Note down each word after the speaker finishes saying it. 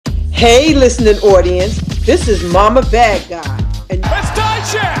Hey, listening audience, this is Mama Bad Guy. And let's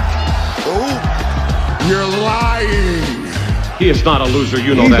check. Oh, you're lying. He is not a loser,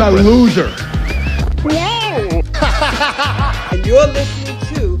 you know He's that. He's a loser. Whoa! And you're listening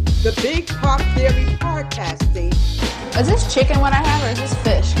to the Big Pop Theory podcasting. Is this chicken what I have, or is this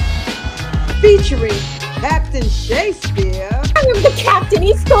fish? Featuring Captain Shakespeare. I am the captain.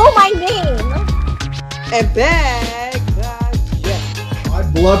 He stole my name. And Bad Guy Jeff. My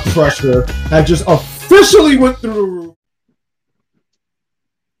blood pressure had just officially went through the roof.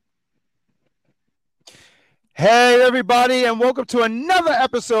 Hey, everybody, and welcome to another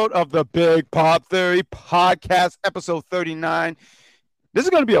episode of the Big Pop Theory podcast, episode 39. This is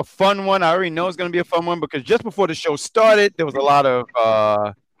going to be a fun one. I already know it's going to be a fun one because just before the show started, there was a lot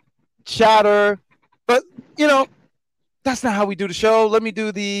of chatter. But, you know, that's not how we do the show. Let me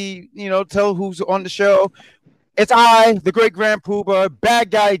do the, tell who's on the show. It's I, the great Grand Pooba,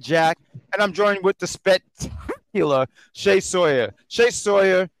 Bad Guy Jack, and I'm joined with the spectacular Shay Sawyer. Shay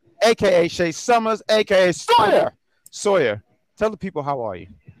Sawyer, a.k.a. Shay Summers, a.k.a. Sawyer. Sawyer, tell the people, how are you?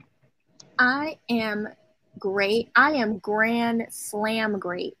 I am great. I am Grand Slam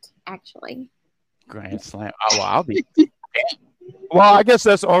great, actually. Grand Slam. Oh, well, I'll be... Well, I guess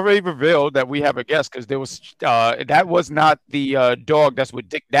that's already revealed that we have a guest because there was that was not the dog that's with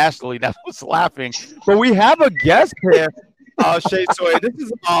Dick Dastardly that was laughing. But we have a guest here, Shay Sawyer. This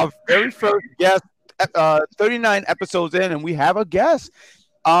is our very first guest, 39 episodes in, and we have a guest.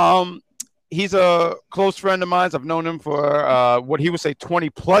 He's a close friend of mine. I've known him for what he would say 20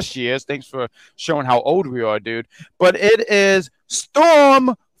 plus years. Thanks for showing how old we are, dude. But it is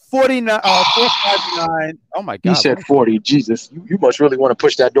Storm 459. Oh my God. He said 40. Jesus. You must really want to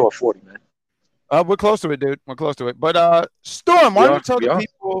push that door 40, man. We're close to it, dude. We're close to it. But Storm, why don't you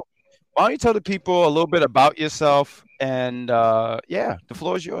tell the people a little bit about yourself? And yeah, the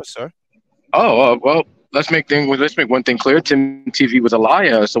floor is yours, sir. Oh, well, let's make one thing clear. Tim TV was a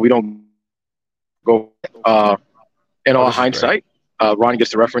lie, so we don't go in all hindsight. Ronnie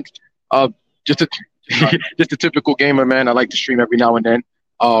gets the reference. Just a typical gamer, man. I like to stream every now and then.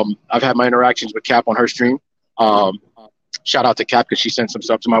 I've had my interactions with Cap on her stream. Shout out to Cap because she sent some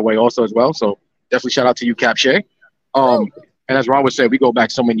stuff to my way also as well. So definitely shout out to you, Cap Shay. And as Ron would say, we go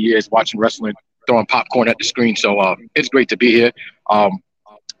back so many years watching wrestling, throwing popcorn at the screen. So it's great to be here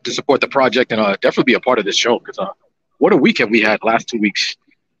to support the project and definitely be a part of this show because what a week have we had last 2 weeks.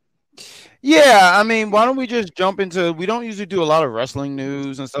 Yeah, I mean, why don't we just jump into? We don't usually do a lot of wrestling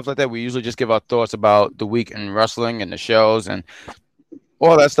news and stuff like that. We usually just give our thoughts about the week in wrestling and the shows and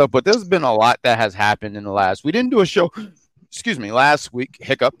all that stuff. But there's been a lot that has happened in the last. We didn't do a show. Excuse me, last week.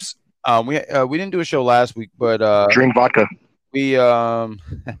 Hiccups. We didn't do a show last week, but drink vodka. We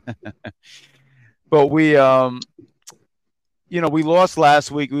lost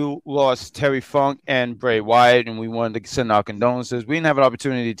last week. We lost Terry Funk and Bray Wyatt, and we wanted to send our condolences. We didn't have an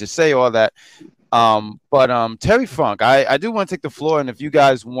opportunity to say all that. But Terry Funk, I do want to take the floor, and if you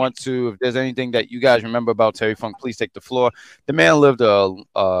guys want to, if there's anything that you guys remember about Terry Funk, please take the floor. The man lived an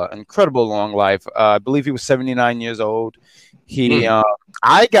incredible long life. I believe he was 79 years old.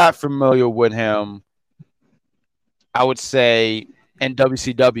 I got familiar with him, I would say, in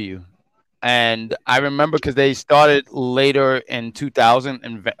WCW. And I remember because they started later in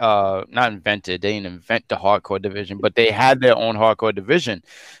 2000, not invented. They didn't invent the hardcore division, but they had their own hardcore division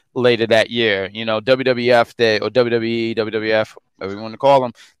later that year. WWF, or WWE, WWF, whatever you want to call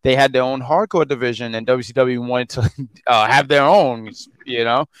them, they had their own hardcore division, and WCW wanted to have their own,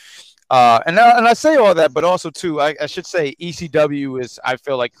 And I say all that, but also, too, I should say ECW is, I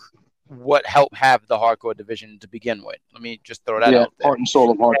feel like, what helped have the hardcore division to begin with. Let me just throw that out there. Heart and soul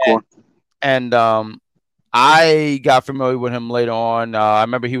of hardcore. And I got familiar with him later on. I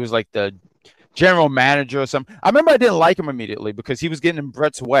remember he was like the general manager or something. I remember I didn't like him immediately because he was getting in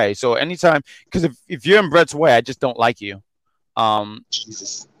Brett's way. So anytime, because if you're in Brett's way, I just don't like you.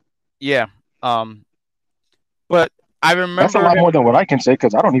 Jesus. Yeah. But I remember that's a lot more than what I can say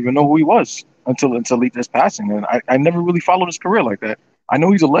because I don't even know who he was until he just passing, and I never really followed his career like that. I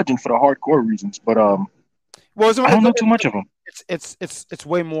know he's a legend for the hardcore reasons, but I don't know too much of him. It's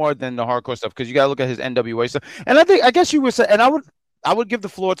way more than the hardcore stuff because you gotta look at his NWA stuff. And I guess you would say, and I would give the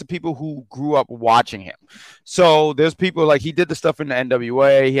floor to people who grew up watching him. So there's people like he did the stuff in the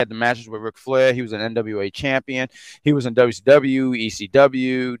NWA. He had the matches with Ric Flair. He was an NWA champion. He was in WCW,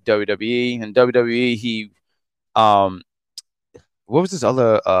 ECW, WWE, and WWE. He what was his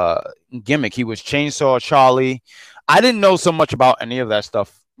other gimmick? He was Chainsaw Charlie. I didn't know so much about any of that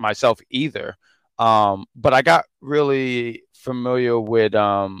stuff myself either. But I got really familiar with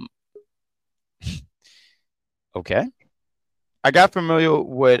okay. I got familiar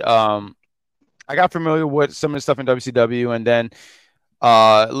with some of the stuff in WCW, and then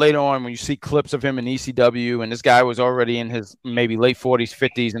later on when you see clips of him in ECW, and this guy was already in his maybe late 40s,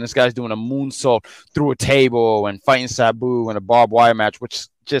 50s, and this guy's doing a moonsault through a table and fighting Sabu in a barbed wire match, which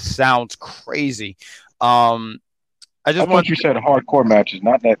just sounds crazy. I thought you said hardcore matches,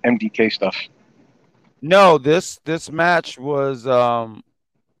 not that MDK stuff. No, this match was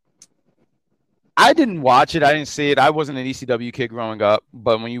I didn't watch it. I didn't see it. I wasn't an ECW kid growing up,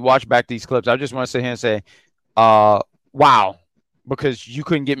 but when you watch back these clips, I just want to sit here and say, wow, because you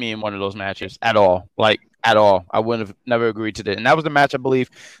couldn't get me in one of those matches at all. Like, at all. I wouldn't have never agreed to that. And that was the match, I believe,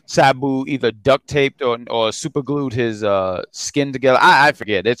 Sabu either duct taped or super glued his skin together. I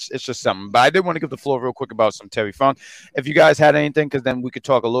forget. It's just something. But I did want to give the floor real quick about some Terry Funk. If you guys had anything, because then we could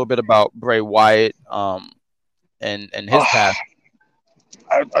talk a little bit about Bray Wyatt and his past.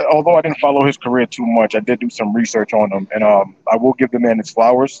 Although I didn't follow his career too much, I did do some research on him, and I will give the man his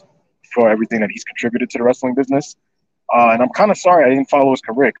flowers for everything that he's contributed to the wrestling business. And I'm kind of sorry I didn't follow his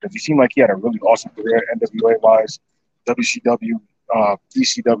career because he seemed like he had a really awesome career, NWA-wise, WCW,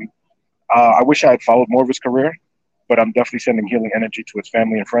 ECW. I wish I had followed more of his career, but I'm definitely sending healing energy to his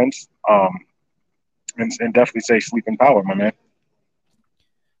family and friends, and definitely say sleep in power, my man.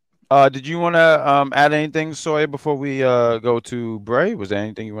 Did you want to add anything, Sawyer, before we go to Bray? Was there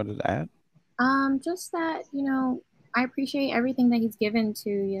anything you wanted to add? Just that, I appreciate everything that he's given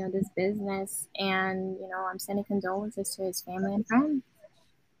to, this business, and, I'm sending condolences to his family and friends.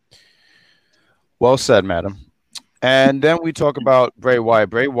 Well said, madam. And then we talk about Bray Wyatt.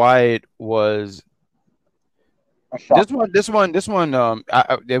 Bray Wyatt was this one.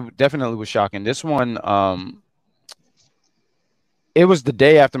 It definitely was shocking. This one, it was the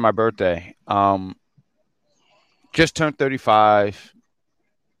day after my birthday. Just turned 35.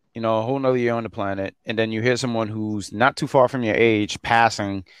 A whole nother year on the planet, and then you hear someone who's not too far from your age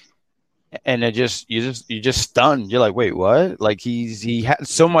passing, and you're just stunned. You're like, wait, what? Like he had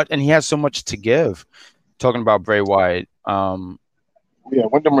so much, and he has so much to give. Talking about Bray Wyatt. Yeah,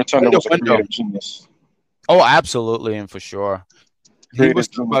 Wyndham Rotunda was a creative genius. Oh, absolutely, and for sure. He was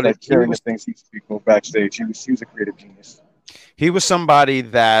somebody hearing the things he speaks backstage. He was a creative genius. He was somebody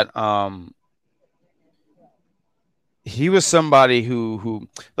that who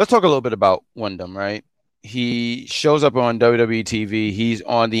let's talk a little bit about Wyndham, right? He shows up on WWE TV. He's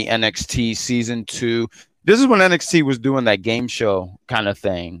on the NXT season 2. This is when NXT was doing that game show kind of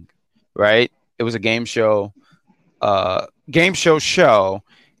thing, right? It was a game show, show.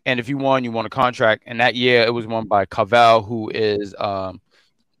 And if you won a contract. And that year it was won by Cavell, who is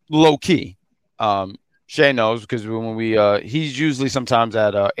low key. Shay knows because when he's usually sometimes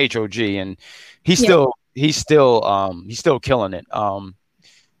at HOG, and he's still killing it.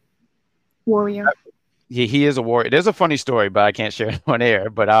 Warrior. He is a warrior. There's a funny story, but I can't share it on air.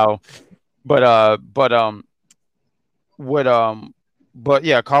 But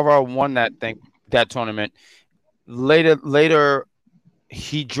yeah, Carvalho won that tournament. Later,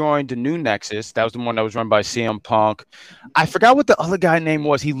 he joined the New Nexus. That was the one that was run by CM Punk. I forgot what the other guy name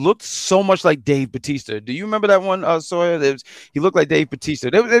was. He looked so much like Dave Bautista. Do you remember that one, Sawyer? He looked like Dave Bautista.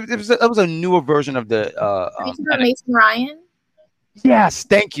 It was a newer version of the. Mason Ryan. Yes,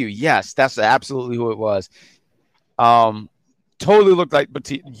 thank you. Yes, that's absolutely who it was. Totally looked like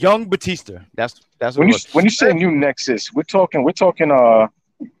young Batista. That's what when you say New Nexus, we're talking. Was that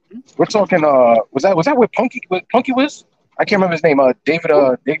where Punky was? I can't remember his name. David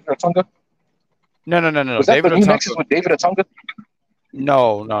Otunga. No. Was that the New Nexus with David Otunga?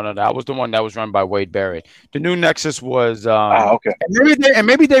 No. That was the one that was run by Wade Barrett. The New Nexus was. Okay. And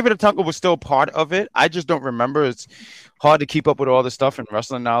maybe David Otunga was still part of it. I just don't remember. It's hard to keep up with all the stuff and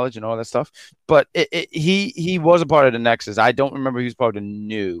wrestling knowledge and all that stuff. But he was a part of the Nexus. I don't remember he was part of the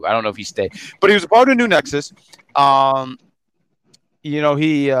New. I don't know if he stayed, but he was a part of the New Nexus. He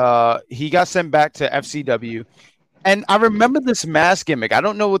got sent back to FCW. And I remember this mask gimmick. I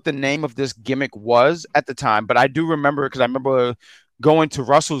don't know what the name of this gimmick was at the time, but I do remember it because I remember going to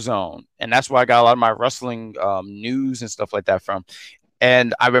WrestleZone, and that's where I got a lot of my wrestling news and stuff like that from.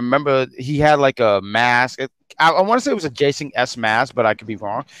 And I remember he had like a mask. I want to say it was a Jason S mask, but I could be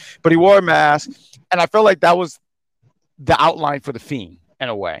wrong. But he wore a mask, and I felt like that was the outline for the Fiend in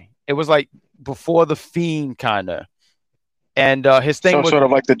a way. It was like before the Fiend, kind of. And his thing was sort of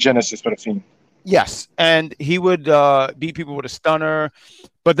like the Genesis for the Fiend. Yes, and he would beat people with a stunner.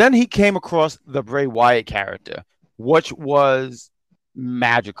 But then he came across the Bray Wyatt character, which was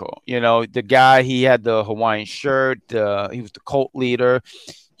magical. The guy, he had the Hawaiian shirt. He was the cult leader.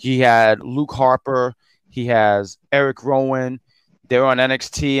 He had Luke Harper. He has Eric Rowan. They were on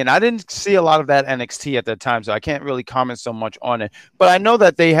NXT, and I didn't see a lot of that NXT at that time, so I can't really comment so much on it. But I know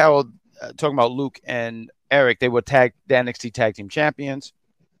that they held, talking about Luke and Eric, they were the NXT Tag Team Champions.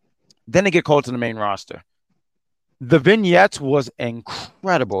 Then they get called to the main roster. The vignettes was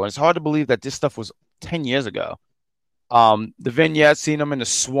incredible. It's hard to believe that this stuff was 10 years ago. The vignettes, seeing them in the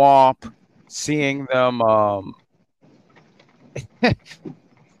swamp, seeing them.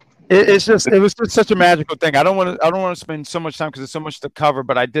 It was just such a magical thing. I don't want to spend so much time because there's so much to cover,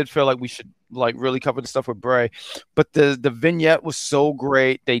 but I did feel like we should like really cover the stuff with Bray. But the vignette was so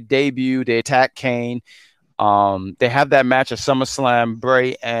great. They debuted, they attacked Kane. They have that match at SummerSlam,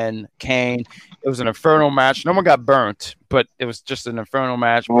 Bray and Kane. It was an infernal match. No one got burnt, but it was just an infernal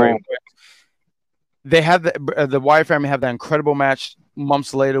match. Bray. They had the Wyatt family have that incredible match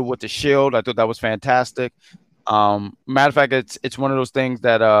months later with the Shield. I thought that was fantastic. Matter of fact, it's one of those things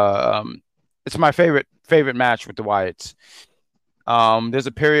that it's my favorite match with the Wyatts. There's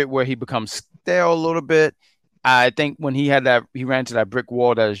a period where he becomes stale a little bit. I think when he ran into that brick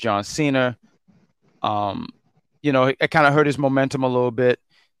wall that is John Cena. It kind of hurt his momentum a little bit.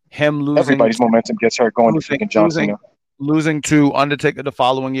 Him losing, everybody's momentum gets hurt going to freaking John Cena. Losing to Undertaker the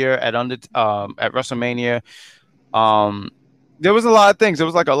following year at WrestleMania. There was a lot of things. There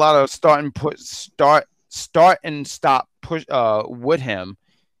was like a lot of start and stop push with him.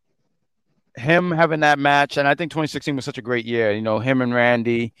 Him having that match, and I think 2016 was such a great year. Him and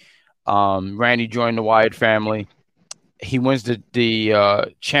Randy. Randy joined the Wyatt family. He wins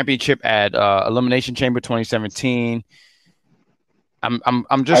the championship at Elimination Chamber 2017. I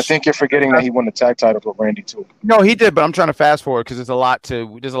think you're forgetting that he won the tag titles with Randy too. No, he did, but I'm trying to fast forward because there's a lot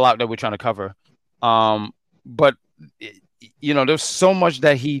that we're trying to cover. But there's so much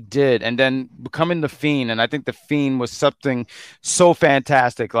that he did, and then becoming the Fiend, and I think the Fiend was something so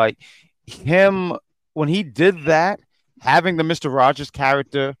fantastic. Like him when he did that, having the Mr. Rogers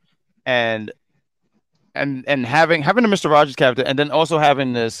character, and having the Mr. Rogers character, and then also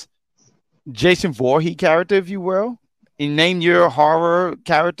having this Jason Voorhees character, if you will. You name your horror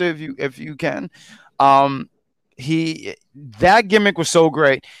character if you can. That gimmick was so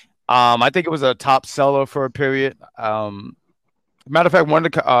great. I think it was a top seller for a period. Matter of fact, one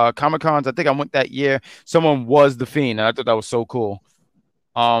of the Comic-Cons, I think I went that year, someone was the Fiend, and I thought that was so cool.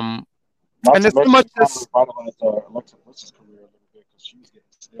 And there's so much Alexa Bliss's career a little bit because she was getting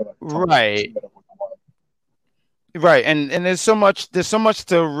still right. Right, and there's so much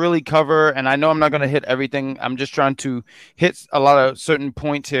to really cover, and I know I'm not going to hit everything. I'm just trying to hit a lot of certain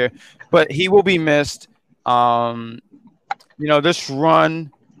points here, but he will be missed. This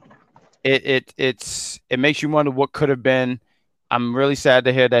run, it makes you wonder what could have been. I'm really sad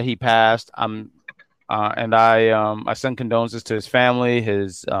to hear that he passed. I send condolences to his family,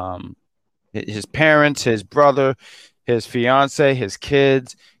 his parents, his brother, his fiance, his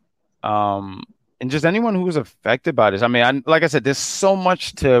kids. And just anyone who was affected by this. I mean, like I said, there's so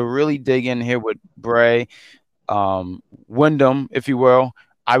much to really dig in here with Bray, Wyndham, if you will.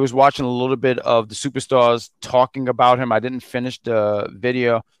 I was watching a little bit of the Superstars talking about him. I didn't finish the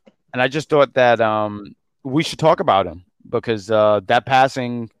video, and I just thought that we should talk about him because that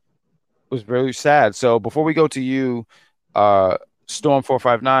passing was really sad. So before we go to you, Storm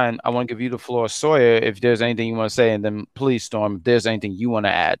 459, I want to give you the floor, Sawyer, if there's anything you want to say, and then please, Storm, if there's anything you want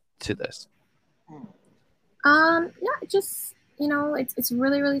to add to this. Just it's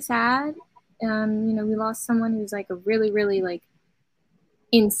really, really sad. We lost someone who's like a really, really like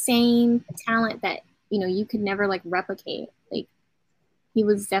insane talent that you could never like replicate. Like he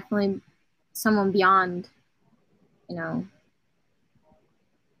was definitely someone beyond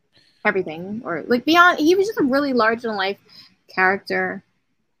everything, or like beyond. He was just a really larger than life character,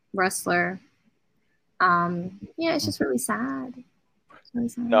 wrestler. It's just really sad. It's really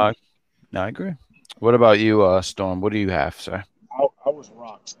sad. No, I agree. What about you, Storm? What do you have, sir? I was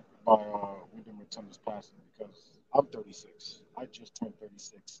rocked by Wyndham Rotunda's passing because I'm 36. I just turned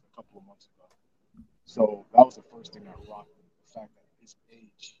 36 a couple of months ago. So that was the first thing that rocked me, the fact that his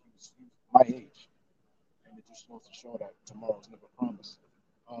age, he was my age. And it just goes to show that tomorrow's never promised.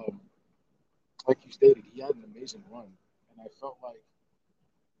 Like you stated, he had an amazing run. And I felt like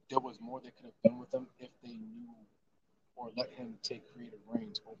there was more they could have done with him if they knew or let him take creative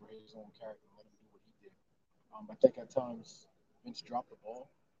reins over his own character and let him do what he did. I think at times Vince dropped the ball,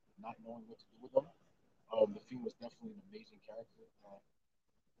 not knowing what to do with him. The Fiend was definitely an amazing character.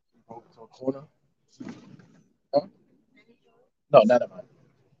 He broke to a corner. Huh? No, not at all.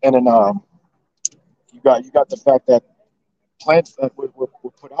 And then you got the fact that plans that were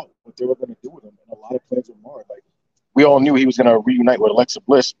put out, what they were going to do with him, and a lot of plans were marred. Like we all knew he was going to reunite with Alexa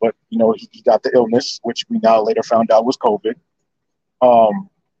Bliss, but he got the illness, which we now later found out was COVID.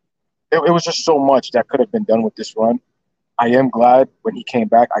 It was just so much that could have been done with this run. I am glad when he came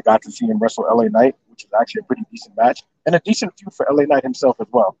back, I got to see him wrestle LA Knight, which is actually a pretty decent match and a decent feud for LA Knight himself as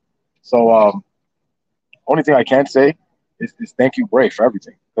well. So, only thing I can say is thank you, Bray, for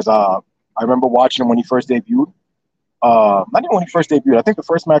everything. Because I remember watching him when he first debuted. Not even when he first debuted. I think the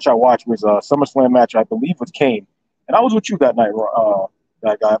first match I watched was a SummerSlam match, I believe, with Kane. And I was with you that night,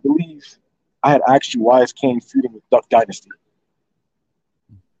 that guy. I believe I had asked you, why is Kane feuding with Duck Dynasty?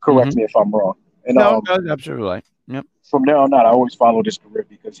 Correct me if I'm wrong. And, no, absolutely right. Yep. From there on out, I always followed his career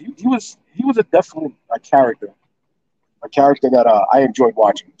because he was definitely a character that I enjoyed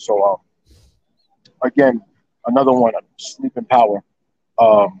watching. So again, another one, Sleeping Power,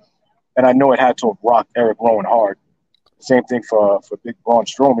 and I know it had to have rocked Eric Rowan hard. Same thing for Big Braun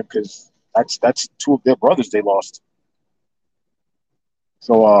Strowman, because that's two of their brothers they lost.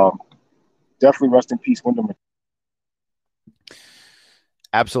 So definitely rest in peace, Wyndham.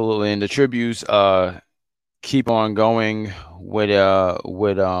 Absolutely, and the tributes keep on going with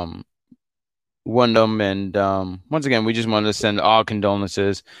Wyndham, and once again, we just wanted to send our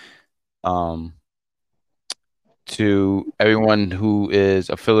condolences to everyone who is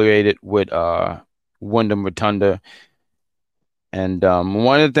affiliated with Wyndham Rotunda. And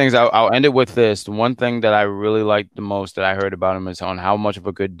one of the things I'll end it with this. The one thing that I really liked the most that I heard about him is on how much of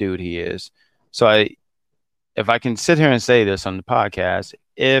a good dude he is. So if I can sit here and say this on the podcast,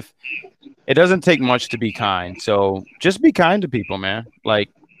 if it doesn't take much to be kind, so just be kind to people, man. Like,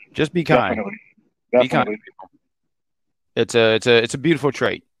 just be kind. Definitely. Be kind to people. It's a beautiful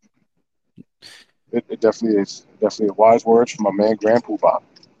trait. It definitely is. Definitely wise words from my man Grand Poobah.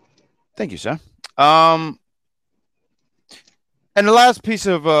 Thank you, sir. And the last piece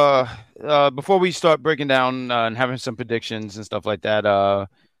of before we start breaking down and having some predictions and stuff like that,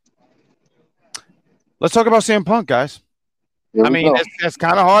 let's talk about CM Punk, guys. I mean, it's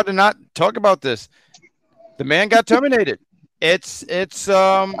kind of hard to not talk about this. The man got terminated. It's and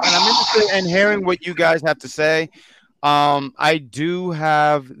I'm interested in hearing what you guys have to say. I do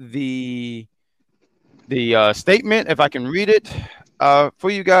have the statement, if I can read it for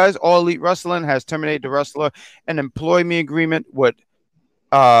you guys. All Elite Wrestling has terminated the wrestler and employment agreement with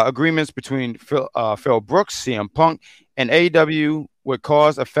agreements between Phil Brooks, CM Punk, and AEW would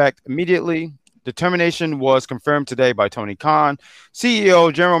cause effect immediately. The termination was confirmed today by Tony Khan,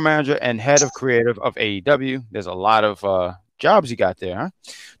 CEO, general manager, and head of creative of AEW. There's a lot of jobs you got there, huh?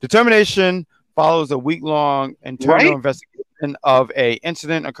 The termination follows a week-long internal investigation of a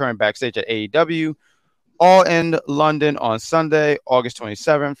incident occurring backstage at AEW, all in London on Sunday, August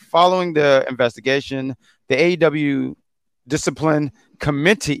 27th. Following the investigation, the AEW Discipline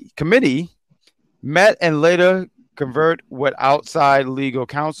Committee met and later conferred with outside legal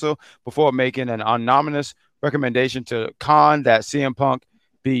counsel before making an anonymous recommendation to Khan that CM Punk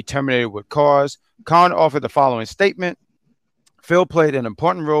be terminated with cause. Khan offered the following statement: Phil played an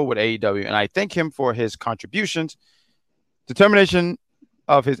important role with AEW, and I thank him for his contributions. The termination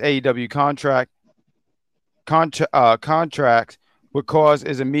of his AEW contract with cause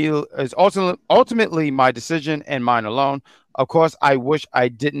is ultimately my decision and mine alone. Of course, I wish I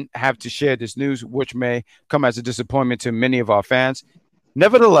didn't have to share this news, which may come as a disappointment to many of our fans.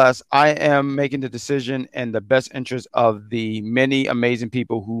 Nevertheless, I am making the decision in the best interest of the many amazing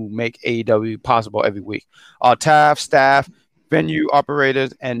people who make AEW possible every week. Our staff, venue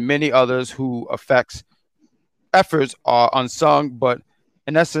operators, and many others who efforts are unsung, but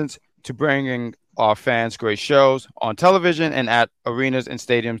in essence, to bringing our fans great shows on television and at arenas and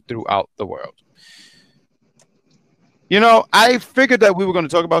stadiums throughout the world. You know, I figured that we were going to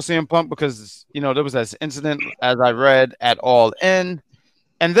talk about CM Punk because, you know, there was this incident, as I read, at All In.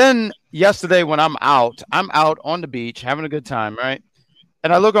 And then yesterday when I'm out on the beach having a good time, right?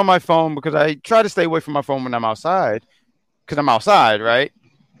 And I look on my phone because I try to stay away from my phone when I'm outside because I'm outside, right?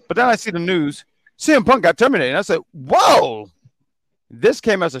 But then I see the news, CM Punk got terminated. And I said, whoa, this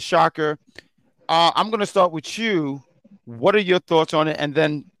came as a shocker. I'm going to start with you. What are your thoughts on it? And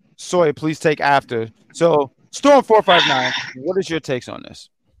then, Sawyer, please take after. So, Storm 459, what is your takes on this?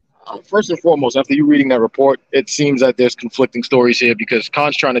 First and foremost, after you reading that report, it seems that there's conflicting stories here because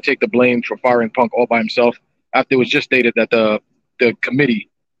Khan's trying to take the blame for firing Punk all by himself after it was just stated that the committee,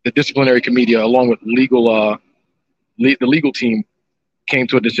 the disciplinary committee, along with the legal team, came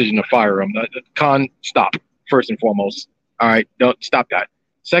to a decision to fire him. Khan, stop, first and foremost. All right, don't stop that.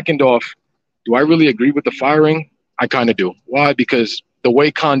 Second off, do I really agree with the firing? I kind of do. Why? Because the way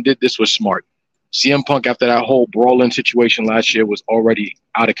Khan did this was smart. CM Punk, after that whole brawling situation last year, was already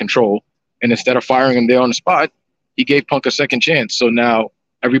out of control. And instead of firing him there on the spot, he gave Punk a second chance. So now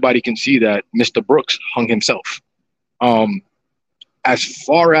everybody can see that Mr. Brooks hung himself. as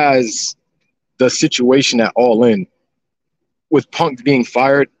far as the situation at All In, with Punk being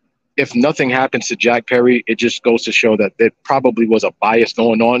fired, if nothing happens to Jack Perry, it just goes to show that there probably was a bias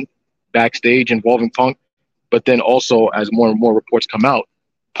going on backstage involving Punk. But then also, as more and more reports come out,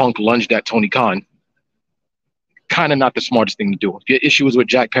 Punk lunged at Tony Khan. Kind of not the smartest thing to do. If your issue is with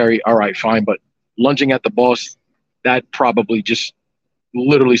Jack Perry, all right, fine. But lunging at the boss, that probably just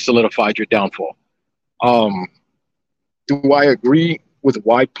literally solidified your downfall. Do I agree with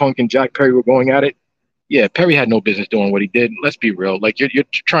why Punk and Jack Perry were going at it? Yeah, Perry had no business doing what he did. Let's be real. Like, you're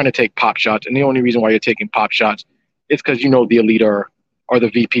trying to take pop shots, and the only reason why you're taking pop shots is because you know the elite are the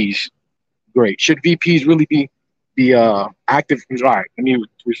VPs. Great. Should VPs really be active? All right, let me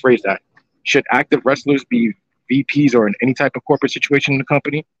rephrase that. Should active wrestlers be VPs or in any type of corporate situation in the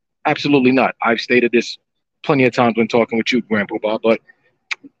company? Absolutely not. I've stated this plenty of times when talking with you, Grandpa Bob, but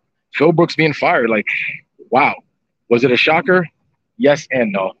Phil Brooks being fired, like, wow. Was it a shocker? Yes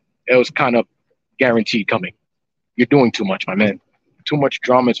and no. It was kind of guaranteed coming. You're doing too much, my man. Too much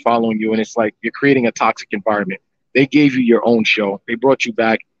drama is following you, and it's like you're creating a toxic environment. They gave you your own show. They brought you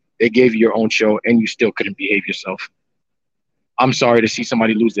back. They gave you your own show, and you still couldn't behave yourself. I'm sorry to see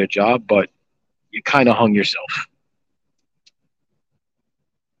somebody lose their job, but you kind of hung yourself.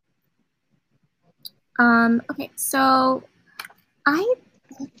 Okay, so I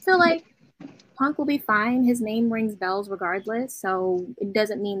feel like Punk will be fine. His name rings bells regardless, so it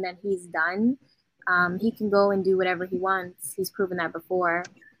doesn't mean that he's done. He can go and do whatever he wants. He's proven that before.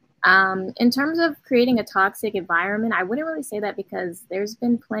 In terms of creating a toxic environment, I wouldn't really say that because there's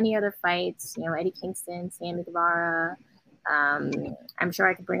been plenty of other fights. You know, Eddie Kingston, Sammy Guevara. I'm sure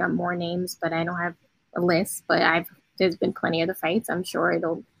I could bring up more names, but I don't have a list. But there's been plenty of other fights. I'm sure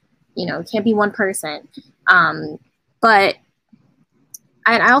it'll, you know, it can't be one person. But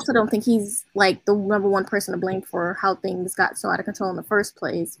I also don't think he's like the number one person to blame for how things got so out of control in the first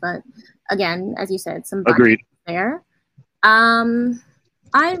place. But again, as you said, some agreed there.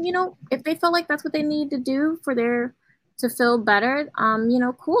 You know, if they feel like that's what they need to do to feel better, you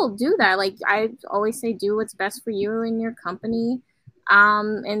know, cool, do that. Like I always say, do what's best for you and your company.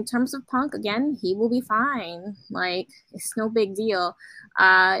 In terms of Punk, again, he will be fine. Like, it's no big deal.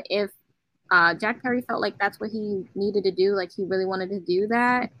 If Jack Perry felt like that's what he needed to do, like he really wanted to do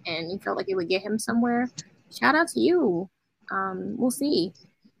that, and he felt like it would get him somewhere, shout out to you. We'll see.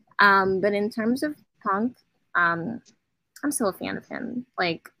 But in terms of Punk, I'm still a fan of him.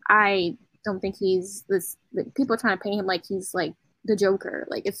 Like, I don't think he's this. People are trying to paint him like he's like the Joker.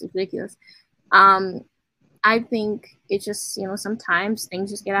 Like, it's ridiculous. I think it's just, you know, sometimes things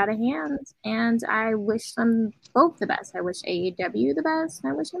just get out of hand, and I wish them both the best. I wish AEW the best,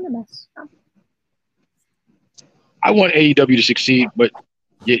 and I wish him the best. So. I want AEW to succeed, but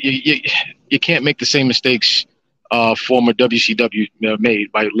you can't make the same mistakes former WCW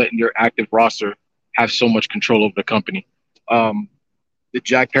made by letting your active roster have so much control over the company. The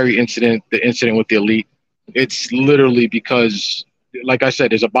Jack Perry incident, the incident with the Elite, it's literally because, like I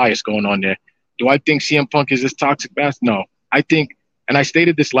said, there's a bias going on there. Do I think CM Punk is this toxic bastard? No. I think, and I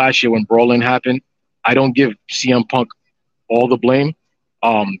stated this last year when Brawl-In happened, I don't give CM Punk all the blame.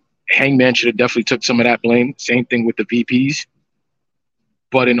 Hangman should have definitely took some of that blame. Same thing with the VPs.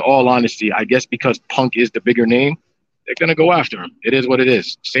 But in all honesty, I guess because Punk is the bigger name, they're going to go after him. It is what it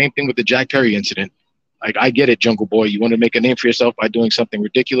is. Same thing with the Jack Perry incident. Like, I get it, Jungle Boy. You want to make a name for yourself by doing something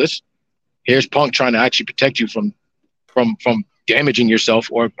ridiculous. Here's Punk trying to actually protect you from damaging yourself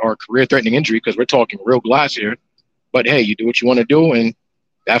or career-threatening injury, because we're talking real glass here. But, hey, you do what you want to do, and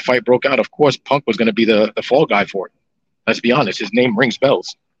that fight broke out. Of course, Punk was going to be the fall guy for it. Let's be honest. His name rings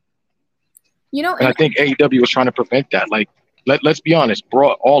bells. You know, and I think AEW was trying to prevent that. Like, let's be honest.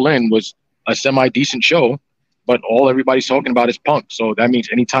 All In was a semi-decent show, but all everybody's talking about is Punk. So that means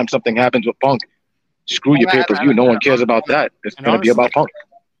anytime something happens with Punk, screw your pay-per-view. No one cares about that. It's going to be about Punk.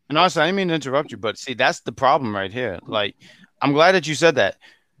 And honestly, I didn't mean to interrupt you, but see, that's the problem right here. Like, I'm glad that you said that.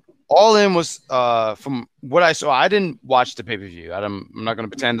 All In was, from what I saw, I didn't watch the pay-per-view. I'm not going to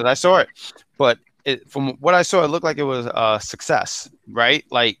pretend that I saw it. But from what I saw, it looked like it was a success, right?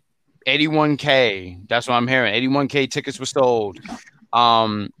 Like, 81K. That's what I'm hearing. 81K tickets were sold.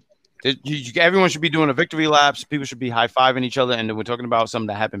 Everyone should be doing a victory laps. People should be high-fiving each other, and we're talking about something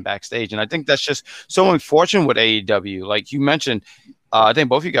that happened backstage. And I think that's just so unfortunate with AEW. Like you mentioned, I think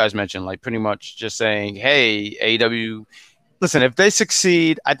both of you guys mentioned, like pretty much just saying, hey, AEW, listen, if they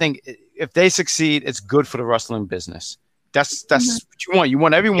succeed, I think if they succeed, it's good for the wrestling business. That's what you want. You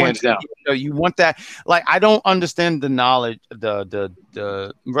want everyone to, you want that. Like, I don't understand the knowledge,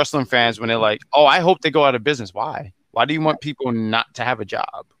 the wrestling fans when they're like, oh, I hope they go out of business. Why do you want people not to have a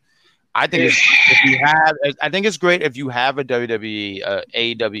job? I think it's, if you have, I think it's great if you have a WWE,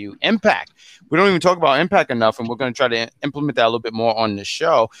 AEW Impact. We don't even talk about Impact enough, and we're going to try to implement that a little bit more on the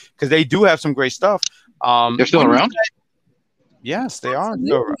show because they do have some great stuff. They're still around? Yes, they are.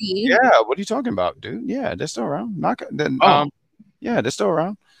 Yeah, what are you talking about, dude? Yeah, they're still around. Yeah, they're still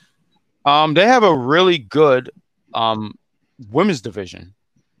around. They have a really good women's division.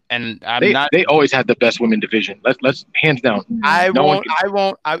 And they always had the best women division. Let's hands down. I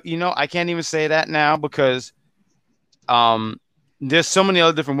can't even say that now because there's so many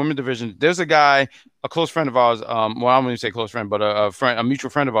other different women divisions. There's a guy, a close friend of ours, well, I don't want to say close friend, but a mutual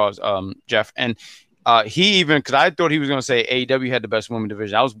friend of ours, Jeff, and he even, because I thought he was going to say AEW had the best women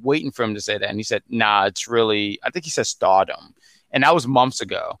division. I was waiting for him to say that, and he said, nah, it's really, I think he said Stardom. And that was months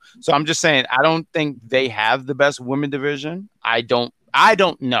ago. So I'm just saying, I don't think they have the best women division. I don't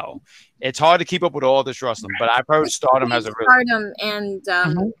know. It's hard to keep up with all this wrestling, but I've heard Stardom has a really... Stardom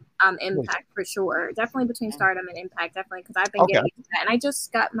and Impact for sure. Definitely between Stardom and Impact, definitely, because I've been getting into that. And I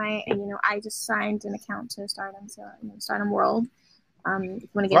just got I just signed an account to Stardom, so Stardom World.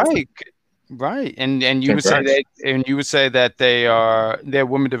 Right. And you would say that they are their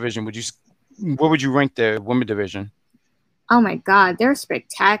women division. Where would you rank their women division? Oh my God, they're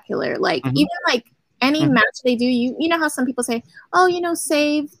spectacular. Like even like any match they do, you know how some people say, oh,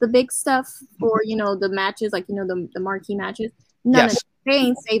 save the big stuff for, the matches, like, the marquee matches. No, they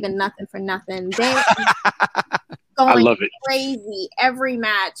ain't saving nothing for nothing. They I love it. Crazy every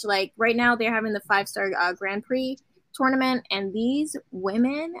match. Like right now they're having the 5-star Grand Prix tournament, and these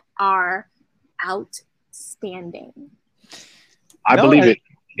women are outstanding. I believe it.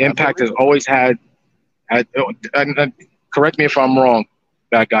 Impact has always had and correct me if I'm wrong,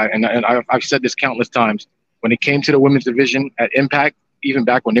 bad guy, and I've said this countless times. When it came to the women's division at Impact, even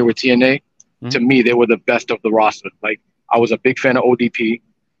back when they were TNA, to me, they were the best of the roster. Like, I was a big fan of ODB.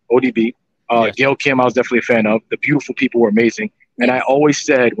 Gail Kim, I was definitely a fan of. The Beautiful People were amazing. And I always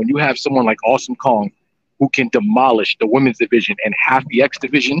said, when you have someone like Awesome Kong who can demolish the women's division and half the X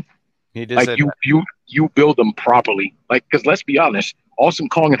division, like you build them properly. Like, because let's be honest, Awesome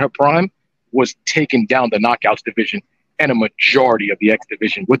Kong in her prime was taking down the Knockouts division and a majority of the X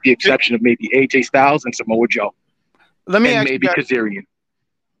division, with the exception of maybe AJ Styles and Samoa Joe. Kazarian.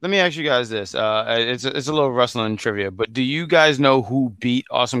 Let me ask you guys this. It's a little wrestling trivia, but do you guys know who beat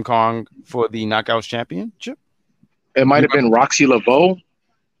Awesome Kong for the Knockouts championship? It might have been Roxy Laveau.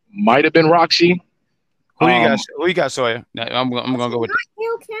 Might have been Roxy. Who you got, Sawyer? I'm gonna go with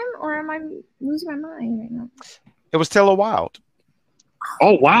Gail Kim, or am I losing my mind right now? It was Taylor Wilde.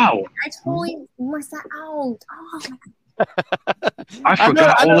 Oh wow! I totally missed that out. Oh my God. I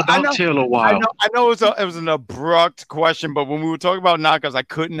forgot all about Taylor Wilde. I know it was an abrupt question, but when we were talking about knockouts, I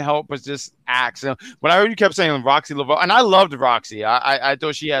couldn't help but just ask. When I heard you kept saying Roxy Laveau, and I loved Roxy. I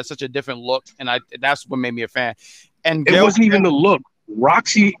thought she had such a different look, and that's what made me a fan. And it wasn't even the look.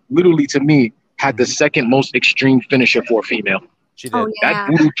 Roxy, literally, to me, had the second most extreme finisher for a female. She did. That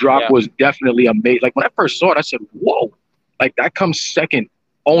voodoo drop was definitely amazing. Like, when I first saw it, I said, "Whoa!" Like, that comes second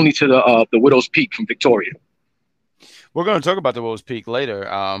only to the Widow's Peak from Victoria. We're going to talk about the Widow's Peak later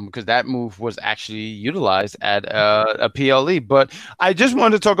because that move was actually utilized at a PLE. But I just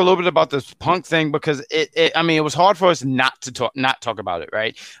wanted to talk a little bit about this Punk thing because it was hard for us not talk about it,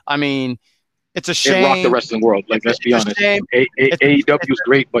 right? I mean, it's a shame. It rocked the wrestling world. Like, let's be honest. AEW is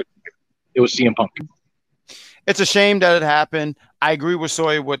great, but it was CM Punk. It's a shame that it happened. I agree with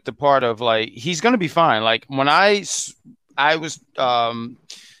Sawyer with the part of, like, he's going to be fine. Like, when I was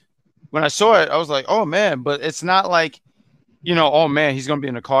when I saw it, I was like, oh, man. But it's not like, oh, man, he's going to be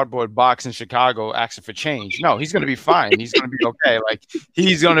in a cardboard box in Chicago asking for change. No, he's going to be fine. He's going to be okay. Like,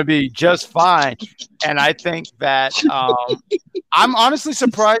 he's going to be just fine. And I think that I'm honestly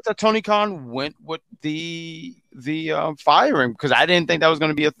surprised that Tony Khan went with the firing because I didn't think that was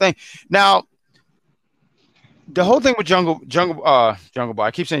going to be a thing. Now, the whole thing with Jungle Boy,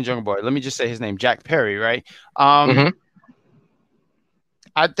 I keep saying Jungle Boy. Let me just say his name, Jack Perry, right?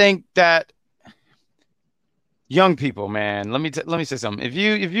 I think that young people, man, let me say something. If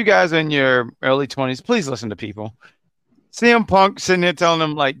you guys are in your early 20s, please listen to people. CM Punk sitting there telling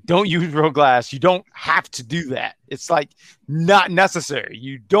them, like, don't use real glass. You don't have to do that. It's like not necessary.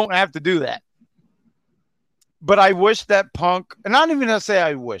 You don't have to do that. But I wish that Punk, and I'm not even gonna say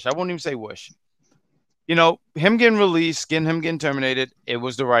I wish. I won't even say wish. Him getting released, him getting terminated, it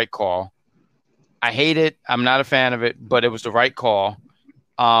was the right call. I hate it. I'm not a fan of it, but it was the right call.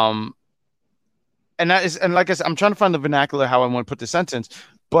 And like I said, I'm trying to find the vernacular how I want to put the sentence,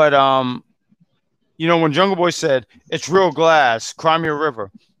 but when Jungle Boy said it's real glass, Crimea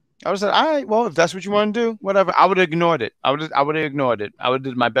River, I would have said, all right, well, if that's what you want to do, whatever. I would have ignored it. I would have ignored it. I would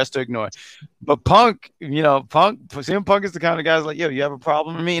have did my best to ignore it. But Punk, CM Punk is the kind of guy who's like, yo, you have a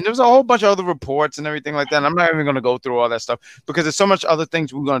problem with me? And there was a whole bunch of other reports and everything like that. And I'm not even going to go through all that stuff because there's so much other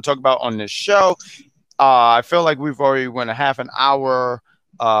things we're going to talk about on this show. I feel like we've already went a half an hour,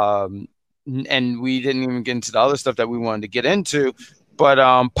 and we didn't even get into the other stuff that we wanted to get into. But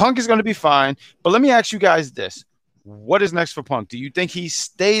Punk is going to be fine. But let me ask you guys this. What is next for Punk? Do you think he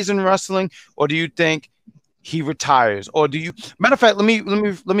stays in wrestling, or do you think he retires, or do you? Matter of fact, let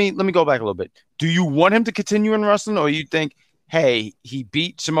me go back a little bit. Do you want him to continue in wrestling, or you think, hey, he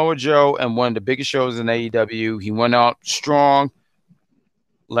beat Samoa Joe and one of the biggest shows in AEW. He went out strong.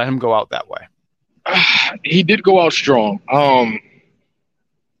 Let him go out that way. He did go out strong. I'm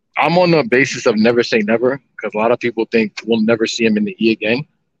on the basis of never say never because a lot of people think we'll never see him in the E again.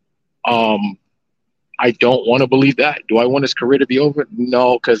 I don't want to believe that. Do I want his career to be over?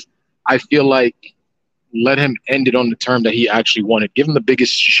 No, because I feel like let him end it on the term that he actually wanted. Give him the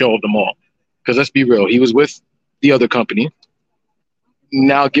biggest show of them all. Because let's be real, he was with the other company.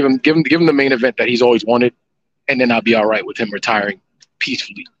 Now give him the main event that he's always wanted, and then I'll be all right with him retiring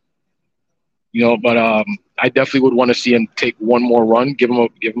peacefully. But I definitely would want to see him take one more run, give him a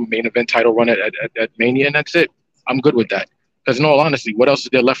main event title run at Mania, and that's it. I'm good with that. Because in all honesty, what else is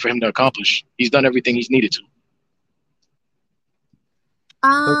there left for him to accomplish? He's done everything he's needed to.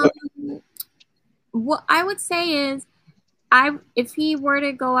 What I would say is, if he were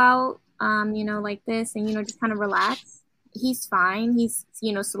to go out, like this, and just kind of relax, he's fine. He's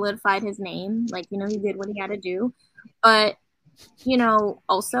solidified his name, he did what he had to do. But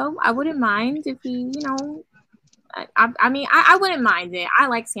also I wouldn't mind if he, I wouldn't mind it. I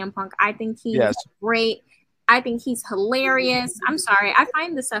like CM Punk. I think he's great. I think he's hilarious. I'm sorry. I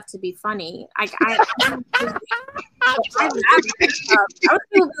find this stuff to be funny. I would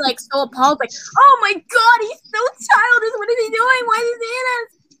be like so appalled, like, oh my God, he's so childish. What is he doing? Why is he doing this?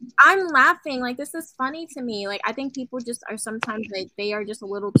 I'm laughing. Like, this is funny to me. Like, I think people just are sometimes they are just a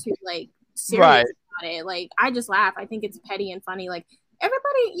little too serious about it. Like, I just laugh. I think it's petty and funny. Like,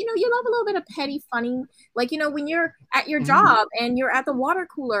 everybody, you love a little bit of petty funny. Like, when you're at your job and you're at the water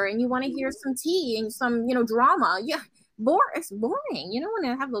cooler and you want to hear some tea and some, drama. Yeah, it's boring. You don't want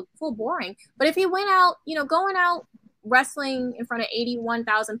to have the full boring. But if he went out, going out wrestling in front of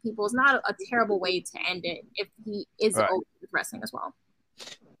 81,000 people is not a terrible way to end it if he is open with wrestling as well.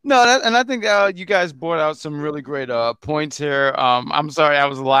 No, and I think you guys brought out some really great points here. I'm sorry, I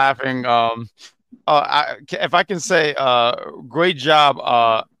was laughing. If I can say, great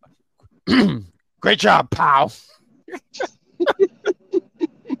job, great job, pal.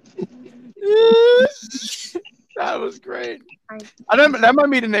 That was great. That might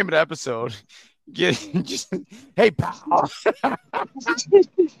be the name of the episode. Hey, pal. Wait,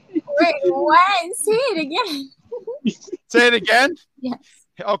 what? Say it again. Say it again? Yes.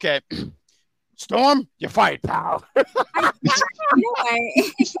 Okay. Storm, you fight, pal.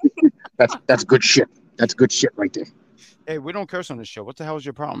 That's good shit. That's good shit right there. Hey, we don't curse on this show. What the hell is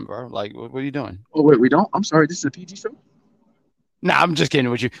your problem, bro? Like, what are you doing? Oh, wait, we don't? I'm sorry. This is a PG show? Nah, I'm just kidding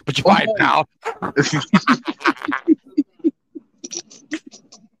with you. But you fight, pal.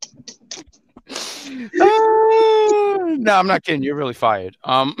 No, I'm not kidding. You're really fired.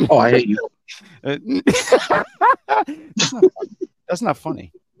 Oh, I hate you. That's not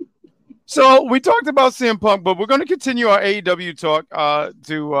funny. So we talked about CM Punk, but we're going to continue our AEW talk.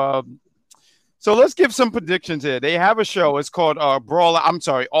 So let's give some predictions here. They have a show. It's called All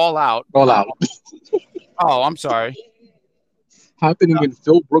Out. All Out. Oh, I'm sorry. Happening in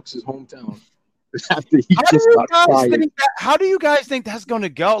Phil Brooks' hometown. After he just got fired. How do you guys think that's going to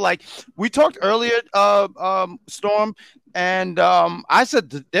go? Like we talked earlier, Storm, and I said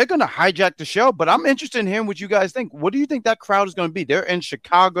they're going to hijack the show, but I'm interested in hearing what you guys think. What do you think that crowd is going to be? They're in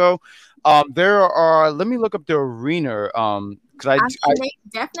Chicago. There are. Let me look up the arena. Because they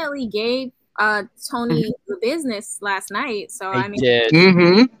definitely gave Tony the business last night. So I mean, they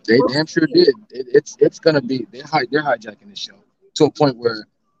damn sure did. It's going to be. They're hijacking the show to a point where.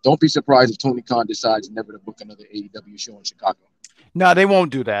 Don't be surprised if Tony Khan decides never to book another AEW show in Chicago. No, they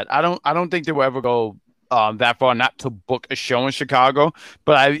won't do that. I don't think they will ever go that far not to book a show in Chicago.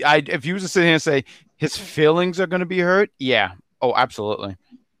 But I if you was to sit here and say his feelings are going to be hurt, yeah. Oh, absolutely.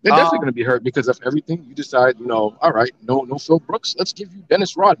 They're definitely going to be hurt because of everything. You decide, all right, no Phil Brooks. Let's give you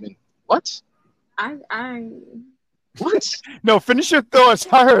Dennis Rodman. What? What? No, finish your thoughts.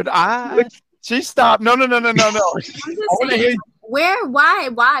 I heard. She stopped. No. I want to hear. Where? Why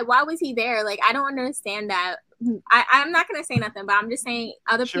was he there? Like, I don't understand that. I'm not gonna say nothing, but I'm just saying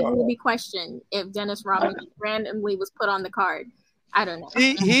other people will be questioned if Dennis Rodman randomly was put on the card. I don't know.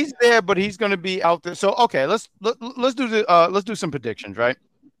 He's there, but he's going to be out there. So okay, let's do some predictions, right?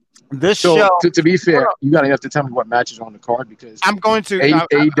 This show. To be fair, you gotta have to tell me what matches on the card because I'm going to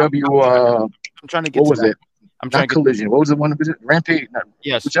AEW. I'm trying to get. What was it? I'm trying to Collision. What was the one? Was it Rampage? No,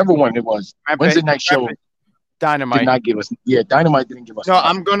 yes, whichever one it was. Wednesday night show. Dynamite did not give us. Yeah, Dynamite didn't give us. No,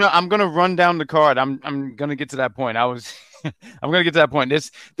 I'm gonna run down the card. I'm gonna get to that point. I'm gonna get to that point.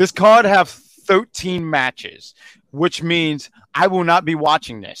 This card have 13 matches, which means I will not be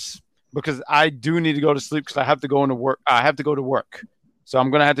watching this because I do need to go to sleep because I have to go into work. I have to go to work, so I'm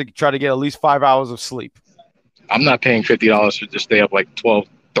gonna have to try to get at least 5 hours of sleep. I'm not paying $50 to stay up like 12,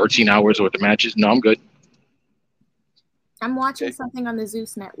 13 hours worth of matches. No, I'm good. I'm watching something on the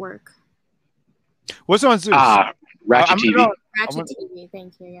Zeus network. What's on Zeus? Ratchet TV. Ratchet TV,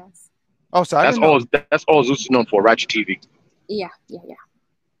 thank you, yes. Oh, so that's all Zeus is known for, Ratchet TV. Yeah.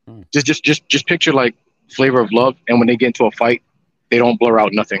 Just picture like Flavor of Love, and when they get into a fight, they don't blur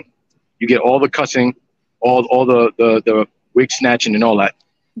out nothing. You get all the cussing, all the wig snatching and all that.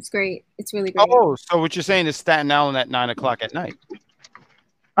 It's great. It's really great. Oh, so what you're saying is Staten Island at 9 o'clock at night?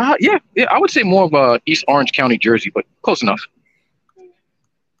 Yeah. I would say more of East Orange County, Jersey, but close enough.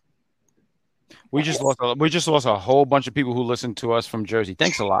 We just lost a whole bunch of people who listen to us from Jersey.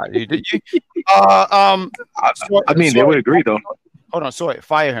 Thanks a lot. I mean, they would agree though. Hold on, sorry.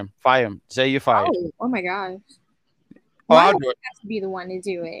 Fire him. Say you're fired. Oh my gosh. I'll do it. Have to be the one to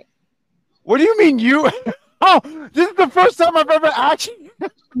do it. What do you mean you? Oh, this is the first time I've ever asked you.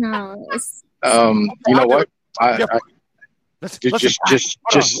 No. You know what?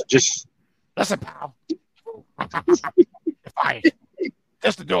 Just listen, pal. Fired.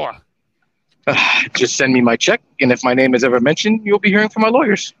 That's the door. Just send me my check, and if my name is ever mentioned, you'll be hearing from my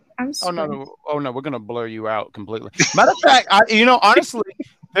lawyers. Oh no, we're gonna blur you out completely. Matter of fact, honestly,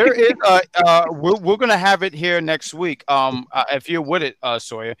 there is we're gonna have it here next week. If you're with it,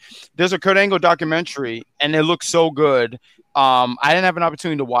 Sawyer, there's a Kurt Angle documentary, and it looks so good. I didn't have an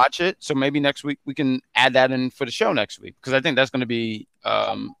opportunity to watch it, so maybe next week we can add that in for the show next week because I think that's gonna be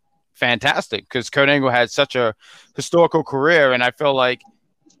fantastic because Kurt Angle had such a historical career, and I feel like.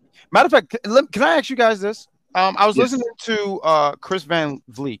 Matter of fact, can I ask you guys this? I was listening to Chris Van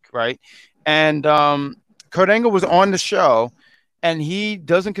Vliet, right? And Kurt Angle was on the show, and he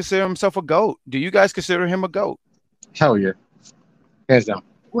doesn't consider himself a GOAT. Do you guys consider him a GOAT? Hell yeah. Hands down.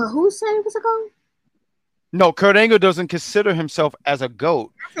 Well, who said it was a GOAT? No, Kurt Angle doesn't consider himself as a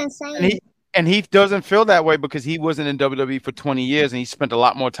GOAT. That's insane. And he doesn't feel that way because he wasn't in WWE for 20 years, and he spent a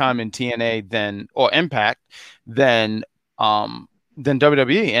lot more time in TNA or Impact than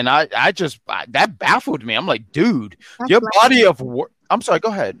WWE, and I just that baffled me. I'm like, dude, that's your body of work. I'm sorry. Go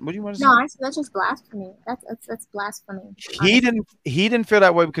ahead. What do you want to say? No, that's just blasphemy. That's blasphemy. He didn't feel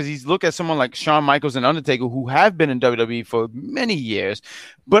that way because he's looked at someone like Shawn Michaels and Undertaker who have been in WWE for many years.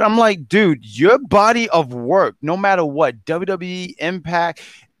 But I'm like, dude, your body of work, no matter what, WWE, Impact,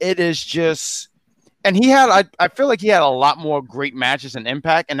 it is just. And I feel like he had a lot more great matches in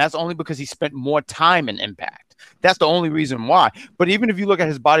Impact, and that's only because he spent more time in Impact. That's the only reason why. But even if you look at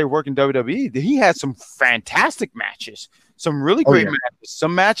his body of work in WWE, he had some fantastic matches, some really great matches,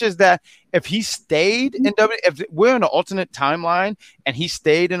 some matches that if he stayed in WWE, if we're in an alternate timeline and he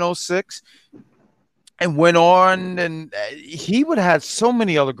stayed in 06 and went on, and he would have had so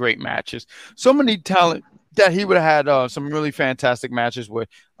many other great matches, so many talent that he would have had some really fantastic matches with.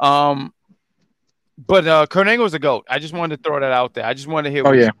 But Kurt Angle is a GOAT. I just wanted to throw that out there. I just wanted to hear.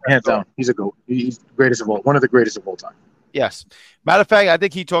 Oh yeah, hands down, he's a GOAT. He's the greatest of all, one of the greatest of all time. Yes. Matter of fact, I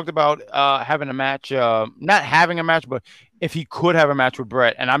think he talked about having a match, not having a match, but if he could have a match with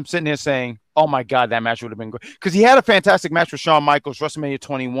Brett. And I'm sitting here saying, oh my God, that match would have been great because he had a fantastic match with Shawn Michaels, WrestleMania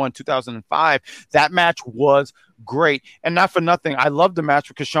 21, 2005. That match was great, and not for nothing, I loved the match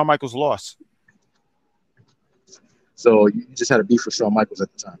because Shawn Michaels lost. So you just had a beef with Shawn Michaels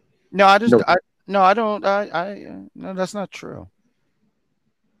at the time. No, I don't. No, that's not true.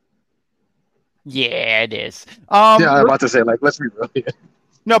 Yeah, it is. Yeah, I'm about to say, like, let's be real here.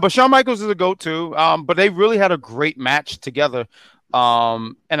 No, but Shawn Michaels is a GOAT too. But they really had a great match together.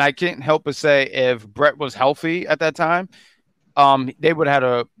 And I can't help but say, if Brett was healthy at that time, they would have had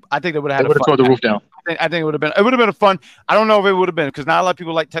a. I think they would have had. They would have tore the roof down. I think it would have been. It would have been a fun. I don't know if it would have been because not a lot of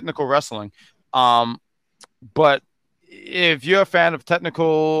people like technical wrestling. But if you're a fan of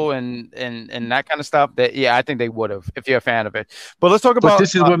technical and that kind of stuff, that I think they would have if you're a fan of it. But let's talk about. But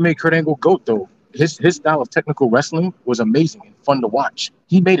this is what made Kurt Angle GOAT, though. His style of technical wrestling was amazing and fun to watch.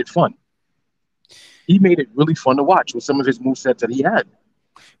 He made it fun. He made it really fun to watch with some of his movesets that he had.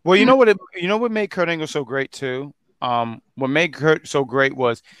 Well, you know what made Kurt Angle so great too? what made Kurt so great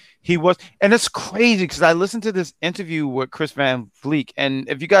was he was, and it's crazy because I listened to this interview with Chris Van Vliet, and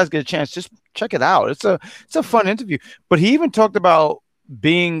if you guys get a chance, just check it out. It's a fun interview. But he even talked about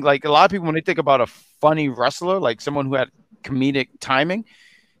being like a lot of people when they think about a funny wrestler, like someone who had comedic timing.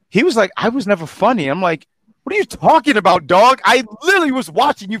 He was like, I was never funny. I'm like, what are you talking about, dog? I literally was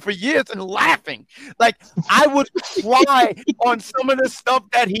watching you for years and laughing. Like I would cry on some of the stuff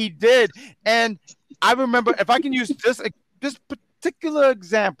that he did. And I remember, if I can use this particular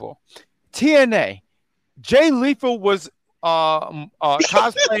example, TNA, Jay Lethal was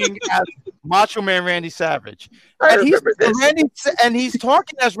cosplaying as Macho Man Randy Savage. And he's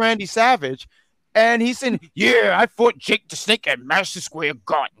talking as Randy Savage. And he's saying, yeah, I fought Jake the Snake at Madison Square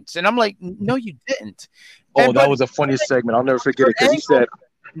Gardens. And I'm like, no, you didn't. That was the funniest segment. I'll never forget it because he said,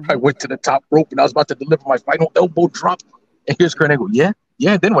 I went to the top rope and I was about to deliver my final elbow drop. And here's Kurt Angle. Yeah.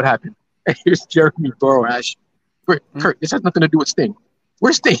 Then what happened? And here's Jeremy Burrow. Kurt, this has nothing to do with Sting.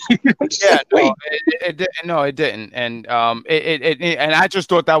 Where's Sting? It didn't. And and I just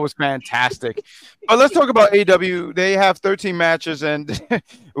thought that was fantastic. But let's talk about AEW. They have 13 matches, and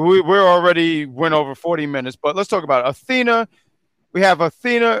we're already went over 40 minutes. But let's talk about Athena. We have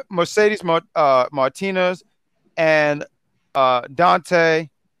Athena, Mercedes Martinez, and Deontay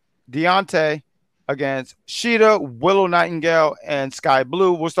against Sheeta, Willow Nightingale, and Sky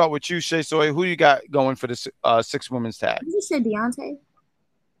Blue. We'll start with you, Shay Sawyer. Who you got going for this 6 women's tag? You said Deontay.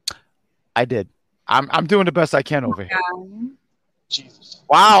 I did. I'm doing the best I can over here. Jesus.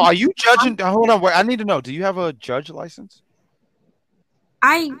 Wow, are you judging? Hold on, wait. I need to know. Do you have a judge license?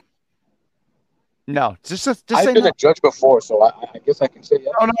 No. Just I've say been no. a judge before, so I guess I can say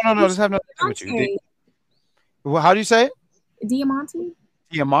yeah. No. This have nothing to do with you. Well, how do you say it? Diamante.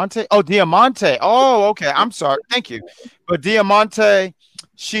 Diamante. Oh, Diamante. Oh, okay. I'm sorry. Thank you. But Diamante,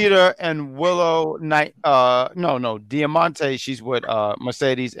 Sheeta, and Willow Night. No. Diamante. She's with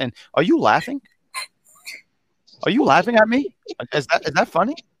Mercedes. And are you laughing? Are you laughing at me? Is that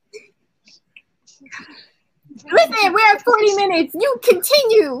funny? Listen, we're at 40 minutes. You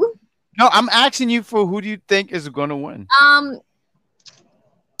continue. No, I'm asking you for who do you think is going to win?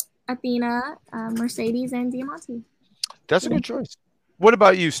 Athena, Mercedes, and Diamante. That's a good choice. What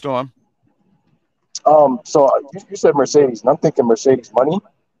about you, Storm? So you said Mercedes, and I'm thinking Mercedes money.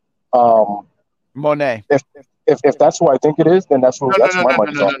 Monet. If that's who I think it is, then that's my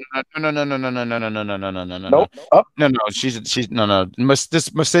money. No. She's no.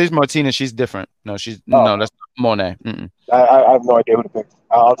 This Mercedes Martinez, she's different. No, that's Monet. I have no idea who to pick.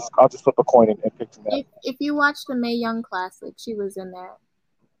 I'll just flip a coin and pick from that. If you watch the Mae Young Classic, she was in there.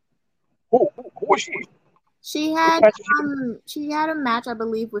 Who was she? She had a match, I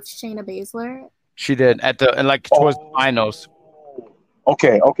believe, with Shayna Baszler. She did towards the finals.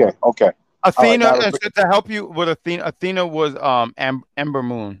 Okay. Athena, to help you with Athena was Ember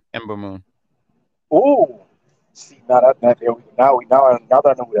Moon. Oh, see now that I know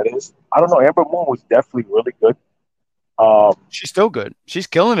who that is. I don't know. Ember Moon was definitely really good. She's still good. She's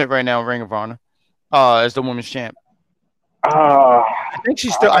killing it right now in Ring of Honor, as the women's champ. I think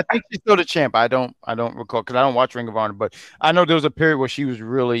she's still the champ. I don't recall because I don't watch Ring of Honor, but I know there was a period where she was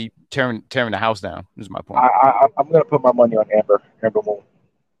really tearing the house down. Is my point. I'm gonna put my money on Ember Moon.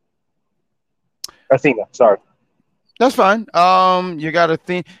 Athena, sorry. That's fine. You got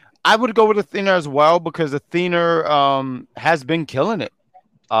Athena. I would go with Athena as well because Athena has been killing it.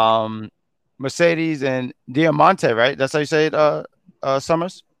 Mercedes and Diamante, right? That's how you say it,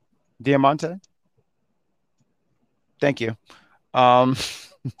 Summers? Diamante? Thank you.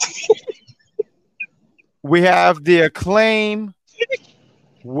 We have the Acclaim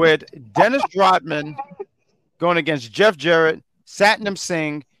with Dennis Rodman going against Jeff Jarrett, Satnam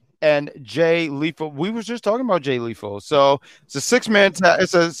Singh, and Jay Lethal. We were just talking about Jay Lethal. So it's a 6-man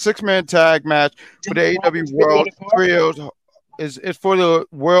tag match for the AEW World Trios. It's for the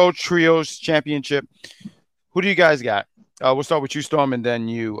World Trios Championship. Who do you guys got? We'll start with you, Storm, and then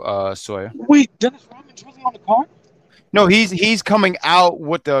you, Sawyer. Wait, Dennis Rodman's really on the card? No, he's coming out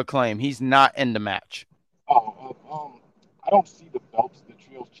with the Acclaim. He's not in the match. I don't see the belts, the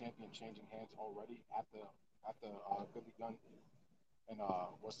Trios champion, changing hands already at the Billy Gunn and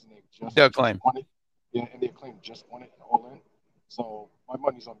what's his name? The Acclaim. Won it. Yeah, and the Acclaim just won it all in. So my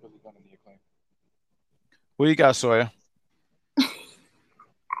money's on Billy Gunn and the Acclaim. What do you got, Sawyer?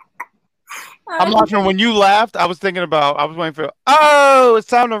 I'm laughing when you laughed. I was waiting for, it's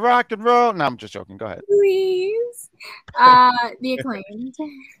time to rock and roll. No, I'm just joking. Go ahead. Please. The Acclaim.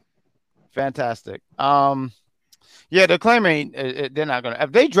 Fantastic. Yeah, the Acclaim ain't. They're not gonna.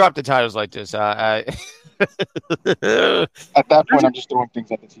 If they drop the titles like this, at that point, I'm just throwing things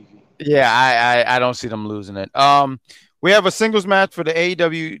at the TV. Yeah, I don't see them losing it. We have a singles match for the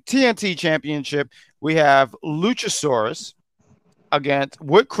AEW TNT Championship. We have Luchasaurus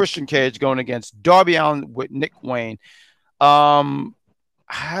with Christian Cage going against Darby Allin with Nick Wayne. I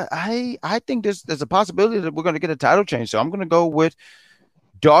think there's a possibility that we're going to get a title change. So I'm going to go with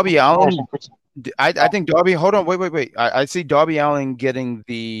Darby Allin. I think Darby. Hold on, wait. I see Darby Allin getting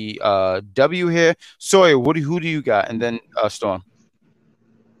the W here. Sawyer, who do you got? And then Storm.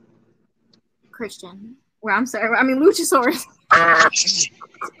 Christian. Well, I'm sorry. I mean Luchasaurus.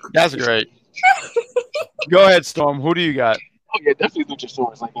 That's great. Go ahead, Storm. Who do you got? Oh yeah, definitely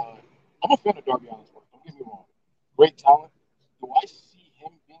Luchasaurus. Like, I'm a fan of Darby Allin's work. Don't get me wrong. Great talent. Do I see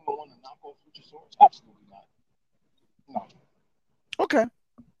him being the one to knock off Luchasaurus? Absolutely not. No. Okay.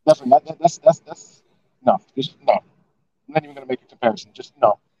 Definitely not. That's no. Just no. I'm not even gonna make a comparison. Just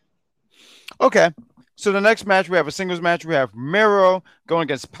no. Okay. So the next match, we have a singles match. We have Miro going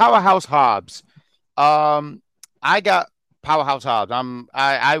against Powerhouse Hobbs. I got Powerhouse Hobbs.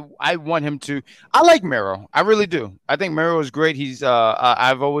 I want him to. I like Miro. I really do. I think Miro is great. He's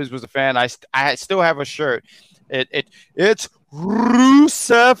I've always was a fan. I still have a shirt. It's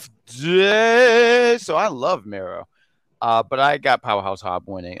Rusev Day. So I love Miro. But I got Powerhouse Hobbs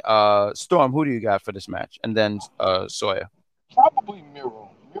winning. Storm, who do you got for this match? And then Sawyer. Probably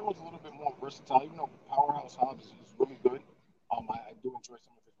Miro. Miro's a little bit more versatile. Even though Powerhouse Hobbs is really good, I do enjoy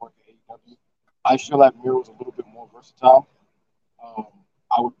some of his work at AEW. I feel like Miro's a little bit more versatile. I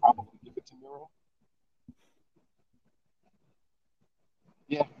would probably give it to Miro.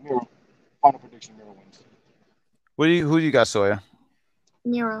 Yeah, Miro. Final prediction: Miro wins. Who do you got, Sawyer?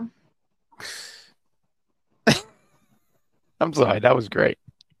 Miro. I'm sorry, that was great.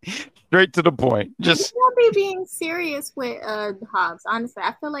 Straight to the point. Just don't be being serious with Hobbs. Honestly,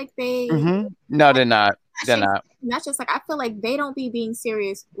 I feel like they. Mm-hmm. No, they're not. They're not. That's just like I feel like they don't be being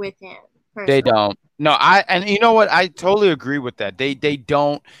serious with him. Personally. They don't. No, and you know what? I totally agree with that. They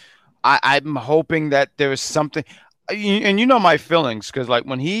don't. I'm hoping that there is something, and you know my feelings because like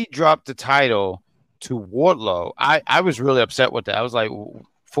when he dropped the title to Wardlow, I was really upset with that. I was like,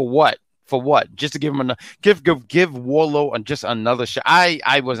 for what? For what? Just to give him give Wardlow just another shot.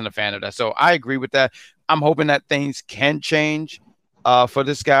 I wasn't a fan of that, so I agree with that. I'm hoping that things can change for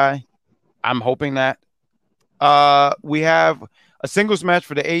this guy. I'm hoping that we have a singles match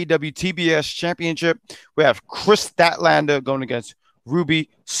for the AEW TBS Championship. We have Chris Statlander going against Ruby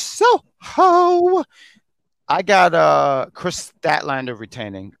Soho. I got Chris Statlander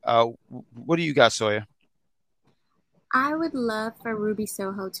retaining. What do you got, Sawyer? I would love for Ruby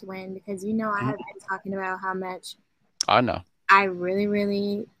Soho to win because I have been talking about how much I know. I really,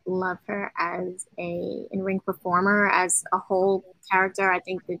 really love her as a in-ring performer, as a whole character. I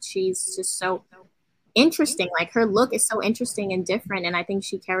think that she's just so interesting. Like her look is so interesting and different, and I think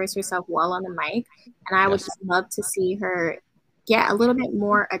she carries herself well on the mic. And I would just love to see her get a little bit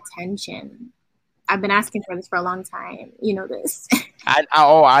more attention. I've been asking for this for a long time. You know this.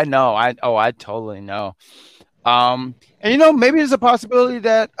 I know. I totally know. And maybe there's a possibility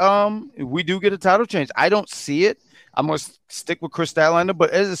that we do get a title change. I don't see it. I'm gonna stick with Chris Statlander,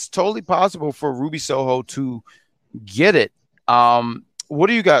 but it is totally possible for Ruby Soho to get it. What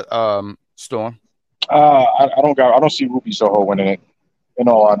do you got, Storm? I don't see Ruby Soho winning it. In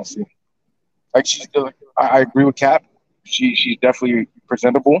all honesty, like I agree with Cap. She's definitely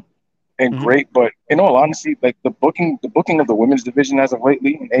presentable and great, but in all honesty, like the booking of the women's division as of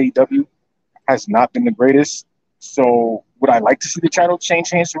lately in AEW has not been the greatest. So would I like to see the title change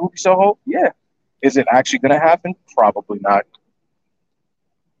hands to Ruby Soho? Yeah. Is it actually going to happen? Probably not.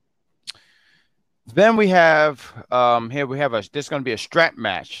 Then we have there's going to be a strap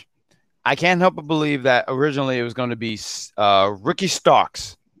match. I can't help but believe that originally it was going to be Ricky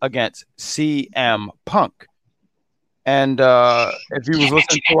Starks against CM Punk. And if you was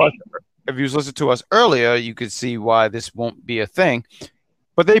listening to us earlier, you could see why this won't be a thing.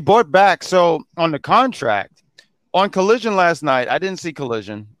 But they brought back on the contract on Collision last night. I didn't see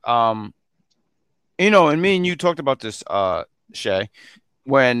Collision. And me and you talked about this, Shay,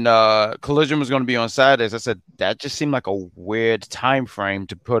 when Collision was going to be on Saturdays. I said that just seemed like a weird time frame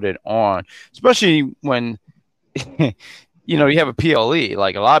to put it on, especially when you have a PLE.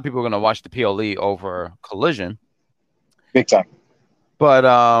 Like a lot of people are going to watch the PLE over Collision, big time. But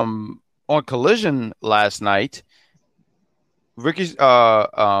on Collision last night, Ricky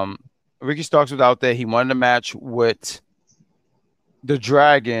Starks was out there. He won a match with the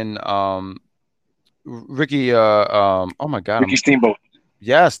Dragon. Ricky oh my god, Ricky Steamboat.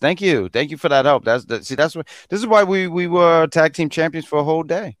 Yes, thank you for that help. This is why we were tag team champions for a whole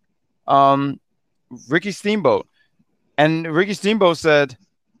day. Ricky Steamboat, and Ricky Steamboat said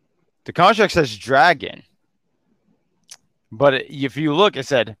The contract says Dragon, but if you look, it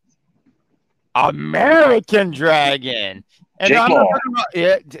said American Dragon. And Jake I'm not Paul. talking about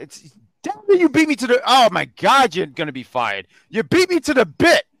it. Damn it, you beat me to the. Oh my God, you're gonna be fired. You beat me to the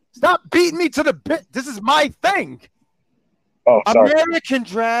bit. Stop beating me to the bit. This is my thing. Oh, sorry. American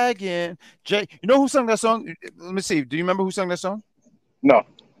Dragon. Jay, you know who sung that song? Let me see. Do you remember who sung that song? No,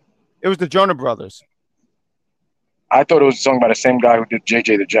 It was the Jonah Brothers. I thought it was a song by the same guy who did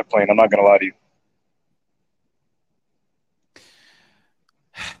JJ the Jet Plane. I'm not gonna lie to you.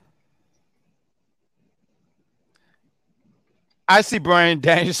 I see Brian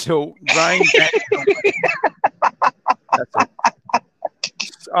Daniels. So Brian Daniels. That's it.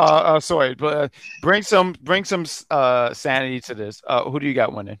 Sorry, but bring some sanity to this. Who do you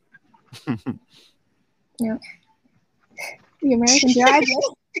got winning? Yeah. The American Dragon.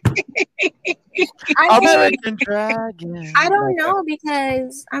 American Dragon. I don't know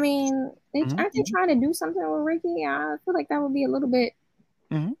because I mean, Mhm. aren't they trying to do something with Ricky? I feel like that would be a little bit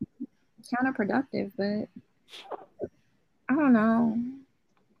Mhm. counterproductive, but I don't know.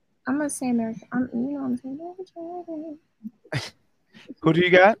 I'm gonna say American. I'm saying American Dragon. Who do you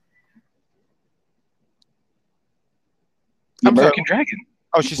got? The I'm sorry. American Dragon.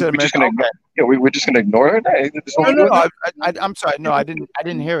 Oh, she said We're just American. gonna Okay. Yeah, we're just gonna ignore her. Hey, this No, whole no, thing? no. I'm sorry. No, I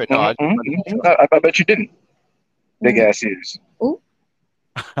didn't hear it. No, I bet you didn't. Big ass ears. Ooh.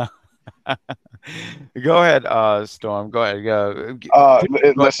 Go ahead, Storm. Go ahead. Go.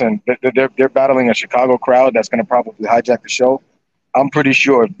 Listen, they're battling a Chicago crowd that's gonna probably hijack the show. I'm pretty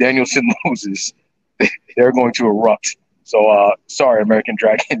sure if Danielson loses, they're going to erupt. So, sorry, American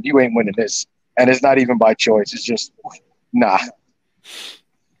Dragon, you ain't winning this, and it's not even by choice. It's just nah.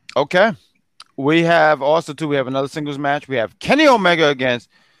 Okay. We have another singles match. We have Kenny Omega against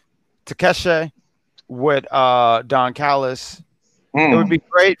Takeshi with Don Callis. It would be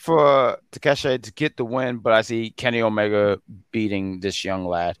great for Takeshi to get the win, but I see Kenny Omega beating this young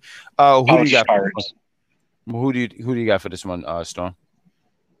lad. Who do you got? Who do you got for this one, Storm?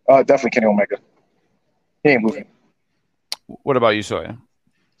 Definitely Kenny Omega. He ain't moving. What about you, Sawyer?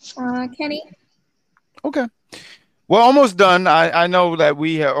 Kenny. Okay. We're almost done. I know that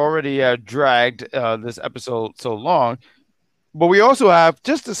we have already dragged this episode so long, but we also have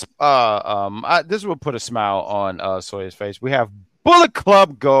just this. This will put a smile on Sawyer's face. We have Bullet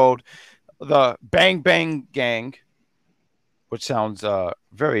Club Gold, the Bang Bang Gang, which sounds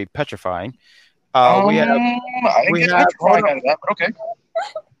very petrifying. We have. I didn't get petrified out of that, but okay.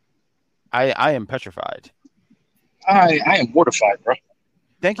 I am petrified. I am mortified, bro.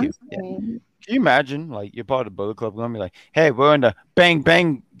 Thank you. Yeah. Can you imagine, like, you're part of the Bullet Club, going to be like, "Hey, we're in the Bang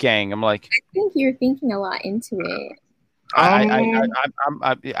Bang Gang." I'm like, I think you're thinking a lot into it.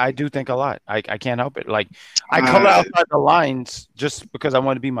 I do think a lot. I can't help it. Like, I color outside the lines just because I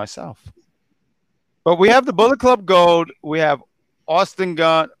want to be myself. But we have the Bullet Club Gold. We have Austin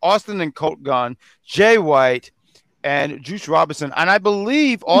and Colt Gunn, Jay White, and Juice Robinson. And I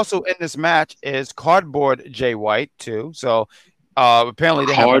believe also in this match is Cardboard Jay White too. So apparently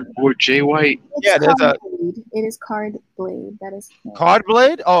they have Cardboard Jay White. Yeah, it is Card Blade. That is Card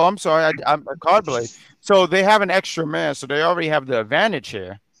Blade. Oh, I'm sorry. I'm a Card Blade. So they have an extra man. So they already have the advantage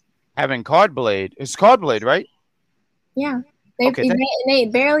here, having Card Blade. It's Card Blade, right? Yeah. They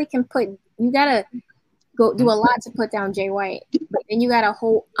barely can put. You gotta go do a lot to put down Jay White, but then you got a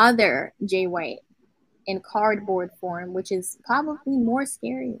whole other Jay White in cardboard form, which is probably more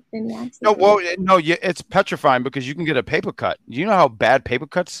scary than the actual. It's petrifying because you can get a paper cut. You know how bad paper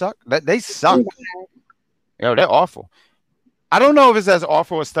cuts suck? They suck. They're awful. I don't know if it's as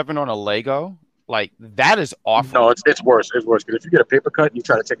awful as stepping on a Lego. Like, that is awful. No, it's worse. It's worse because if you get a paper cut and you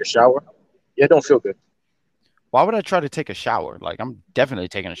try to take a shower, it don't feel good. Why would I try to take a shower? Like, I'm definitely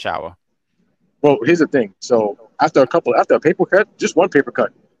taking a shower. Well, here's the thing. So after a paper cut, just one paper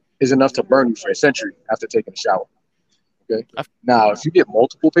cut is enough to burn you for a century after taking a shower. Okay. Now, if you get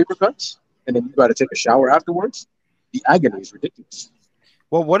multiple paper cuts and then you got to take a shower afterwards, the agony is ridiculous.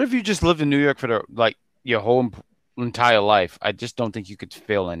 Well, what if you just lived in New York for your whole entire life? I just don't think you could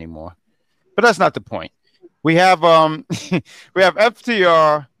fail anymore. But that's not the point. We have we have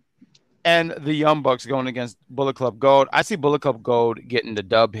FTR and the Young Bucks going against Bullet Club Gold. I see Bullet Club Gold getting the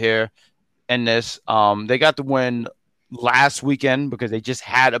dub here in this. They got the win last weekend because they just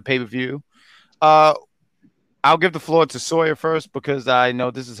had a pay-per-view. I'll give the floor to Sawyer first because I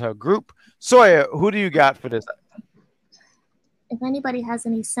know this is her group. Sawyer, who do you got for this? If anybody has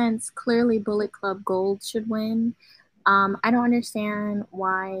any sense, clearly Bullet Club Gold should win. I don't understand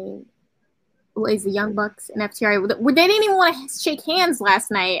why is the Young Bucks and FTR. They didn't even want to shake hands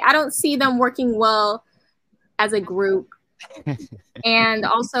last night. I don't see them working well as a group. And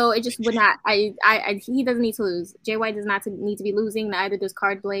also, it just would not. He doesn't need to lose. Jay White does not need to be losing. Neither does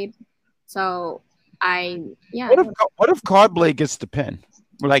Card Blade. So What if Card Blade gets the pin?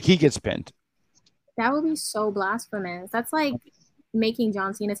 Like he gets pinned. That would be so blasphemous. That's like making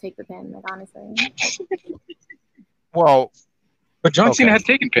John Cena take the pin. Like honestly. Well, but John Cena has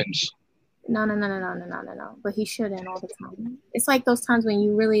taken pins. No. But he shouldn't all the time. It's like those times when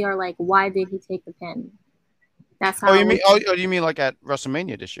you really are like, why did he take the pin? That's how. You mean like at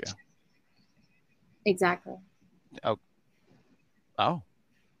WrestleMania this year? Exactly. Oh.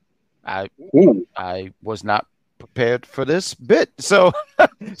 I was not prepared for this bit, so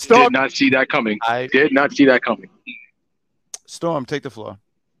Storm, did not see that coming. I did not see that coming. Storm, take the floor.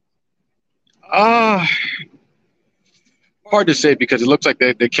 Hard to say because it looks like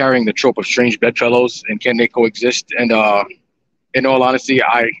they're carrying the trope of strange bedfellows, and can they coexist? And in all honesty,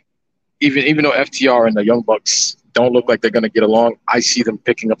 even though FTR and the Young Bucks don't look like they're going to get along, I see them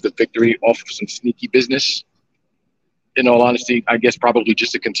picking up the victory off of some sneaky business. In all honesty, I guess probably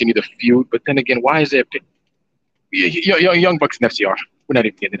just to continue the feud. But then again, why is there Young Bucks and FTR? We're not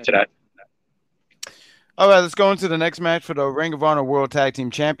even getting into that. All right, let's go into the next match for the Ring of Honor World Tag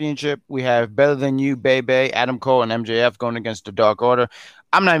Team Championship. We have Better Than You, Bebe, Adam Cole, and MJF going against the Dark Order.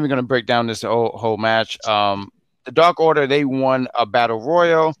 I'm not even going to break down this whole match. The Dark Order, they won a Battle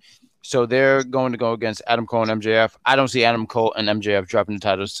Royal, so they're going to go against Adam Cole and MJF. I don't see Adam Cole and MJF dropping the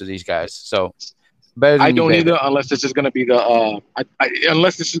titles to these guys. So I don't either, unless this is going to be the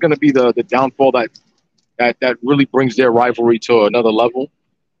the downfall that really brings their rivalry to another level.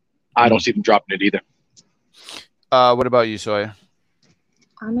 I don't see them dropping it either. What about you, Sawyer?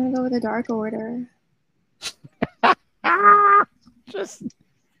 I'm gonna go with the Dark Order. Just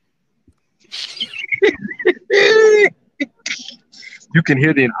you can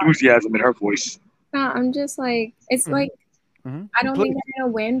hear the enthusiasm in her voice. No, I'm just like it's like I don't think they're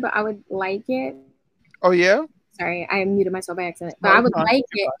gonna win, but I would like it. Oh yeah. Sorry, I muted myself by accident. But I would like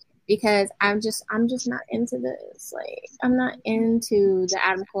it because I'm just not into this. Like I'm not into the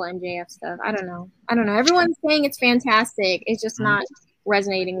Adam Cole MJF stuff. I don't know. Everyone's saying it's fantastic. It's just not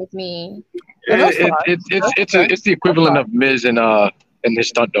resonating with me. It's the equivalent of Miz and his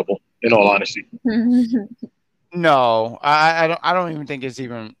stunt double. In all honesty. No, I don't even think it's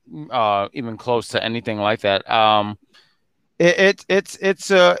even close to anything like that. It's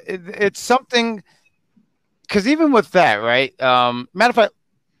something. Because even with that, right? Matter of fact,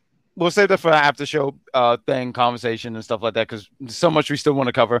 we'll save that for an after show conversation and stuff like that because so much we still want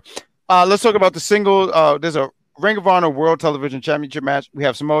to cover. Let's talk about the single. There's a Ring of Honor World Television Championship match. We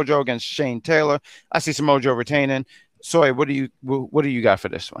have Samoa Joe against Shane Taylor. I see Samoa Joe retaining. Sorry, what do you got for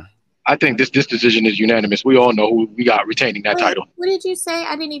this one? I think this decision is unanimous. We all know who we got retaining that title. What did you say?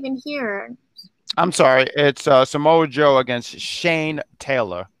 I didn't even hear. I'm sorry. It's Samoa Joe against Shane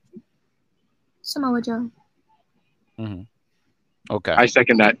Taylor. Samoa Joe. Mm-hmm. Okay. I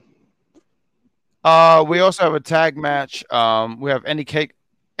second that. We also have a tag match. We have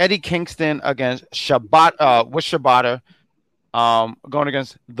Eddie Kingston against Shibata. Going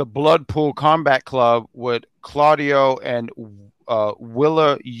against the Bloodpool Combat Club with Claudio and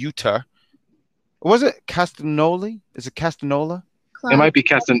Willa Yuta. Was it Castagnoli? Is it Castanola? It might be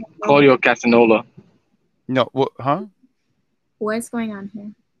Claudio Castanola. No, huh? What's going on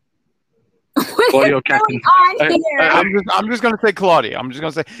here? Claudio I'm just gonna say Claudia. I'm just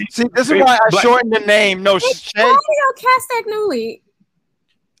gonna say. See, this is why I shortened the name. No, Claudio Castagnoli.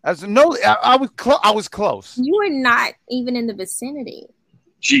 I was close. You were not even in the vicinity.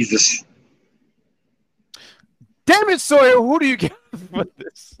 Jesus. Damn it, Sawyer. Who do you get for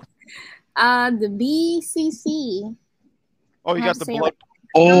this? The BCC. Oh, you got the blood.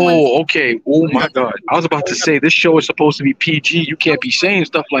 Oh, okay. Oh my God. I was about to say this show is supposed to be PG. You can't be saying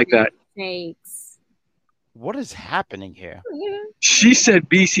stuff like that. Thanks. What is happening here? She said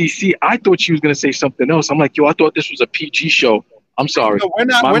BCC. I thought she was gonna say something else. I'm like, I thought this was a PG show. I'm sorry. No,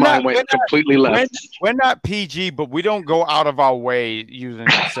 My mind went completely left. We're not PG, but we don't go out of our way using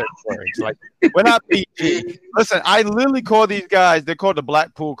certain words. Like we're not PG. Listen, I literally call these guys. They're called the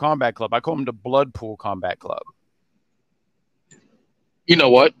Blackpool Combat Club. I call them the Bloodpool Combat Club. You know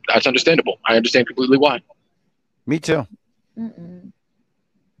what? That's understandable. I understand completely why. Me too.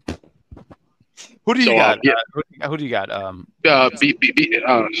 Who do you got? Who do you got?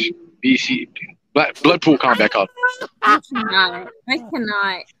 BC Bloodpool Combat Club. I cannot.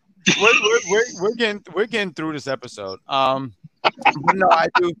 We're getting through this episode. But no, I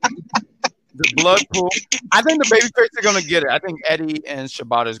do. The Bloodpool. I think the babyface are gonna get it. I think Eddie and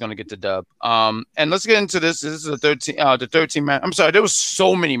Shibata is gonna get the dub. And let's get into this. This is the 13 match. I'm sorry, there was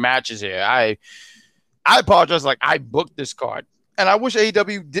so many matches here. I apologize. Like, I booked this card, and I wish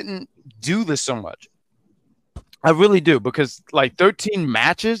AEW didn't do this so much. I really do, because like 13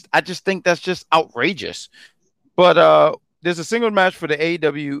 matches, I just think that's just outrageous. But there's a single match for the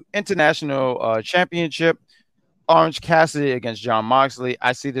AEW International Championship. Orange Cassidy against Jon Moxley.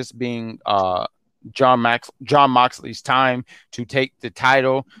 I see this being Jon Moxley's time to take the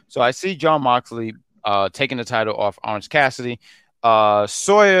title. So I see Jon Moxley taking the title off Orange Cassidy.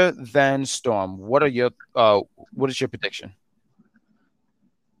 Sawyer, then Storm. What is your prediction?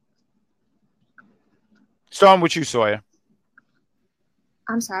 Storm with you, Sawyer.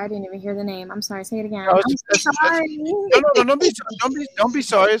 I'm sorry, I didn't even hear the name. I'm sorry. Say it again. No, I'm so sorry. No, don't be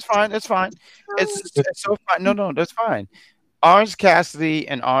sorry. It's fine. It's fine. It's so fine. No, that's fine. Orange Cassidy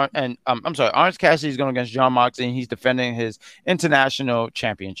I'm sorry. Orange Cassidy is going against Jon Moxley, and he's defending his international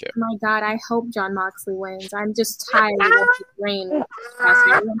championship. My God, I hope Jon Moxley wins. I'm just tired of his reign.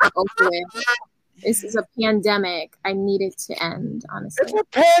 This is a pandemic. I need it to end, honestly. It's a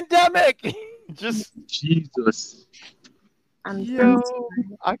pandemic. Just Jesus.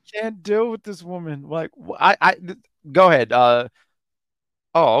 I can't deal with this woman. Like, I go ahead.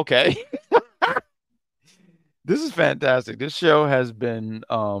 Okay. This is fantastic. This show has been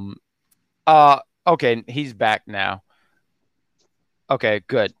okay, he's back now. Okay,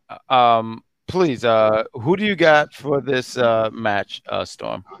 good. Please, who do you got for this match,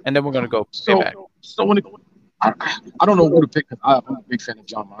 Storm? And then we're gonna go back. I don't know who to pick, because I'm a big fan of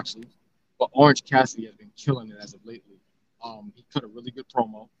Jon Moxley, but Orange Cassidy has been killing it as of lately. He cut a really good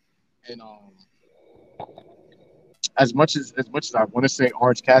promo, and as much as I want to say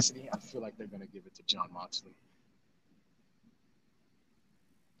Orange Cassidy, I feel like they're gonna give it to Jon Moxley.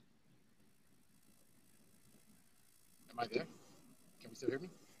 Am I there? Can we still hear me?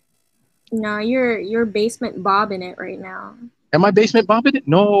 No, you're basement bobbing it right now. Am I basement bobbing it?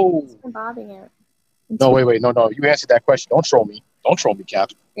 No. Basement bobbing it. No, wait, no. You answered that question. Don't troll me,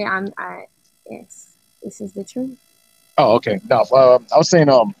 Cap. Yeah, yes. This is the truth. Oh, okay. No, I was saying,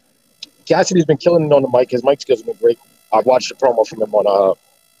 Cassidy's been killing it on the mic. His mic skills have been great. I've watched the promo from him on,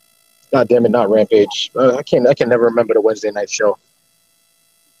 God damn it, not Rampage. I can never remember the Wednesday night show.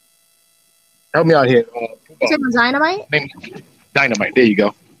 Help me out here. Is it Dynamite? Dynamite. There you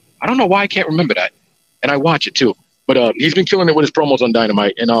go. I don't know why I can't remember that, and I watch it too. But he's been killing it with his promos on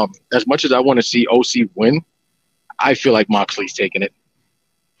Dynamite. And as much as I want to see OC win, I feel like Moxley's taking it.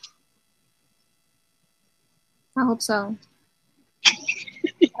 I hope so.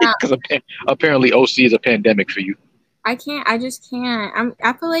 Because apparently OC is a pandemic for you. I just can't.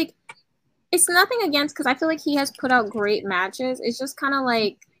 I feel like it's nothing against, because I feel like he has put out great matches. It's just kind of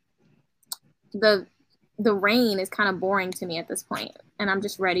like the reign is kind of boring to me at this point, and I'm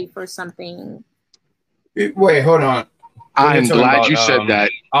just ready for something. Wait, hold on. I'm glad you said that.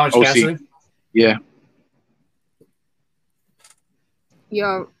 Orange OC. Cassidy? Yeah.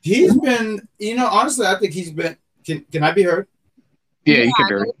 Yo. He's been, honestly, I think he's been. Can I be heard? Yeah, you can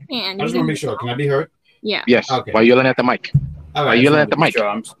be heard. I just want to make sure. Can I be heard? Yeah. Yes. Okay. While yelling at the mic. All right, While yelling at the mic.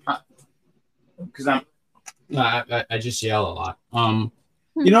 Because I just yell a lot.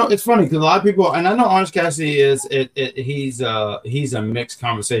 It's funny because a lot of people, and I know Orange Cassidy he's a mixed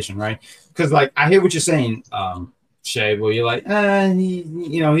conversation, right? Because like I hear what you're saying, Shay, where you're like,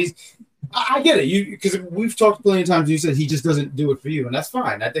 he's. I get it, because we've talked plenty of times. You said he just doesn't do it for you, and that's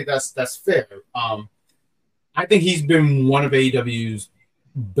fine. I think that's fair. I think he's been one of AEW's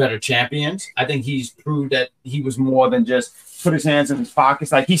better champions. I think he's proved that he was more than just put his hands in his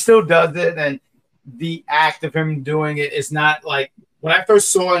pockets. Like he still does it, and the act of him doing it is not like when I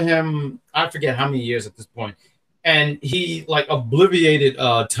first saw him. I forget how many years at this point, and he like obliterated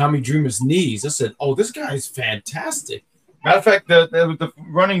Tommy Dreamer's knees. I said, "Oh, this guy is fantastic." Matter of fact, the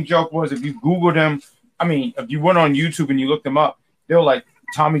running joke was if you Googled him, if you went on YouTube and you looked him up, they were like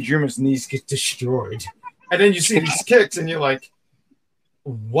Tommy Dreamer's knees get destroyed. And then you see these kicks, and you're like,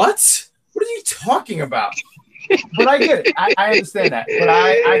 "What? What are you talking about?" But I get it. I understand that. But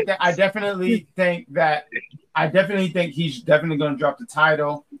I definitely think he's definitely going to drop the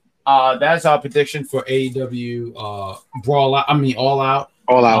title. That's our prediction for AEW Brawl Out. All Out.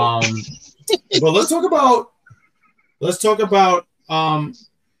 All Out. But let's talk about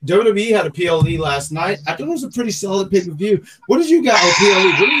WWE had a PLE last night. I thought it was a pretty solid pay-per-view. What did you guys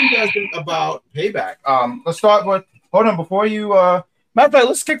PLE? What do you guys think about Payback? Let's start with hold on before you matter of fact,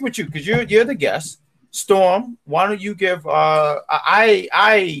 let's stick with you because you're the guest. Storm, why don't you give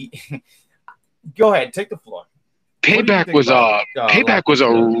I go ahead, take the floor. Payback was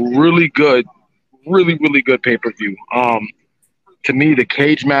a really good pay-per-view. To me, the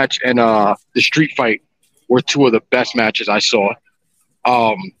cage match and the street fight were two of the best matches I saw.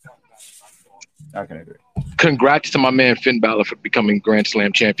 I can agree. Congrats to my man Finn Balor for becoming Grand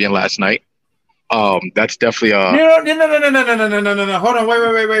Slam champion last night. That's definitely No. Hold on.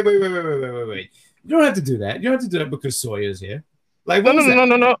 Wait. You don't have to do that. You don't have to do that because Sawyer's here. Like,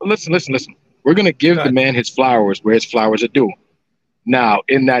 no. Listen. We're gonna give the man his flowers where his flowers are due. Now,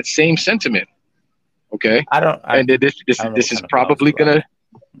 in that same sentiment, okay. This is probably gonna.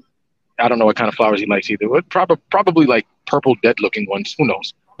 I don't know what kind of flowers he likes either. But probably like purple, dead-looking ones. Who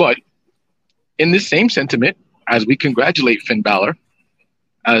knows? But in this same sentiment, as we congratulate Finn Balor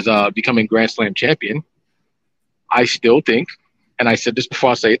as becoming Grand Slam champion, I still think, and I said this before,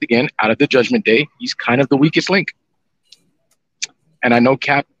 I'll say it again, out of the Judgment Day, he's kind of the weakest link. And I know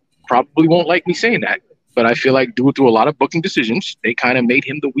Cap probably won't like me saying that, but I feel like through a lot of booking decisions, they kind of made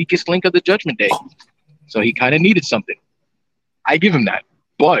him the weakest link of the Judgment Day. So he kind of needed something. I give him that.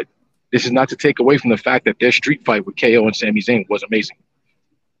 But this is not to take away from the fact that their street fight with KO and Sami Zayn was amazing.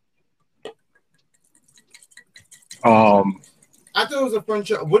 I thought it was a fun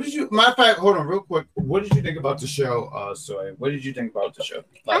show. What did you? Matter of fact, hold on, real quick. What did you think about the show? Sorry, what did you think about the show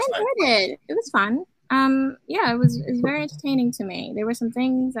last night? I enjoyed it. It was fun. Yeah, it was very entertaining to me. There were some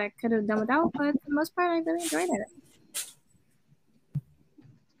things I could have done without, but for the most part, I really enjoyed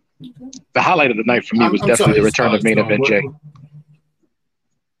it. The highlight of the night for me was definitely the return of main event Jay.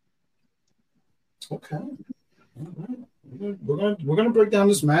 Okay, we're gonna break down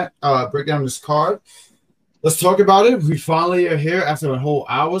this break down this card. Let's talk about it. We finally are here after a whole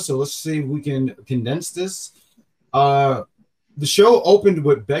hour, so let's see if we can condense this. The show opened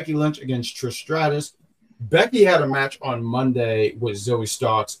with Becky Lynch against Trish Stratus. Becky had a match on Monday with Zoe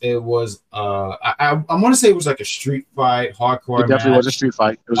Starks. It was I want to say it was like a street fight, hardcore. It definitely was a street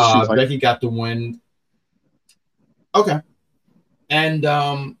fight. It was a street fight. Becky got the win. Okay, and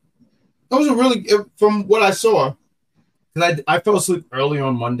it was a really, from what I saw, because I fell asleep early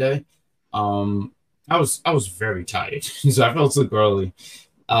on Monday. I was very tired, so I fell asleep early.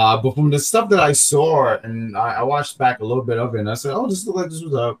 But from the stuff that I saw, and I watched back a little bit of it, and I said, "Oh, this looked like this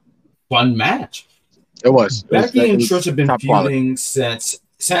was a fun match." It was. Becky and Trish have been feuding since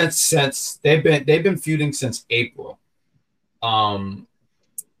they've been feuding since April. I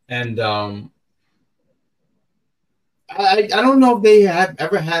don't know if they have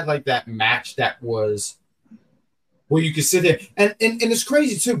ever had like that match that was where you could sit there and it's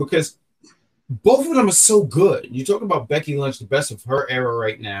crazy too because both of them are so good. You're talking about Becky Lynch, the best of her era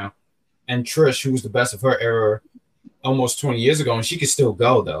right now, and Trish, who was the best of her era almost 20 years ago, and she can still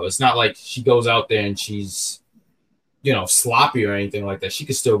go though. It's not like she goes out there and she's, sloppy or anything like that. She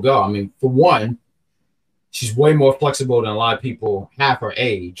can still go. I mean, for one, she's way more flexible than a lot of people half her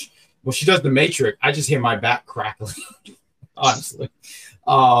age. When she does the Matrix, I just hear my back crackling. Honestly.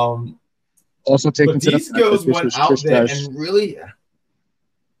 Also take into these girls went out there and really.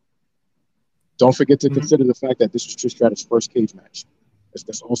 Don't forget to consider the fact that this was Trish Stratus' first cage match.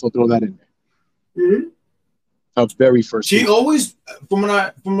 Let's also throw that in there. Mm-hmm. Her very first. She always, from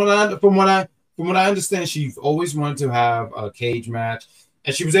what I understand, she always wanted to have a cage match,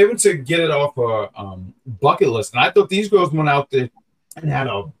 and she was able to get it off her bucket list. And I thought these girls went out there and had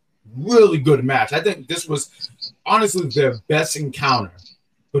a really good match. I think this was honestly their best encounter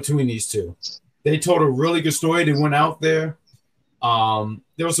between these two. They told a really good story. They went out there.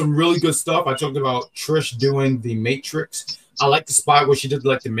 There was some really good stuff. I talked about Trish doing the Matrix. I like the spot where she did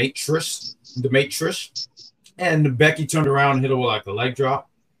like the Matrix, and Becky turned around and hit her with like a leg drop.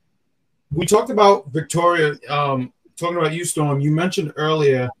 We talked about Victoria, talking about you, Storm. You mentioned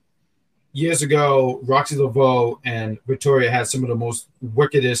earlier, years ago, Roxy Laveau and Victoria had some of the most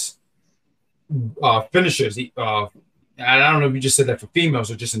wickedest finishers. I don't know if you just said that for females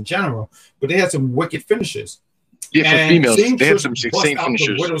or just in general, but they had some wicked finishes. Yeah, for females, they had some insane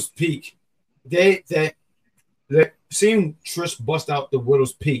finishers. The Widow's Peak. They seeing Trish bust out the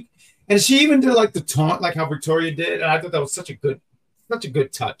Widow's Peak, and she even did like the taunt, like how Victoria did, and I thought that was such a good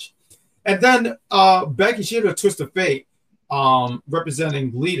touch. And then Becky, she had a twist of fate,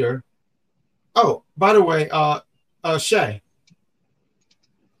 representing Leader. Oh, by the way, Shay.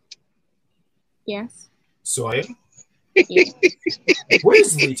 Yes. Sawyer. Yes.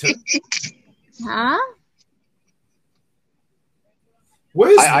 Where's Lita? Huh?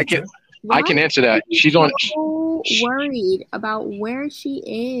 Where's I can answer that. She's on. So worried about where she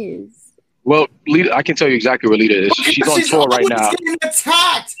is. Well, Lita, I can tell you exactly where Lita is. She's on tour right now.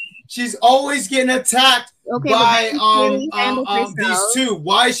 She's always getting attacked by these two.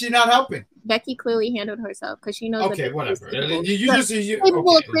 Why is she not helping? Becky clearly handled herself because she knows. Okay, whatever.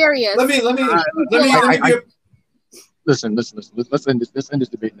 Aquarius. Let me. Listen. Let's end this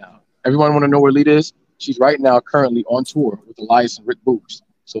debate now. Everyone want to know where Lita is? She's right now currently on tour with Elias and Rick Boogs.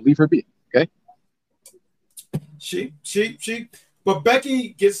 So leave her be, okay? She. But Becky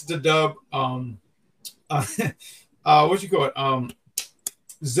gets the dub. What you call it?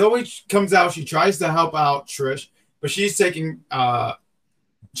 Zoe comes out. She tries to help out Trish, but she's taken out.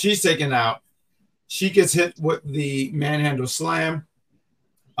 She gets hit with the manhandle slam.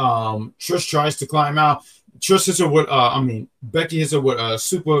 Trish tries to climb out. Trish hits her with Becky hits her with a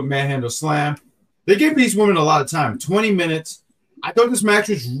super manhandle slam. They gave these women a lot of time. 20 minutes. I thought this match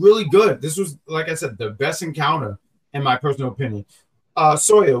was really good. This was, like I said, the best encounter in my personal opinion.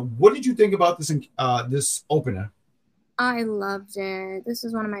 Sawyer, what did you think about this opener? I loved it. This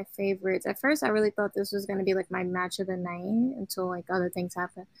is one of my favorites. At first, I really thought this was going to be like my match of the night until like other things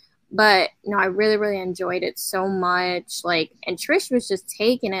happened. But no, I really, really enjoyed it so much. Like, and Trish was just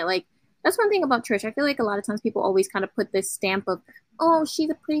taking it. Like, that's one thing about Trish. I feel like a lot of times people always kind of put this stamp of, oh, she's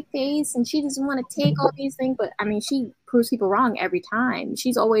a pretty face and she doesn't want to take all these things. But I mean, she proves people wrong every time.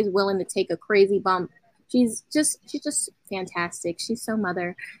 She's always willing to take a crazy bump. She's just fantastic. She's so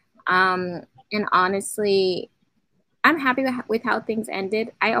mother. And honestly, I'm happy with how things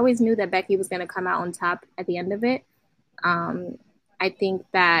ended. I always knew that Becky was going to come out on top at the end of it. I think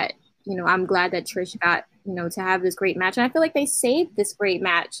that, you know, I'm glad that Trish got, you know, to have this great match. And I feel like they saved this great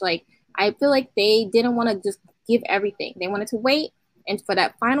match. Like, I feel like they didn't want to just give everything. They wanted to wait. And for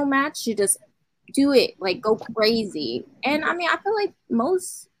that final match, to just do it, like, go crazy. And, I mean, I feel like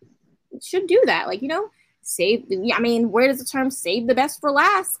most should do that. Like, you know, where does the term save the best for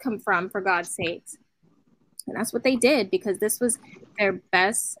last come from, for God's sakes? And that's what they did, because this was their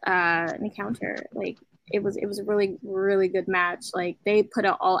best encounter. Like, it was a really, really good match. Like, they put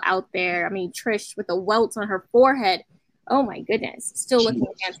it all out there. I mean, Trish with the welts on her forehead. Oh my goodness. Still looking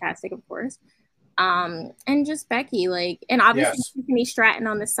fantastic, of course. And just Becky, like, and obviously Tiffany Stratton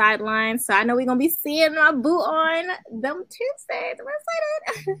on the sideline. So I know we're gonna be seeing my boo on them Tuesdays. We're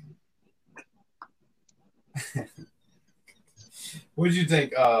excited. What did you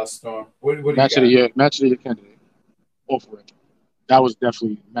think, Storm? What match of the year candidate. For it. That was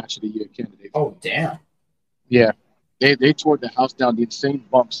definitely match of the year candidate. Oh damn. Yeah. They tore the house down, the insane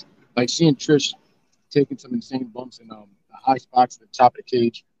bumps. Like seeing Trish taking some insane bumps in the high spots at the top of the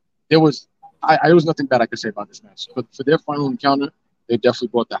cage. There was nothing bad I could say about this match. But for their final encounter, they definitely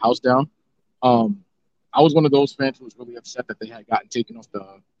brought the house down. I was one of those fans who was really upset that they had gotten taken off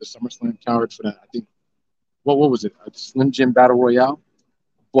the SummerSlam card for that. I think what was it? A Slim Jim Battle Royale.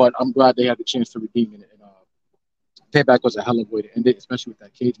 But I'm glad they had the chance to redeem it. And Payback was a hell of a way to end it, especially with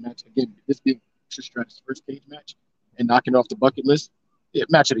that cage match. Again, this being Trish Stratus' first cage match and knocking it off the bucket list. Yeah,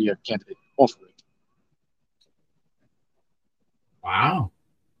 match of the year candidate. All for it. Wow.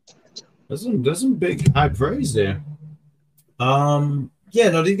 That's some big high praise there. Yeah,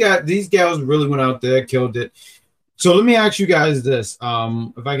 no, these gals really went out there, killed it. So let me ask you guys this.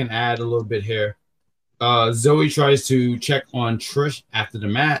 If I can add a little bit here. Zoe tries to check on Trish after the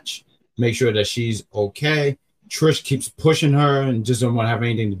match, make sure that she's okay. Trish keeps pushing her and just don't want to have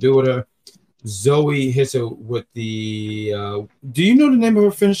anything to do with her. Zoe hits her with the do you know the name of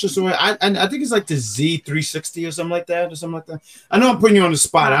her finisher? So I think it's like the Z360 or something like that. I know I'm putting you on the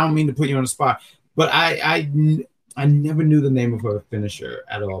spot. I don't mean to put you on the spot, but I never knew the name of her finisher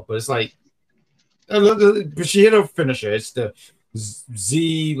at all. But it's like, but she hit her finisher. It's the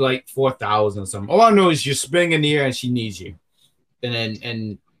Z like 4000 or something. All I know is you're spinning in the air and she needs you,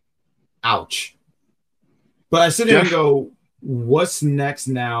 and ouch. But I sit there and go, what's next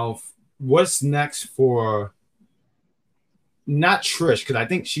now? What's next for not Trish, because I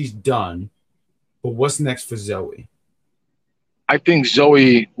think she's done, but what's next for Zoe? I think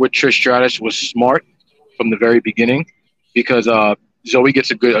Zoe with Trish Stratus was smart from the very beginning, because Zoe gets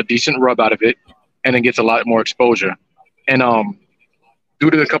a decent rub out of it and then gets a lot more exposure. And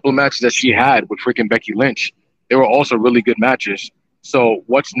due to the couple of matches that she had with freaking Becky Lynch, they were also really good matches. So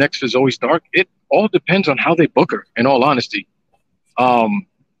what's next for Zoe Stark? It all depends on how they book her, in all honesty.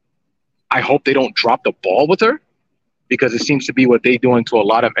 I hope they don't drop the ball with her, because it seems to be what they doing to a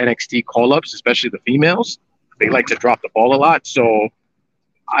lot of NXT call-ups, especially the females. They like to drop the ball a lot. So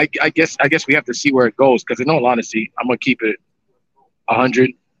I guess we have to see where it goes, because in all honesty, I'm going to keep it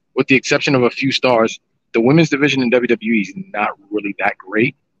 100. With the exception of a few stars, the women's division in WWE is not really that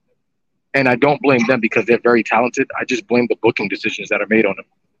great. And I don't blame them because they're very talented. I just blame the booking decisions that are made on them.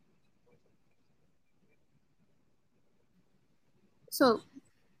 So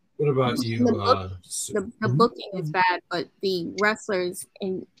what about you? The booking is bad, but the wrestlers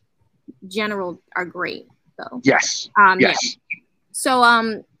in general are great, though. Yes. Yes. Yeah. So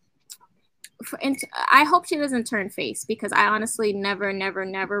I hope she doesn't turn face, because I honestly never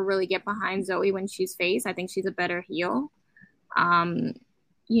really get behind Zoe when she's face. I think she's a better heel.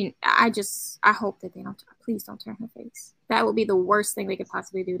 I hope that they don't. Please don't turn her face. That would be the worst thing they could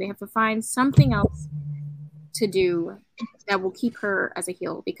possibly do. They have to find something else to do that will keep her as a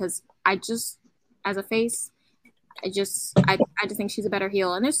heel, because as a face, I just think she's a better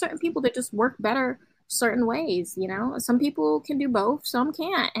heel. And there's certain people that just work better certain ways, you know. Some people can do both, some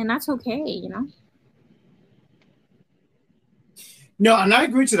can't, and that's okay, you know. No, and I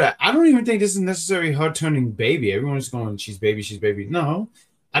agree to that. I don't even think this is necessarily her turning baby. Everyone's going, she's baby, she's baby. No,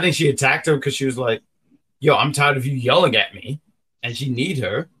 I think she attacked her because she was like, yo, I'm tired of you yelling at me, and she need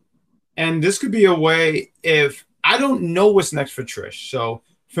her. And this could be a way, if I don't know what's next for Trish. So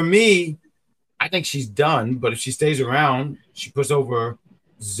for me, I think she's done, but if she stays around, she puts over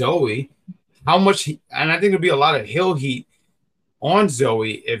Zoe. How much, and I think it'll be a lot of heel heat on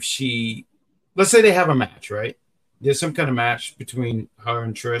Zoe if she, let's say they have a match, right? There's some kind of match between her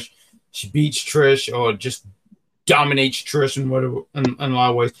and Trish. She beats Trish or just dominates Trish in a lot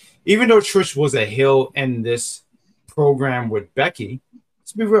of ways. Even though Trish was a heel in this program with Becky,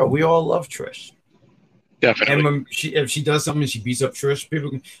 let's be real, we all love Trish. Definitely. And when if she does something and she beats up Trish,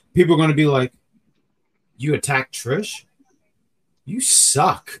 people are going to be like, you attack Trish? You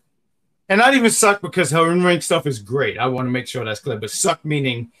suck. And not even suck because her in-ring stuff is great. I want to make sure that's clear. But suck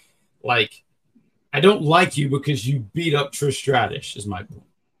meaning, like, I don't like you because you beat up Trish Stratus is my point.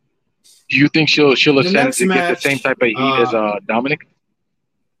 Do you think she'll ascend to get the same type of heat as Dominic?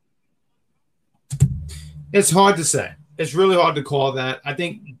 It's hard to say. It's really hard to call that. I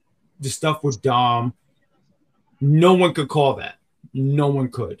think the stuff with Dom, no one could call that. No one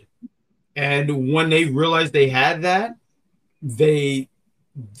could. And when they realized they had that, they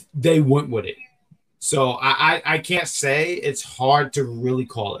went with it. So I can't say. It's hard to really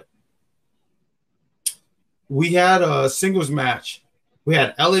call it. We had a singles match. We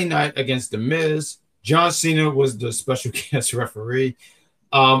had LA Knight against The Miz. John Cena was the special guest referee.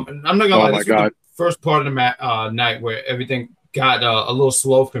 I'm not gonna lie, this was the first part of the night where everything got a little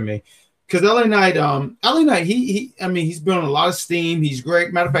slow for me. Because LA Knight, he's been on a lot of steam. He's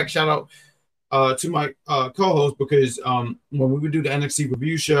great. Matter of fact, shout out to my co-host, because when we would do the NXT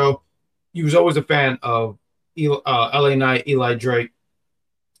review show, he was always a fan of LA Knight, Eli Drake.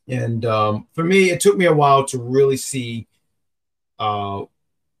 And for me, it took me a while to really see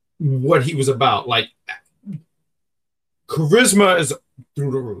what he was about. Like, charisma is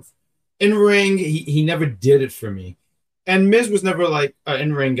through the roof. In ring, he never did it for me. And Miz was never like an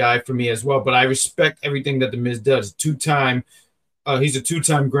in-ring guy for me as well, but I respect everything that The Miz does. He's a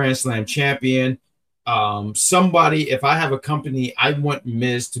two-time Grand Slam champion. If I have a company, I want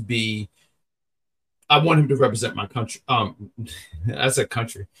Miz to be, I want him to represent my country. That's a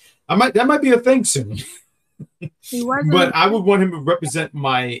country. That might be a thing soon. But I would want him to represent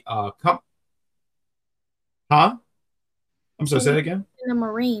my company. Huh? I'm sorry, say that again? In the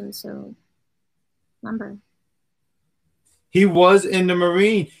Marine, so remember. He was in the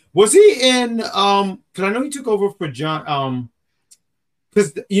Marine. Was he in because I know he took over for John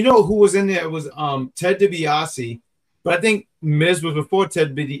because you know who was in there? It was Ted DiBiase, but I think Miz was before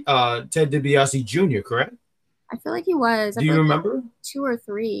Ted DiBiase Jr., correct? I feel like he was. Do you remember? 2 or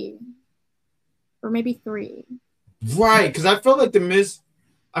 3. Or maybe 3. Right, because I felt like the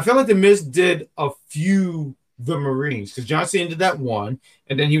Miz did a few The Marines, because John Cena did that one,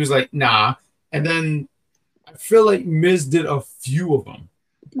 and then he was like, nah. And then I feel like Miz did a few of them.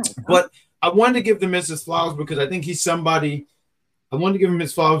 But I wanted to give the Miz his flowers because I think he's somebody. I wanted to give him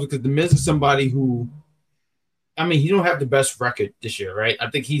his flowers because the Miz is somebody who, I mean, he don't have the best record this year, right? I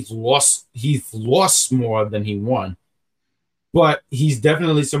think he's lost more than he won. But he's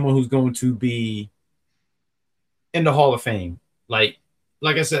definitely someone who's going to be in the Hall of Fame. Like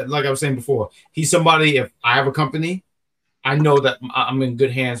I said, like I was saying before, he's somebody, if I have a company, I know that I'm in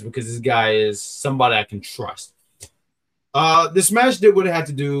good hands because this guy is somebody I can trust. This match did what it had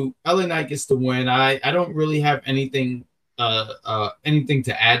to do. LA Knight gets the win. I don't really have anything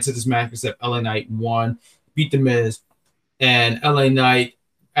to add to this match except LA Knight won, beat The Miz, and LA Knight,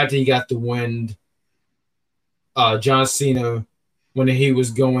 after he got the win, John Cena, when he was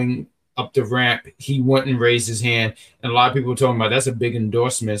going up the ramp, he went and raised his hand, and a lot of people were talking about that's a big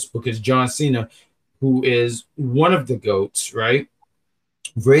endorsement because John Cena, who is one of the GOATs, right,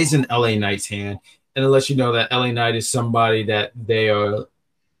 raising LA Knight's hand, and it lets you know that LA Knight is somebody that they are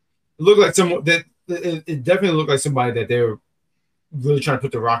look like someone that it definitely looked like somebody that they're really trying to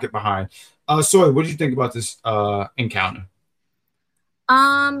put the rocket behind. Sorry, what did you think about this encounter?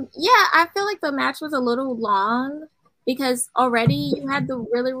 Yeah, I feel like the match was a little long because already you had the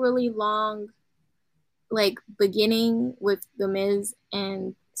really, really long like beginning with The Miz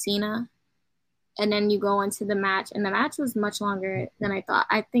and Cena. and then you go into the match, and the match was much longer than I thought.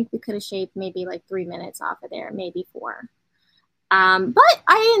 I think we could have shaved maybe like 3 minutes off of there, maybe 4. But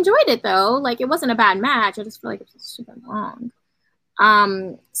I enjoyed it though. Like, it wasn't a bad match. I just feel like it was super long.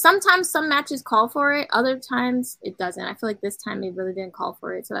 Sometimes some matches call for it. Other times it doesn't. I feel like this time it really didn't call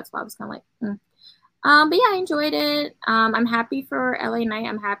for it. So that's why I was kind of like, but yeah, I enjoyed it. I'm happy for LA Knight.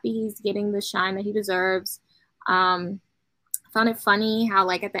 I'm happy he's getting the shine that he deserves. I found it funny how,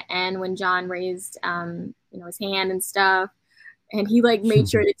 like, at the end when John raised, his hand and stuff, and he like made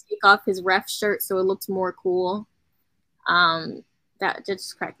sure to take off his ref shirt so it looked more cool. That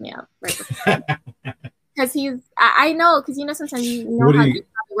just cracked me up. Right, because I know, because sometimes you know how they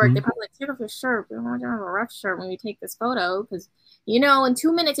work. They probably like, take off your shirt. We don't want to have a ref shirt when we take this photo, because in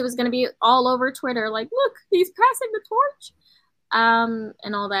 2 minutes it was going to be all over Twitter. Like, look, he's passing the torch,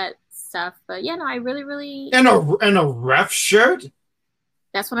 and all that stuff. But yeah, no, I really, really and a ref shirt.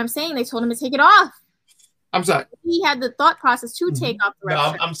 That's what I'm saying. They told him to take it off. I'm sorry. He had the thought process to take off the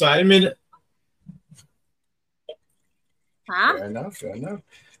ref shirt. I'm sorry. I mean, huh? Fair enough.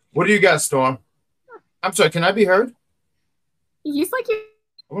 What do you got, Storm? I'm sorry. Can I be heard? He's like, I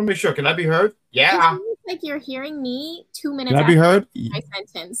want to make sure. Can I be heard? Yeah. It's like you're hearing me 2 minutes. Can I be heard? My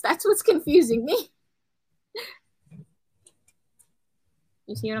sentence. That's what's confusing me.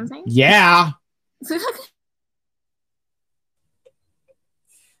 You see what I'm saying? Yeah.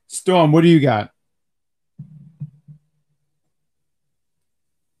 Storm, what do you got?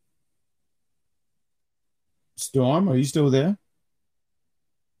 Storm, are you still there?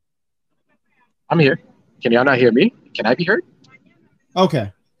 I'm here. Can y'all not hear me? Can I be heard?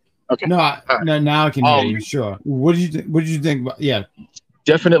 Okay. Okay. No, now I can hear you. Sure. What did you think? Yeah.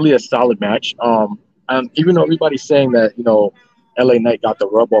 Definitely a solid match. And even though everybody's saying that LA Knight got the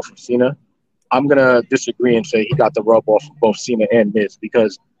rub off of Cena, I'm gonna disagree and say he got the rub off of both Cena and Miz,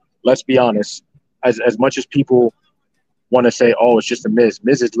 because let's be honest, as much as people want to say, oh, it's just a Miz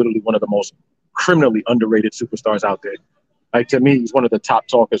is literally one of the most criminally underrated superstars out there. Like, to me, he's one of the top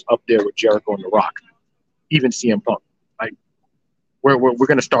talkers up there with Jericho and The Rock, even CM Punk. Like, we're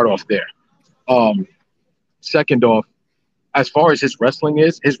gonna start off there. Second off, as far as his wrestling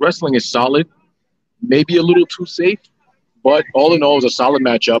is solid, maybe a little too safe, but all in all, it was a solid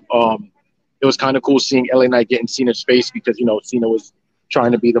matchup. It was kind of cool seeing LA Knight get in Cena's face, because Cena was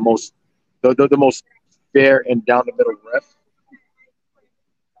trying to be the most fair and down the middle ref.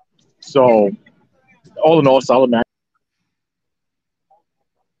 So, all in all, solid match.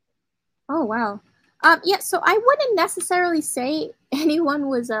 Oh wow. Yeah, so I wouldn't necessarily say anyone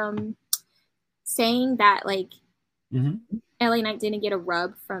was saying that, like, LA Knight didn't get a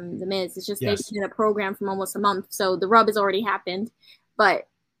rub from The Miz. It's just they've been in a program from almost a month, so the rub has already happened. But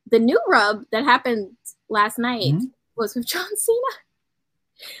the new rub that happened last night was with John Cena.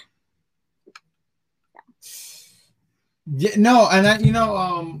 Yeah, no, and I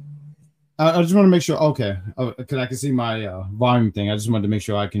just want to make sure. Okay, because I can see my volume thing. I just wanted to make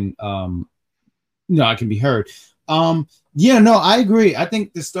sure I can, I can be heard. Yeah, no, I agree. I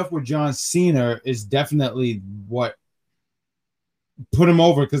think the stuff with John Cena is definitely what put him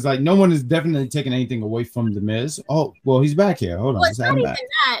over, because like no one is definitely taking anything away from The Miz. Oh, well, he's back here. Hold on, it's not even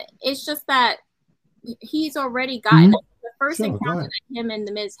that. It's just that he's already gotten the first encounter that him and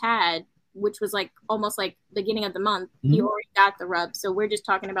The Miz had, which was like almost like beginning of the month. He already got the rub, so we're just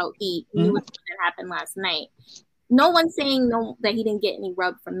talking about heat. He knew what happened last night. No one's saying that he didn't get any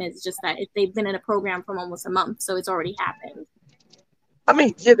rub from Miz. It's just that they've been in a program for almost a month, so it's already happened. I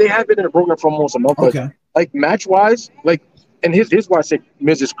mean, yeah, they have been in a program for almost a month, but like match wise, like, and here's why I say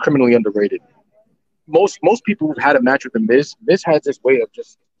Miz is criminally underrated. Most people who've had a match with the Miz has this way of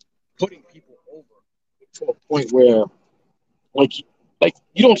just putting people over to a point where, like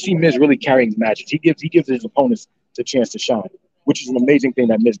you don't see Miz really carrying the matches. He gives his opponents the chance to shine, which is an amazing thing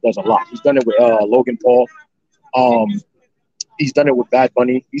that Miz does a lot. He's done it with Logan Paul. He's done it with Bad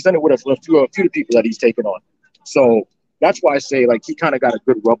Bunny. He's done it with a few of the people that he's taken on. So that's why I say, like, he kind of got a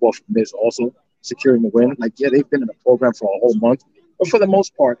good rub off of Miz also, securing the win. Like, yeah, they've been in a program for a whole month, but for the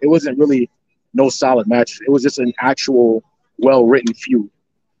most part, it wasn't really no solid match. It was just an actual well-written feud.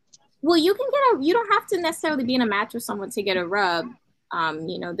 Well, you don't have to necessarily be in a match with someone to get a rub.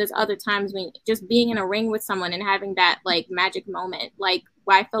 There's other times when just being in a ring with someone and having that like magic moment. Like,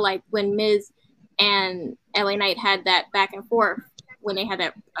 I feel like when Miz and LA Knight had that back and forth when they had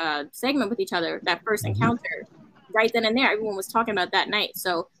that segment with each other, that first encounter, right then and there, everyone was talking about that night.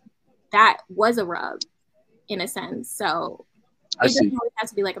 So that was a rub in a sense. So it doesn't always have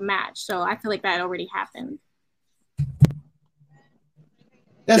to be like a match. So I feel like that already happened.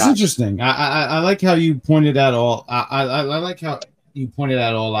 That's interesting. I like how you pointed that all. I like how you pointed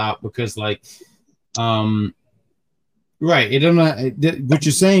that all out, because like Right. It don't. What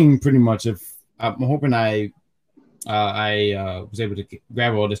you're saying pretty much. If I'm hoping I was able to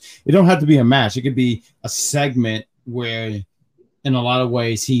grab all this. It don't have to be a match. It could be a segment where, in a lot of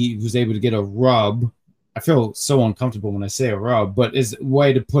ways, he was able to get a rub. I feel so uncomfortable when I say a rub, but it's a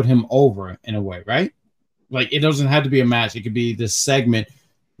way to put him over in a way, right? Like, it doesn't have to be a match. It could be this segment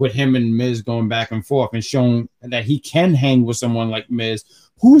with him and Miz going back and forth and showing that he can hang with someone like Miz,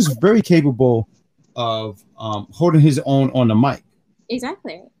 who is very capable of holding his own on the mic.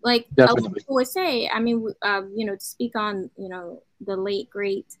 Exactly. Like Definitely. people would say, I mean, to speak on, the late,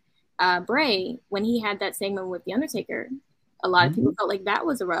 great Bray, when he had that segment with The Undertaker, a lot of people felt like that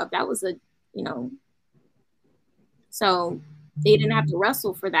was a rub. That was so they didn't have to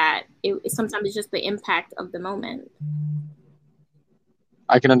wrestle for that. Sometimes it's just the impact of the moment.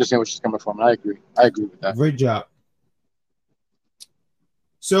 I can understand where she's coming from. I agree with that. Great job.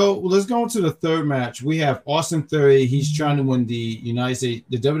 So let's go into the third match. We have Austin Theory. He's trying to win the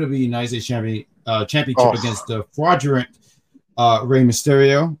WWE United States Championship against the fraudulent Rey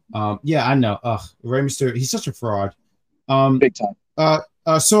Mysterio. Yeah, I know. Rey Mysterio. He's such a fraud. Big time.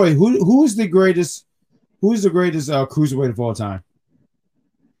 Sorry. Who is the greatest? Who is the greatest cruiserweight of all time?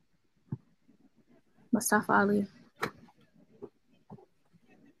 Mustafa Ali.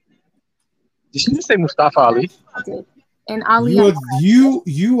 Did she just say Mustafa Ali? I did. And Ali.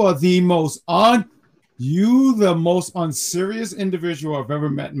 You are the most the most unserious individual I've ever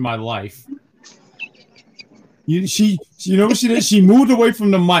met in my life. You know what she did? She moved away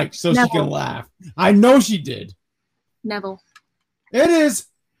from the mic so Neville. She can laugh. I know she did. Neville. It is.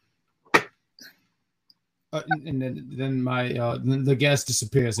 And then my the guest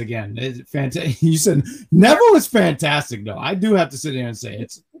disappears again. It's fantastic. You said Neville is fantastic, though. I do have to sit there and say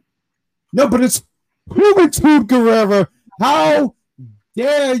it's no, but it's Juventud Guerrera. How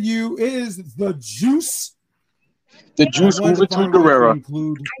dare you? It is the juice. The juice Juventud Guerrera.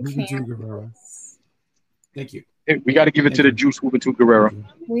 Include Juventud Guerrera. Thank you. Hey, we got to give it to the juice Juventud Guerrera.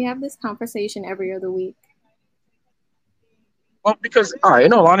 We have this conversation every other week. Well, because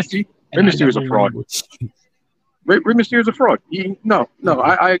in all honesty, Rey Mysterio is a fraud. Rey Mysterio is a fraud.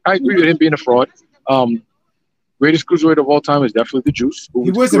 I agree with him being a fraud. Greatest cruiserweight of all time is definitely the juice.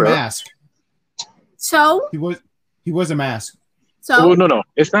 He wears a mask. So he wears a mask. So no.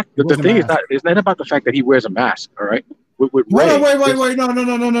 It's not the thing. It's not about the fact that he wears a mask. All right. With Ray, wait. No.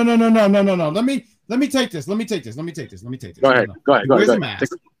 Let me take this. Go ahead. Go He wears ahead. a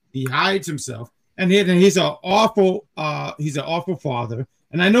mask. He hides himself, and he's an awful father.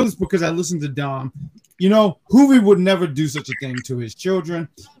 And I know this because I listened to Dom. Hoovy would never do such a thing to his children.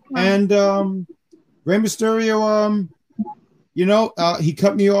 And Rey Mysterio, he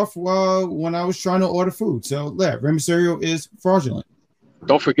cut me off when I was trying to order food. So, yeah, Rey Mysterio is fraudulent.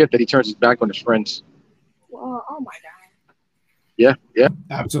 Don't forget that he turns his back on his friends. Well, oh my God. Yeah.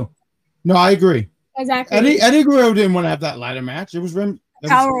 Absolutely. No, I agree. Exactly. Eddie Guerrero didn't want to have that ladder match. It was Rey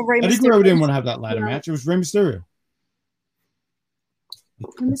Mysterio. Guerrero didn't want to have that ladder match. It was Rey Mysterio.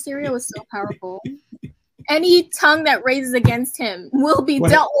 Mysterio is so powerful. Any tongue that raises against him will be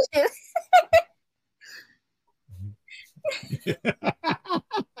dealt with.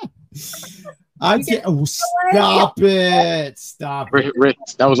 I can't. Stop it! Rick,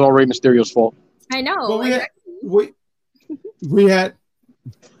 that was all Rey Mysterio's fault. I know. But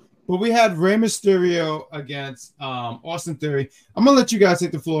we had Rey Mysterio against Austin Theory. I'm gonna let you guys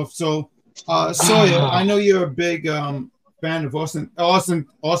take the floor. So, Sawyer, I know you're a big fan of Austin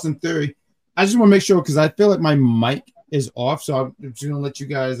Theory. I just want to make sure because I feel like my mic is off, so I'm just gonna let you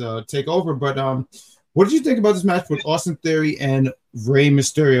guys take over. But what did you think about this match with Austin Theory and Rey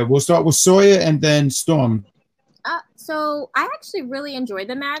Mysterio? We'll start with Sawyer and then Storm. So I actually really enjoyed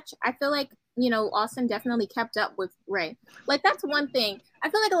the match. I feel like Austin definitely kept up with Rey. Like, that's one thing. I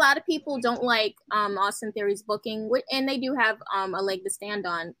feel like a lot of people don't like Austin Theory's booking, and they do have a leg to stand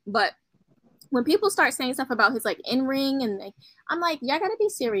on. But when people start saying stuff about his in ring, and I'm like, y'all gotta be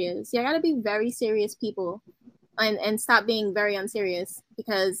serious. Y'all gotta be very serious people, and stop being very unserious,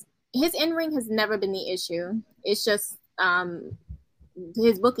 because his in ring has never been the issue. It's just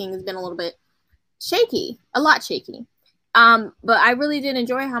his booking has been a little bit shaky, a lot shaky. But I really did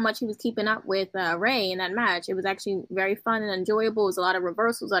enjoy how much he was keeping up with Rey in that match. It was actually very fun and enjoyable. It was a lot of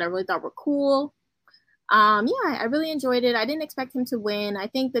reversals that I really thought were cool. I really enjoyed it. I didn't expect him to win. I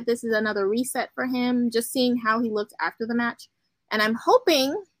think that this is another reset for him, just seeing how he looked after the match. And I'm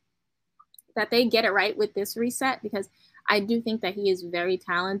hoping that they get it right with this reset, because I do think that he is very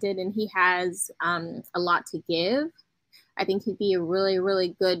talented and he has a lot to give. I think he'd be a really, really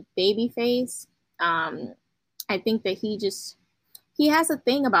good baby face. I think that he he has a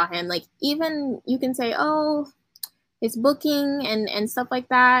thing about him. Like, even you can say, oh, his booking and stuff like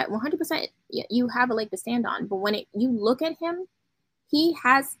that, 100% you have a leg to stand on. But when you look at him, he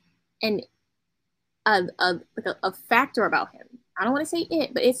has a factor about him. I don't want to say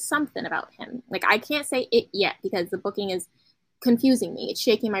it, but it's something about him. Like, I can't say it yet because the booking is confusing me. It's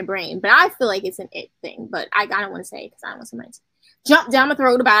shaking my brain, but I feel like it's an it thing. But I don't want to say it because I don't want somebody to jump down my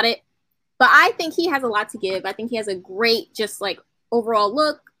throat about it. But I think he has a lot to give. I think he has a great, just like, overall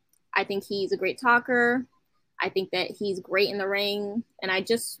look. I think he's a great talker. I think that he's great in the ring. And I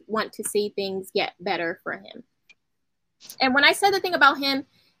just want to see things get better for him. And when I said the thing about him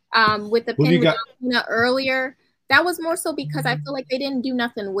with the pin with Cena earlier, that was more so because I feel like they didn't do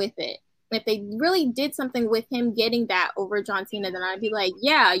nothing with it. If they really did something with him getting that over John Cena, then I'd be like,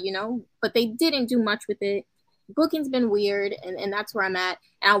 yeah, you know, but they didn't do much with it. Booking's been weird, and that's where I'm at.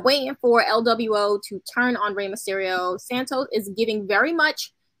 And I'm waiting for LWO to turn on Rey Mysterio. Santos is giving very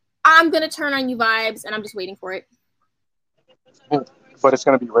much, I'm going to turn on you vibes, and I'm just waiting for it. But it's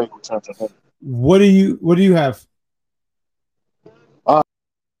going to be Rey who turns on him. What do you have?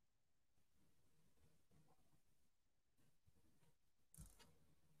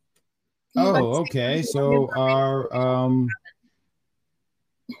 Oh, okay. So our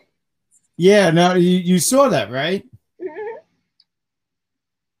yeah, now you saw that, right?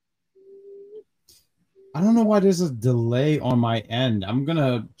 I don't know why there's a delay on my end. I'm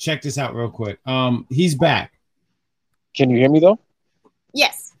gonna check this out real quick. He's back. Can you hear me though?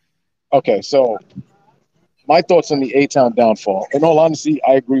 Yes. Okay, so my thoughts on the A-Town downfall. In all honesty,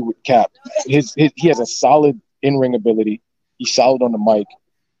 I agree with Cap. He has a solid in-ring ability. He's solid on the mic.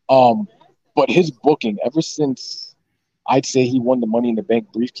 But his booking, ever since I'd say he won the Money in the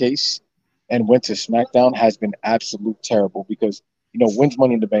Bank briefcase and went to SmackDown, has been absolute terrible because, you know, wins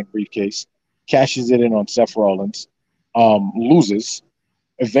Money in the Bank briefcase, cashes it in on Seth Rollins, loses,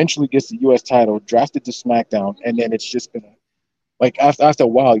 eventually gets the U.S. title, drafted to SmackDown, and then it's just been like after a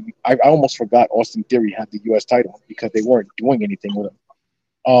while, I almost forgot Austin Theory had the U.S. title because they weren't doing anything with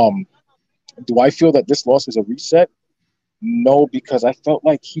him. Do I feel that this loss is a reset? No, because I felt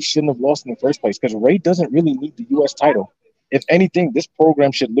like he shouldn't have lost in the first place because Rey doesn't really need the U.S. title. If anything, this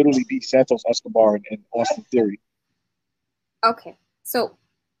program should literally be Santos Escobar and Austin Theory. Okay, so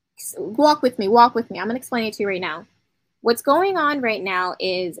walk with me. I'm going to explain it to you right now. What's going on right now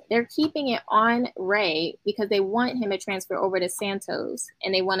is they're keeping it on Rey because they want him to transfer over to Santos,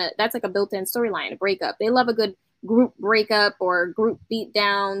 and they want to. That's like a built-in storyline, a breakup. They love a good group breakup or group beat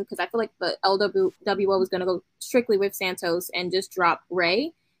down because I feel like the LWO was going to go strictly with Santos and just drop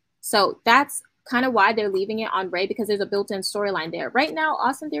Rey. So that's kind of why they're leaving it on Rey because there's a built-in storyline there. Right now,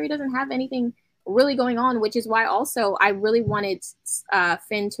 Austin Theory doesn't have anything really going on, which is why also I really wanted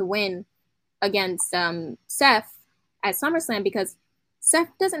Finn to win against Seth at SummerSlam because Seth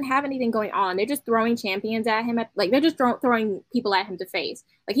doesn't have anything going on. They're just throwing champions at him. They're just throwing people at him to face.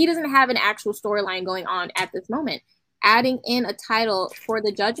 Like, he doesn't have an actual storyline going on at this moment. Adding in a title for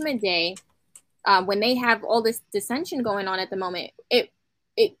the Judgment Day when they have all this dissension going on at the moment, it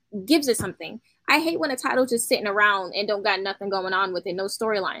gives it something. I hate when a title's just sitting around and don't got nothing going on with it, no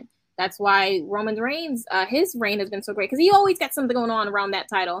storyline. That's why Roman Reigns, his reign has been so great because he always got something going on around that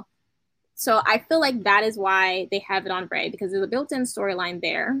title. So I feel like that is why they have it on Rey because there's a built-in storyline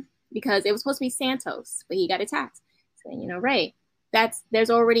there because it was supposed to be Santos, but he got attacked. So, you know, Rey, there's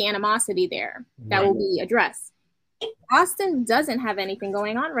already animosity there that will be addressed. Austin doesn't have anything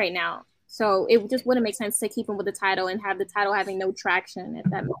going on right now. So it just wouldn't make sense to keep him with the title and have the title having no traction at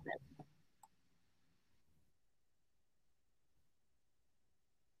that moment.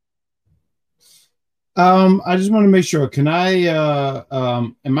 I just want to make sure. Can I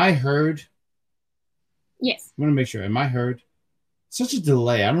am I heard? Yes. I want to make sure. Am I heard? Such a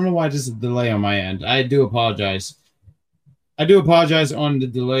delay. I don't know why there's a delay on my end. I do apologize. I do apologize on the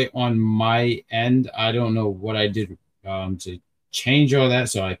delay on my end. I don't know what I did to change all that,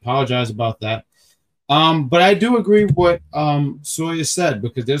 so I apologize about that. But I do agree with what Sawyer said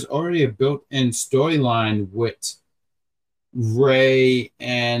because there's already a built-in storyline with Rey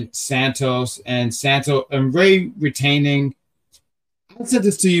and Santos and Rey retaining. I said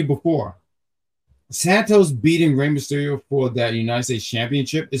this to you before. Santos beating Rey Mysterio for that United States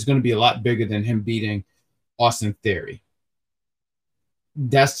Championship is going to be a lot bigger than him beating Austin Theory.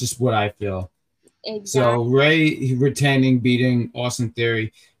 That's just what I feel. Exactly. So Rey retaining, beating Austin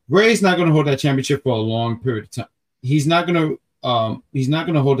Theory. Rey's not going to hold that championship for a long period of time. He's not going to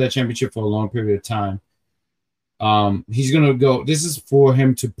hold that championship for a long period of time. He's going to go. This is for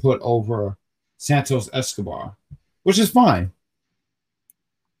him to put over Santos Escobar, which is fine.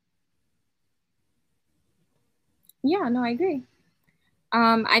 Yeah, no, I agree.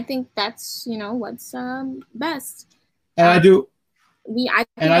 I think that's what's best. And I do. I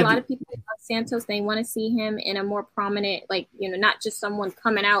think a lot of people love Santos. They want to see him in a more prominent, like, not just someone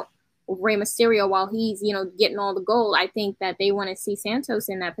coming out with Rey Mysterio while he's, getting all the gold. I think that they want to see Santos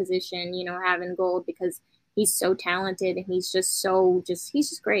in that position, having gold, because he's so talented and he's just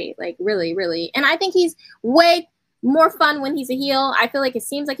great. Like, really, really. And I think he's way more fun when he's a heel. I feel like it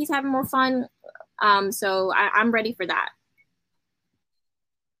seems like he's having more fun. So I'm ready for that.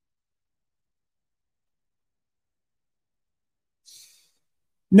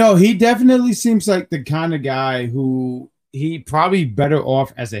 No, he definitely seems like the kind of guy who he probably better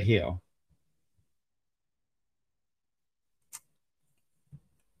off as a heel.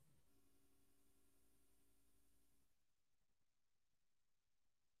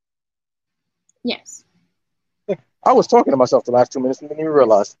 Yes. I was talking to myself the last 2 minutes and didn't even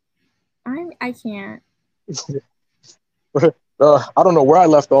realize. I can't. I don't know where I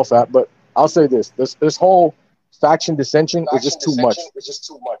left off at, but I'll say this whole faction dissension is just too much.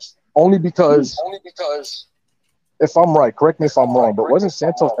 Only because if I'm right, correct me if I'm wrong, but wasn't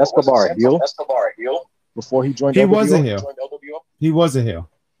Santos Escobar a heel before he joined? He was a heel. He was a heel.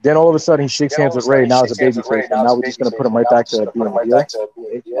 Then all of a sudden he shakes hands with Ray. Now it's a babyface, and now we're just gonna put him right back to being a heel.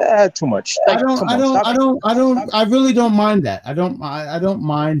 Yeah, too much. I really don't mind that. I don't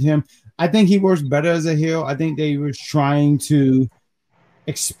mind him. I think he works better as a heel. I think they were trying to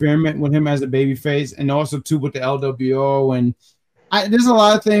experiment with him as a babyface, and also too with the LWO. And there's a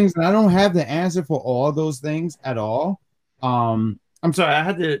lot of things, and I don't have the answer for all those things at all. I'm sorry, I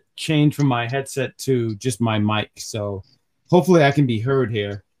had to change from my headset to just my mic, so hopefully I can be heard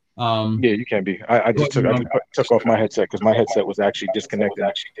here. Yeah, you can be. I just took off my headset because my headset was actually disconnected.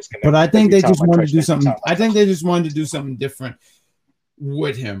 But I think they just wanted to do something. I think they just wanted to do something different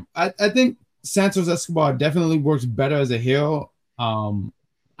with him. I think Santos Escobar definitely works better as a heel.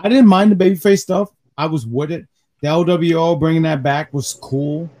 I didn't mind the babyface stuff. I was with it. The LWO bringing that back was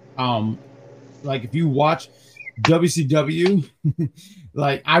cool. Like if you watch WCW,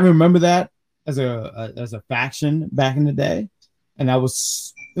 like I remember that as a faction back in the day, and it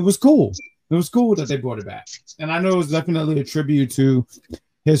was cool. It was cool that they brought it back, and I know it was definitely a tribute to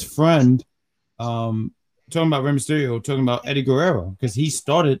his friend. Talking about Rey Mysterio, talking about Eddie Guerrero, because he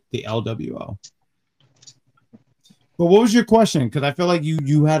started the LWO. But what was your question? Because I feel like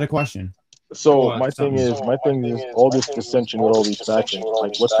you had a question. So my thing is all this dissension with all these factions.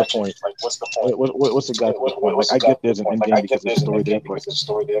 Like, what's the point? What's exactly the point? Like, I get there's an end game because there's a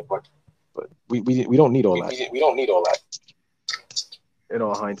story there, but we don't need all that. We don't need all that. In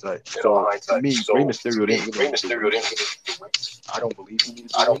all hindsight. So to me, Rey Mysterio didn't. I don't believe he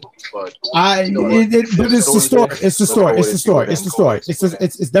needs. I don't believe, but but it's the story. It's the story. It's the story. It's the story.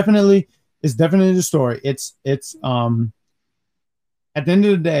 It's definitely the story. It's at the end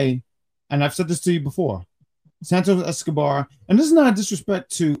of the day, and I've said this to you before, Santos Escobar, and this is not a disrespect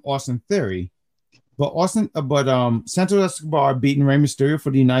to Austin Theory, but Santos Escobar beating Rey Mysterio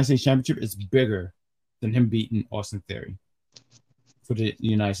for the United States Championship is bigger than him beating Austin Theory for the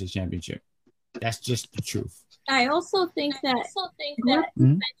United States Championship. That's just the truth. I also think that.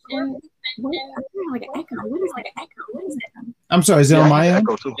 I'm sorry, is it on my end?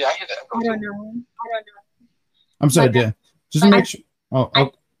 Yeah, I hear that. I don't know. I'm sorry, dear. Just make sure.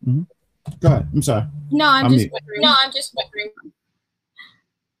 Mm-hmm. Go ahead. I'm sorry. No, I'm just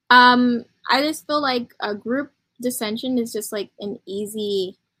wondering. I just feel like a group dissension is just like an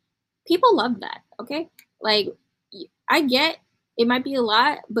easy. People love that. Okay, like I get it might be a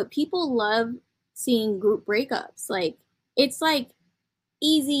lot, but people love seeing group breakups. Like it's like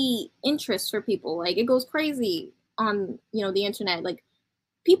easy interest for people. Like it goes crazy on the internet. Like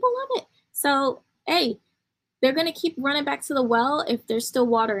people love it. So hey, they're gonna keep running back to the well if there's still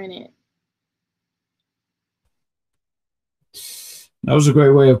water in it. That was a great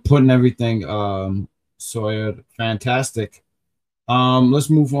way of putting everything, Sawyer. Fantastic. Let's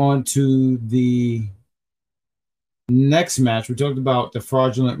move on to the next match. We talked about the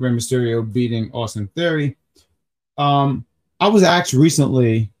fraudulent Rey Mysterio beating Austin Theory. I was asked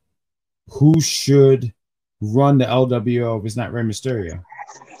recently who should run the LWO if it's not Rey Mysterio.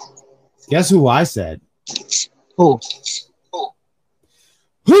 Guess who I said? Who?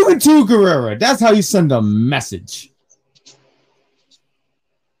 Juventud Guerrera. That's how you send a message.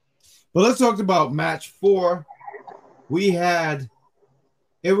 But let's talk about match 4. We had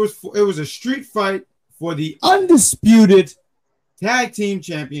it was a street fight for the undisputed tag team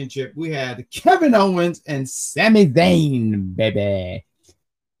championship. We had Kevin Owens and Sami Zayn, baby,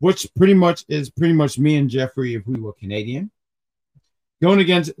 which pretty much me and Jeffrey if we were Canadian, going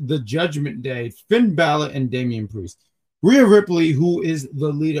against the Judgment Day, Finn Balor and Damian Priest. Rhea Ripley, who is the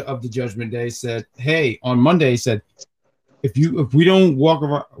leader of the Judgment Day, said, "Hey," on Monday, said, if we don't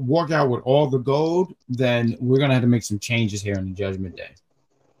walk out with all the gold, then we're gonna have to make some changes here in the Judgment Day,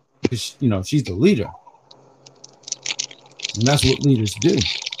 because she's the leader, and that's what leaders do.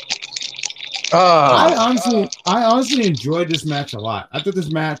 I honestly enjoyed this match a lot. I thought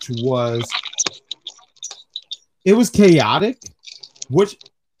this match was chaotic, which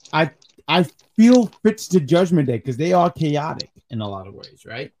I feel fits the Judgment Day because they are chaotic in a lot of ways,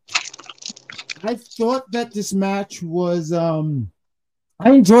 right? I thought that this match was I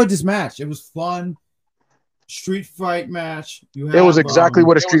enjoyed this match. It was fun. Street fight match. It was exactly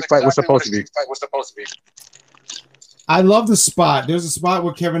what a street fight was supposed to be. I love the spot. There's a spot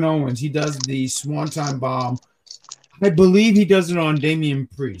with Kevin Owens. He does the Swanton Bomb. I believe he does it on Damian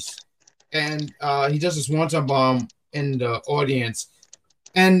Priest. And he does the Swanton Bomb in the audience.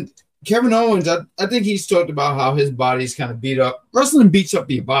 And Kevin Owens, I think he's talked about how his body's kind of beat up. Wrestling beats up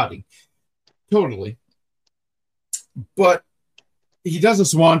your body. Totally. But he does a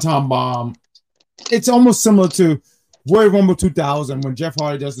Swanton Bomb. It's almost similar to Royal Rumble 2000 when Jeff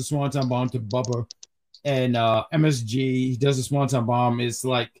Hardy does the Swanton Bomb to Bubba. And MSG, he does a Swanton Bomb. It's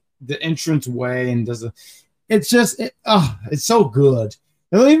like the entrance way and does a. It's just it's so good.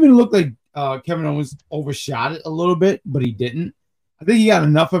 It don't even look like Kevin Owens overshot it a little bit, but he didn't. I think he got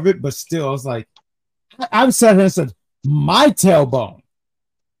enough of it, but still, I was like, I sat here and said, my tailbone.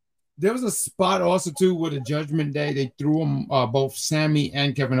 There was a spot also too with the Judgment Day. They threw them both Sammy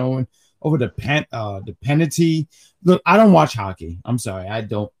and Kevin Owens over the penalty. Look, I don't watch hockey. I'm sorry, I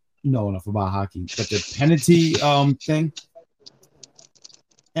don't know enough about hockey, but the penalty thing,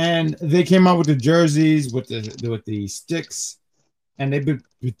 and they came out with the jerseys with the sticks, and they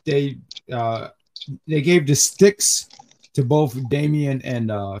gave the sticks to both Damian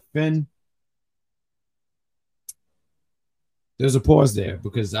and Finn. There's a pause there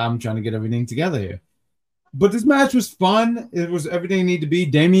because I'm trying to get everything together here. But this match was fun. It was everything it needed to be.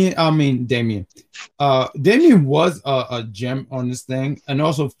 Damian was a gem on this thing, and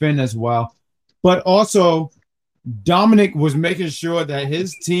also Finn as well. But also, Dominic was making sure that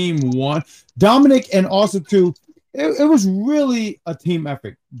his team won. Dominic, and also too, it was really a team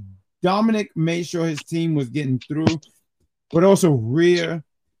effort. Dominic made sure his team was getting through, but also Rhea,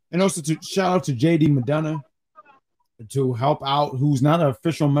 and also to shout out to JD Madonna to help out, who's not an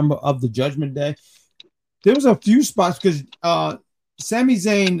official member of the Judgment Day. There was a few spots because Sami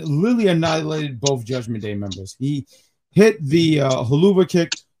Zayn literally annihilated both Judgment Day members. He hit the haluva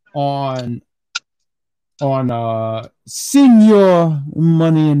kick on Senior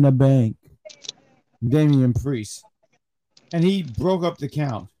Money in the Bank, Damian Priest, and he broke up the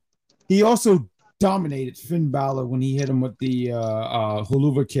count. He also dominated Finn Balor when he hit him with the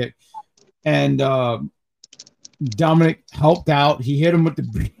haluva kick, and Dominic helped out. He hit him with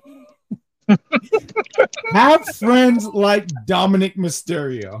the have friends like Dominic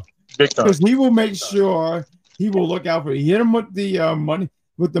Mysterio, because he will make sure he will look out for it. He hit him with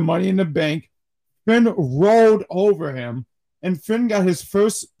the money in the bank. Finn rolled over him, and Finn got his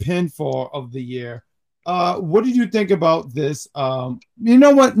first pinfall of the year. What did you think about this? You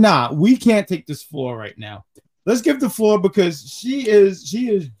know what? Nah, we can't take this floor right now. Let's give the floor, because she is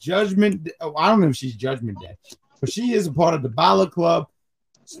Judgment. I don't know if she's Judgment Day, but she is a part of the Balor Club.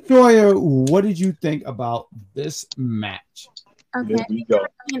 Sawyer, what did you think about this match? Okay, I'm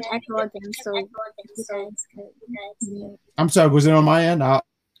gonna echo again, so I'm sorry, was it on my end? I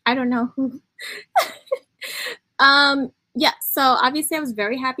don't know who. Yeah, so obviously I was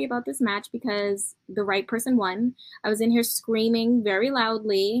very happy about this match because the right person won. I was in here screaming very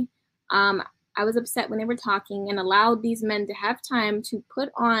loudly. I was upset when they were talking and allowed these men to have time to put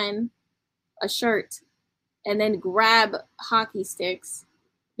on a shirt and then grab hockey sticks.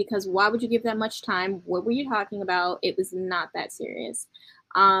 Because why would you give that much time? What were you talking about? It was not that serious.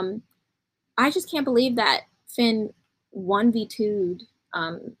 I just can't believe that Finn 1v2'd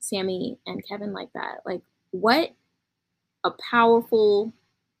Sammy and Kevin like that. Like, what a powerful,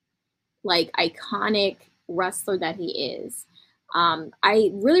 like, iconic wrestler that he is. I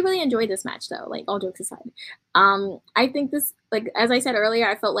really, really enjoyed this match, though, like, all jokes aside. I think this, like, as I said earlier,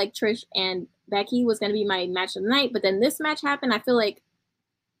 I felt like Trish and Becky was going to be my match of the night. But then this match happened. I feel like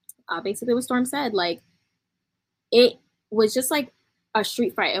basically what Storm said, like, it was just like a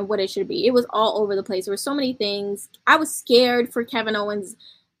street fight and what it should be. It was all over the place. There were so many things. I was scared for Kevin Owens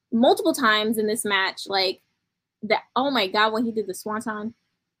multiple times in this match. Like, that, oh my God, when he did the Swanton,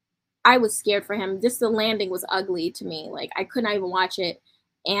 I was scared for him. Just the landing was ugly to me. Like, I could not even watch it.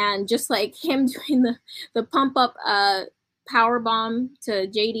 And just like him doing the pump up power bomb to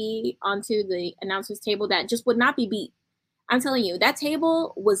JD onto the announcer's table that just would not be beat. I'm telling you, that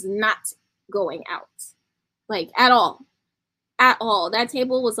table was not going out, like at all. At all. That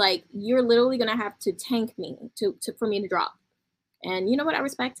table was like, you're literally gonna have to tank me to for me to drop. And you know what? I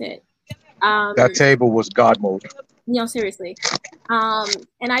respect it. That table was God mode. Seriously.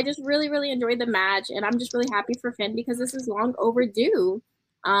 And I just really, really enjoyed the match, and I'm just really happy for Finn because this is long overdue.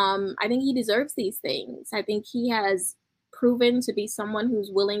 I think he deserves these things. I think he has proven to be someone who's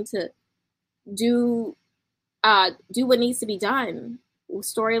willing to do what needs to be done,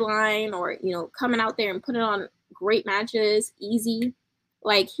 storyline, or coming out there and putting on great matches, easy.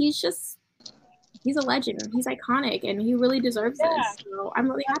 Like he's a legend. He's iconic, and he really deserves this. So I'm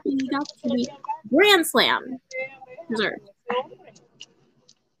really happy he got to be Grand Slam deserved.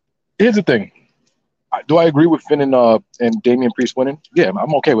 Here's the thing. Do I agree with Finn and Damian Priest winning? Yeah,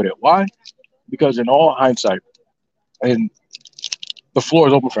 I'm okay with it. Why? Because in all hindsight, and the floor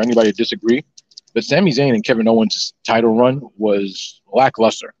is open for anybody to disagree, but Sami Zayn and Kevin Owens' title run was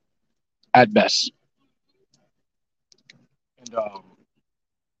lackluster at best. And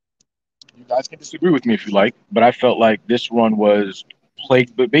you guys can disagree with me if you like, but I felt like this run was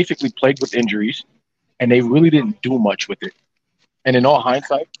plagued with injuries, and they really didn't do much with it. And in all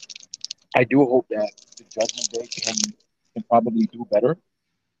hindsight, I do hope that the Judgment Day can probably do better.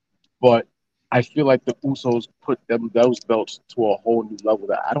 But I feel like the Usos put those belts to a whole new level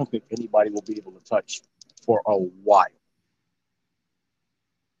that I don't think anybody will be able to touch for a while.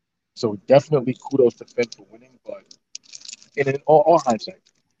 So definitely kudos to Finn for winning, but in all hindsight,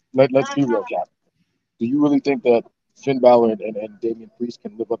 let's be real, Cap. Do you really think that Finn Balor and Damian Priest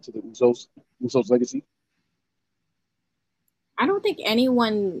can live up to the Usos legacy? I don't think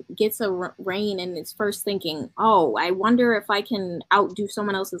anyone gets a reign and is first thinking, oh, I wonder if I can outdo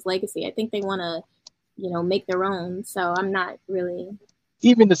someone else's legacy. I think they want to, make their own. So I'm not really.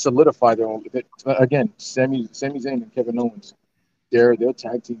 Even to solidify their own. Again, Sami Zayn and Kevin Owens, their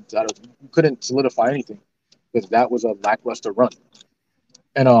tag team titles, you couldn't solidify anything because that was a lackluster run.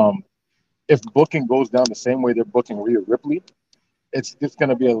 And if booking goes down the same way they're booking Rhea Ripley, it's just going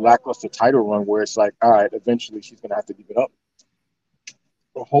to be a lackluster title run where it's like, all right, eventually she's going to have to give it up.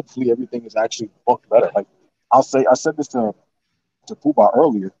 But hopefully everything is actually booked better. Like I said this to Puba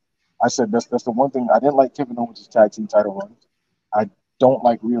earlier. I said that's the one thing I didn't like Kevin Owens' tag team title run. I don't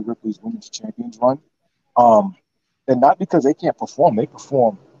like Rhea Ripley's women's champions run. And not because they can't perform; they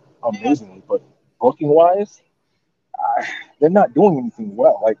perform amazingly. But booking wise, they're not doing anything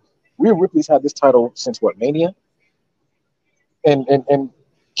well. Like Rhea Ripley's had this title since what, Mania? And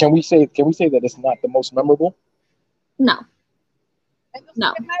can we say that it's not the most memorable? No,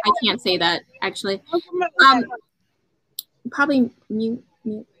 I can't say that actually. Probably mute.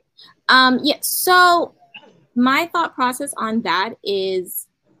 Yeah. So my thought process on that is,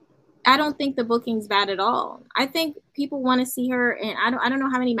 I don't think the booking's bad at all. I think people want to see her, and I don't know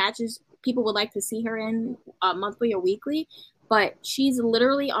how many matches people would like to see her in, monthly or weekly, but she's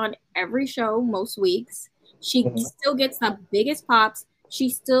literally on every show most weeks. She still gets the biggest pops. She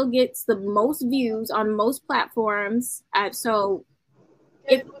still gets the most views on most platforms. So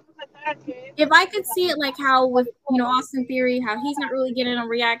if I could see it like how with Austin Theory, how he's not really getting a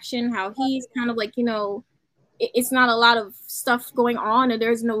reaction, how he's kind of like it's not a lot of stuff going on, and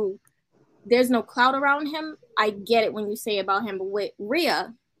there's no cloud around him. I get it when you say about him, but with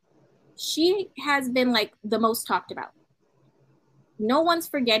Rhea, she has been like the most talked about. No one's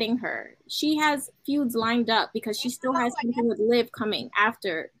forgetting her. She has feuds lined up because she still has something with Liv coming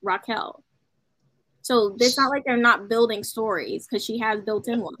after Raquel. So it's not like they're not building stories because she has built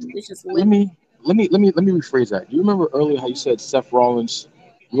in one. It's just Liv. Let me rephrase that. Do you remember earlier how you said Seth Rollins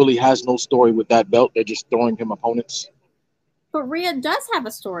really has no story with that belt? They're just throwing him opponents. But Rhea does have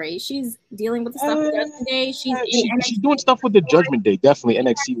a story. She's dealing with the stuff with Judgment Day. She's doing stuff with the Judgment Day, definitely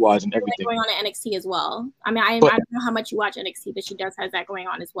NXT wise and everything. Going on at NXT as well. I mean, I don't know how much you watch NXT, but she does have that going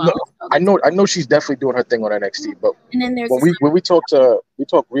on as well. No, I know she's definitely doing her thing on NXT. But and then there's when we talk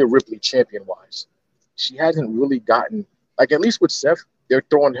Rhea Ripley champion wise, she hasn't really gotten, like, at least with Seth, they're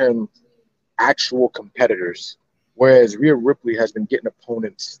throwing him actual competitors, whereas Rhea Ripley has been getting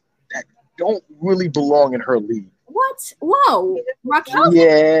opponents that don't really belong in her league. What? Whoa, Raquel?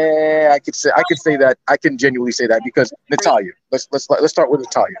 Yeah, I could say that. I can genuinely say that because Natalya. Let's start with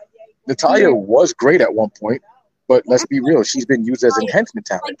Natalya. Natalya was great at one point, but let's be real, she's been used as enhancement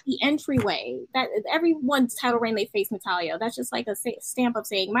talent. Like the entryway, that everyone's title reign they face Natalya. That's just like a stamp of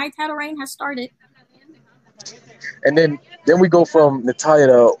saying my title reign has started. And then we go from Natalya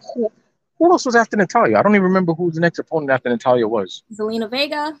to who else was after Natalya? I don't even remember who the next opponent after Natalya was. Zelina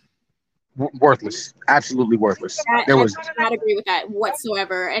Vega. Worthless, absolutely worthless. I do not agree with that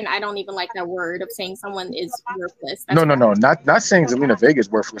whatsoever, and I don't even like that word of saying someone is worthless. No, not saying Zelina Vega is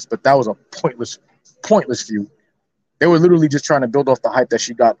worthless, but that was a pointless feud. They were literally just trying to build off the hype that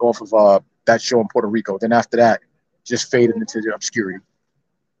she got off of that show in Puerto Rico. Then after that, just faded into the obscurity.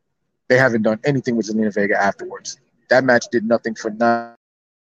 They haven't done anything with Zelina Vega afterwards. That match did nothing for nothing.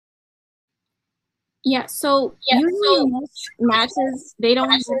 Yeah, so usually most matches, they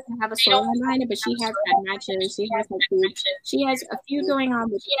don't have a storyline behind it, but she has had matches. She has had feuds. She has a feud going on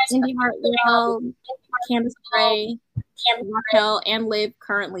with Indy Hartwell, Candice LeRae, Raquel, and Liv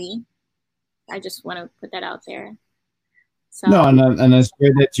currently. I just want to put that out there. So, no, and it's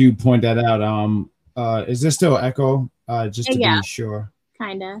great that you point that out. Is there still echo? Just to be sure.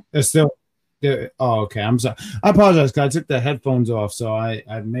 Kinda. It's still. Oh, okay. I'm sorry. I apologize, because I took the headphones off, so I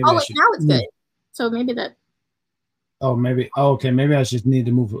maybe. Oh, wait, now it's good. So maybe that. Oh, maybe. Oh, okay. Maybe I just need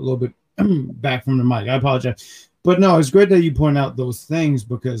to move a little bit back from the mic. I apologize, but no, it's great that you point out those things,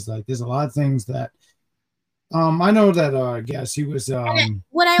 because like there's a lot of things that. I know that. I guess he was.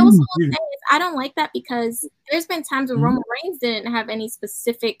 What I also will say is I don't like that, because there's been times when Roman Reigns didn't have any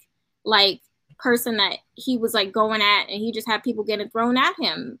specific like person that he was like going at, and he just had people getting thrown at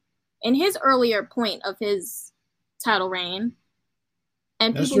him in his earlier point of his title reign,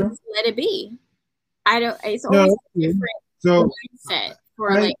 and people just let it be. I don't. It's always different mindset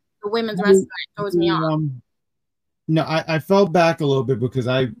for like the women's wrestling. That throws me off. No, I fell back a little bit, because it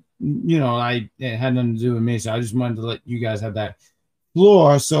had nothing to do with me, so I just wanted to let you guys have that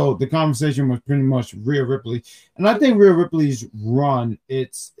floor. So the conversation was pretty much Rhea Ripley, and I think Rhea Ripley's run,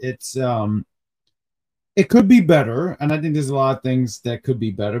 it could be better, and I think there's a lot of things that could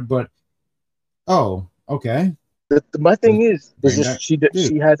be better. But okay. My thing is just she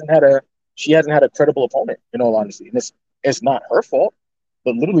hasn't had a credible opponent, in all honesty, and it's not her fault,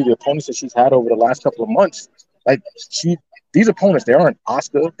 but literally the opponents that she's had over the last couple of months, like these opponents, they aren't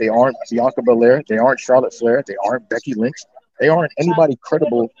Asuka, they aren't Bianca Belair, they aren't Charlotte Flair, they aren't Becky Lynch, they aren't anybody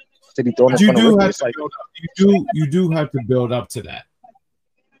credible to be thrown in front of Ripley. You do have to build up to that.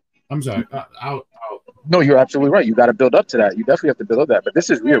 I'm sorry. No, you're absolutely right. You got to build up to that. You definitely have to build up to that. But this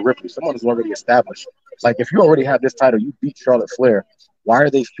is Rhea Ripley, someone who's already established. Like, if you already have this title, you beat Charlotte Flair, why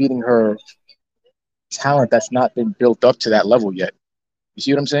are they feeding her talent that's not been built up to that level yet? You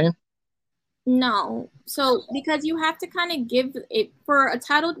see what I'm saying? No. So, because you have to kind of give it for a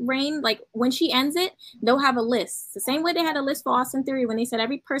titled reign, like when she ends it, they'll have a list. The same way they had a list for Austin Theory when they said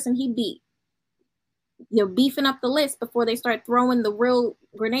every person he beat. You're beefing up the list before they start throwing the real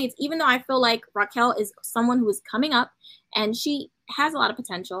grenades, even though I feel like Raquel is someone who is coming up and she has a lot of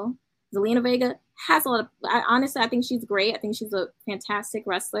potential. Zelina Vega has a lot of, honestly, I think she's great. I think she's a fantastic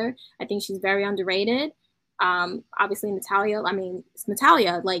wrestler. I think she's very underrated. Obviously Natalya, it's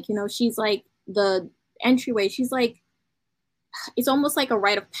Natalya, like, she's like the entryway. She's like, it's almost like a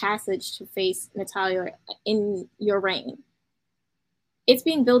rite of passage to face Natalya in your reign. It's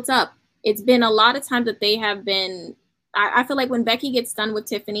being built up. It's been a lot of times that they have been, I feel like when Becky gets done with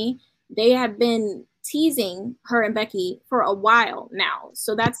Tiffany, they have been teasing her and Becky for a while now.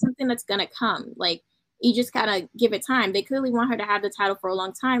 So that's something that's going to come. Like, you just got to give it time. They clearly want her to have the title for a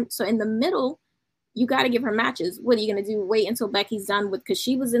long time. So in the middle, you got to give her matches. What are you going to do? Wait until Becky's done with, because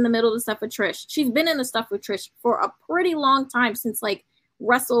she was in the middle of the stuff with Trish. She's been in the stuff with Trish for a pretty long time, since like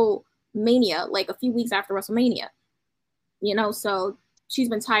WrestleMania, like a few weeks after WrestleMania, so she's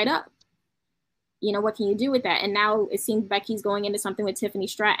been tied up. What can you do with that? And now it seems Becky's going into something with Tiffany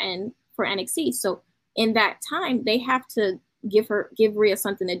Stratton for NXT. So in that time, they have to give Rhea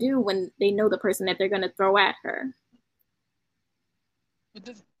something to do when they know the person that they're going to throw at her. But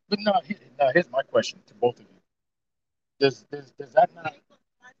here's my question to both of you. Does that not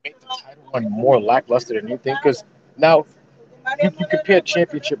make the title run more lackluster than you think? Because now you compare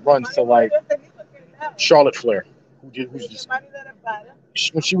championship runs to like Charlotte Flair, who's just,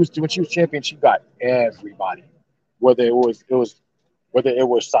 when she was champion, she got everybody. Whether it was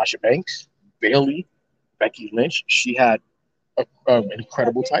Sasha Banks, Bayley, Becky Lynch, she had an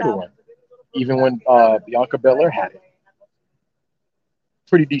incredible title run. Even when Bianca Belair had it,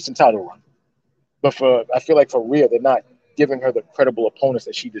 pretty decent title run. But I feel like for Rhea, they're not giving her the credible opponents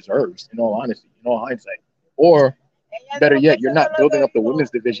that she deserves. In all honesty, in all hindsight, or better yet, you're not building up the women's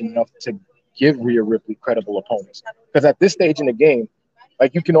division enough to give Rhea Ripley credible opponents. Because at this stage in the game,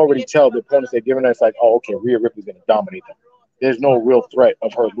 like, you can already tell the opponents they're giving us, like, oh, okay, Rhea Ripley's going to dominate them. There's no real threat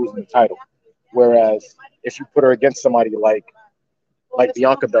of her losing the title. Whereas if you put her against somebody like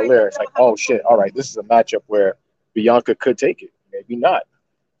Bianca Belair, it's like, oh shit, all right, this is a matchup where Bianca could take it, maybe not.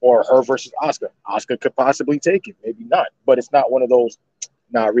 Or her versus Asuka. Asuka could possibly take it, maybe not. But it's not one of those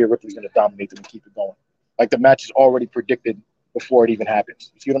nah, Rhea Ripley's going to dominate them and keep it going. Like the match is already predicted before it even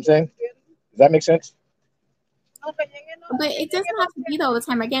happens. You see what I'm saying? Does that make sense? But it doesn't have to be though all the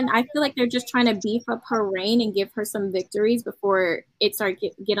time. Again, I feel like they're just trying to beef up her reign and give her some victories before it starts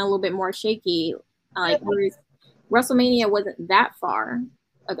getting a little bit more shaky. Like WrestleMania wasn't that far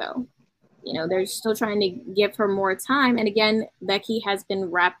ago. You know, they're still trying to give her more time. And again, Becky has been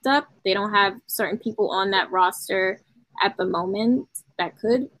wrapped up. They don't have certain people on that roster at the moment that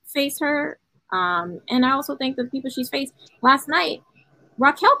could face her. And I also think the people she's faced last night,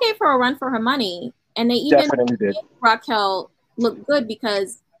 Raquel gave her a run for her money. And they even made Raquel look good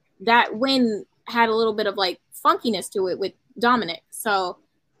because that win had a little bit of like funkiness to it with Dominic. So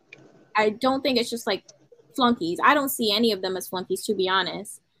I don't think it's just like flunkies. I don't see any of them as flunkies, to be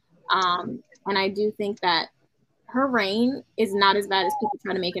honest. And I do think that her reign is not as bad as people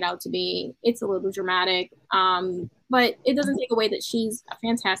try to make it out to be. It's a little dramatic, but it doesn't take away that she's a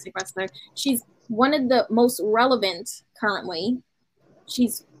fantastic wrestler. She's one of the most relevant currently.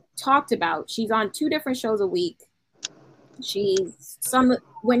 She's talked about. She's on 2 different shows a week.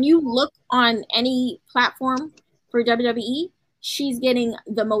 When you look on any platform for WWE, she's getting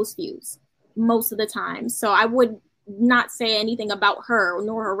the most views most of the time. So I would not say anything about her,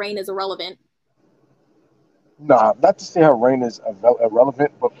 nor her reign is irrelevant. Nah, not to say her reign is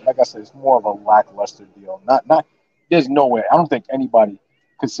irrelevant, but like I said, it's more of a lackluster deal. Not. There's no way. I don't think anybody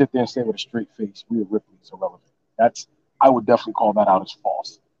could sit there and say with a straight face, Rhea Ripley is irrelevant. I would definitely call that out as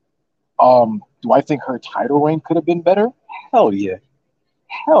false. Do I think her title reign could have been better? Hell yeah.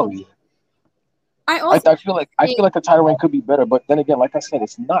 I feel like the title reign could be better, but then again, like I said,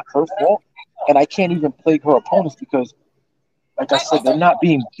 it's not her fault, and I can't even plague her opponents because, like I said, they're not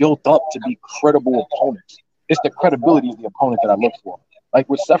being built up to be credible opponents. It's the credibility of the opponent that I look for. Like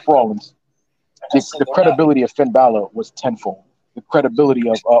with Seth Rollins, the credibility of Finn Balor was tenfold. The credibility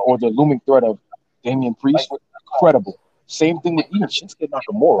of or the looming threat of Damian Priest, credible. Same thing with even Shinsuke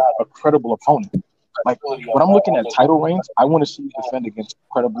Nakamura, a credible opponent. Like when I'm looking at title reigns, I want to see you defend against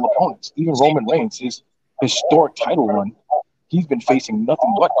credible opponents. Even Roman Reigns, his historic title run, he's been facing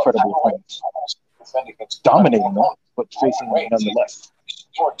nothing but credible opponents, dominating them, but facing them nonetheless.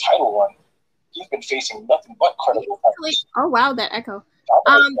 Historic title run, he's been facing nothing but credible opponents. Oh wow, that echo.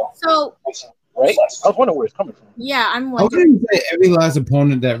 So. Right? I was wondering where it's coming from. Yeah, I'm wondering. I wouldn't say every last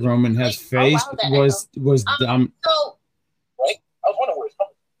opponent that Roman has faced was dumb. So. Right? I was wondering where it's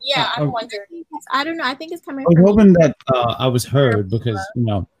coming from. Yeah, I'm wondering. I don't know. I think it's coming. I was hoping that I was heard because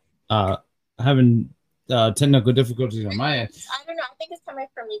having technical difficulties on my end. I don't know. I think it's coming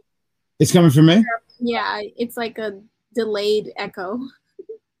from you. It's coming from me? Yeah, it's like a delayed echo.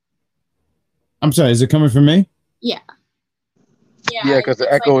 I'm sorry. Is it coming from me? Yeah. Yeah, because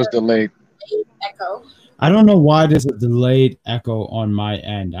the echo is delayed. Echo. I don't know why there's a delayed echo on my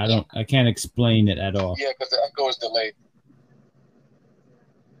end. I can't explain it at all. Yeah, because the echo is delayed.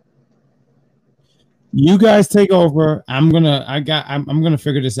 You guys take over. I'm gonna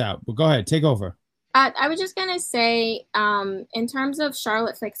figure this out. But go ahead, take over. I was just gonna say, in terms of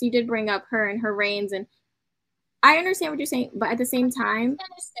Charlotte Fix, you did bring up her and her reigns, and I understand what you're saying, but at the same time,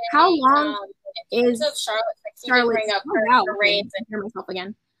 how long is Charlotte bring up her reigns and hear myself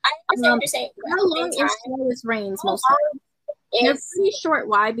again? I understand what you're saying. How long is Charlotte's reigns most of the time? They're pretty short.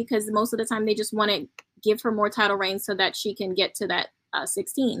 Why? Because most of the time they just want to give her more title reigns so that she can get to that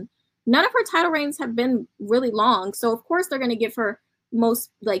 16. None of her title reigns have been really long. So, of course, they're going to give her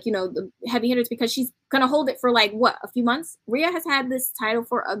most, the heavy hitters because she's going to hold it for, a few months? Rhea has had this title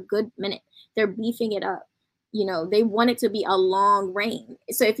for a good minute. They're beefing it up. They want it to be a long reign.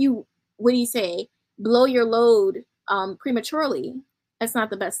 So, what do you say, blow your load prematurely, that's not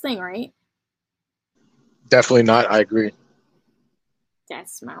the best thing, right? Definitely not. I agree.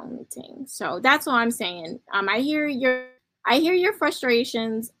 That's my only thing. So, that's all I'm saying. I hear your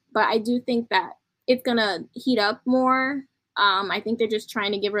frustrations, but I do think that it's gonna heat up more. I think they're just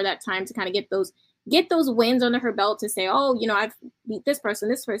trying to give her that time to kind of get those wins under her belt to say, oh, I've beat this person,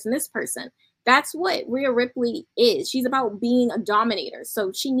 this person, this person. That's what Rhea Ripley is. She's about being a dominator.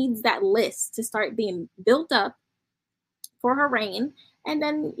 So she needs that list to start being built up for her reign. And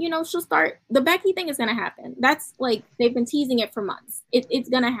then, she'll start. The Becky thing is going to happen. That's they've been teasing it for months. It's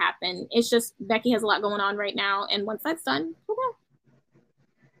going to happen. It's just Becky has a lot going on right now. And once that's done, okay.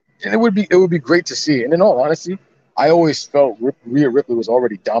 And it would be great to see. And in all honesty, I always felt Rhea Ripley was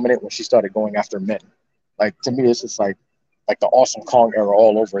already dominant when she started going after men. To me, it's just like the Awesome Kong era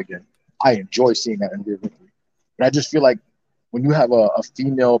all over again. I enjoy seeing that in Rhea Ripley. And I just feel like when you have a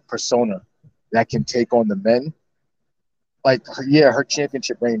female persona that can take on the men, her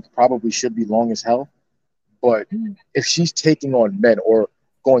championship reign probably should be long as hell. But if she's taking on men or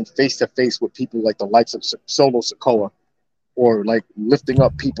going face to face with people like the likes of Solo Sikoa, or like lifting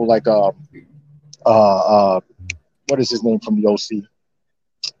up people like what is his name from the OC?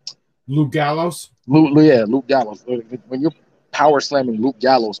 Luke Gallows. Luke Gallows. When you're power slamming Luke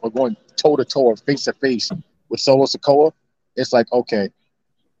Gallows or going toe to toe or face to face with Solo Sikoa, it's like, okay,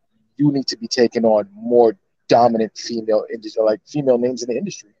 you need to be taking on more dominant female names in the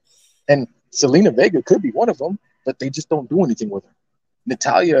industry. And Selena Vega could be one of them, but they just don't do anything with her.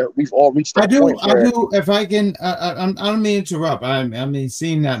 Natalya, we've all reached that point. I do. If I can, I don't mean to interrupt. I mean,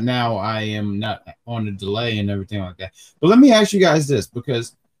 seeing that now, I am not on a delay and everything like that. But let me ask you guys this,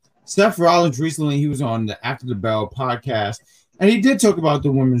 because Seth Rollins recently, he was on the After the Bell podcast, and he did talk about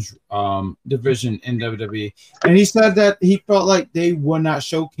the women's division in WWE, and he said that he felt like they were not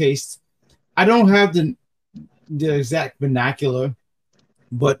showcased. I don't have the exact vernacular,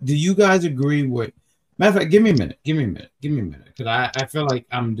 but do you guys agree with? Matter of fact, give me a minute, because I feel like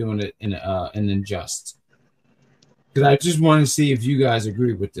I'm doing it in an unjust. Because I just want to see if you guys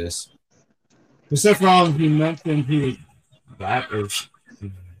agree with this. For Seth Rollins, he mentioned that is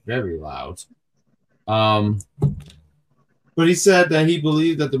very loud. But he said that he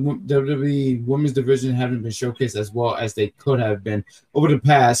believed that the WWE women's division haven't been showcased as well as they could have been over the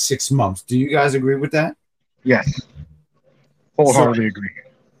past 6 months. Do you guys agree with that? Yes. Wholeheartedly agree.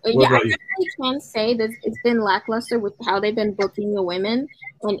 Yeah, I definitely can say that it's been lackluster with how they've been booking the women.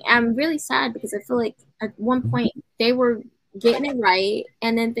 And I'm really sad because I feel like at one point they were getting it right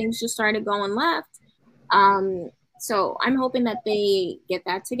and then things just started going left. So I'm hoping that they get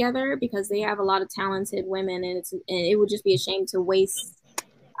that together because they have a lot of talented women, and it would just be a shame to waste.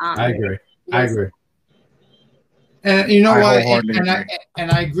 I agree. And you know what?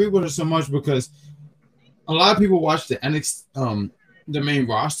 And I agree with her so much because a lot of people watch the NXT, the main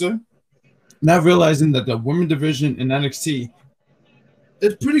roster, not realizing that the women division in NXT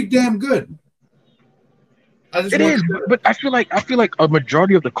is pretty damn good. It is, but I feel like a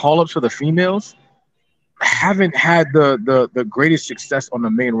majority of the call-ups for the females haven't had the greatest success on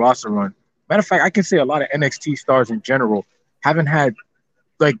the main roster run. Matter of fact, I can say a lot of NXT stars in general haven't had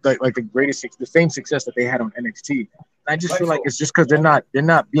like the same success that they had on NXT. I just feel like it's just because they're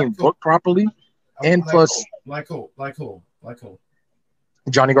not being booked properly, and plus like who?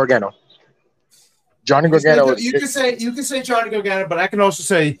 Johnny Gargano. Johnny Gargano. You can say Johnny Gargano, but I can also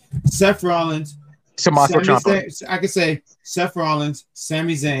say Seth Rollins, Tommaso Ciampa. I can say Seth Rollins,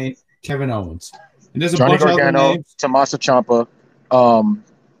 Sami Zayn, Kevin Owens. And there's a Johnny bunch of other Gargano, names. Tommaso Ciampa.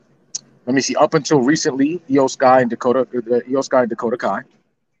 Let me see. Up until recently, Io Sky and Dakota Kai.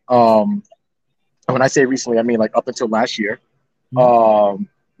 When I say recently, I mean like up until last year.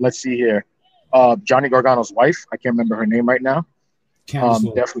 Let's see here. Johnny Gargano's wife. I can't remember her name right now.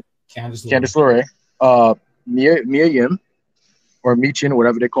 Definitely Candice LeRae. Mia Yim or Michin,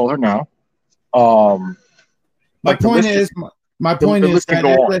 whatever they call her now. My point is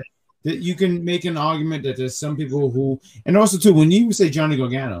that you can make an argument that there's some people who, and also too, when you say Johnny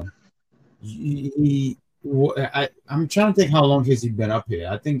Gargano, I'm trying to think how long has he been up here.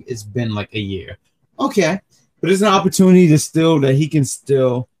 I think it's been like a year. Okay, but it's an opportunity that he can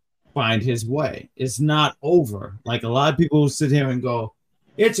still find his way. It's not over. Like a lot of people sit here and go,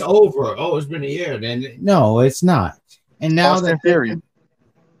 "It's over." Oh, it's been a year. Then no, it's not. And now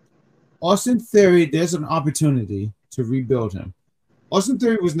Austin Theory, there's an opportunity to rebuild him. Austin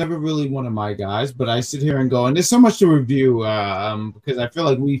Theory was never really one of my guys, but I sit here and go, and there's so much to review because I feel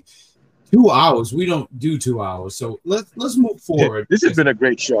like 2 hours. We don't do 2 hours, so let's move forward. This has been a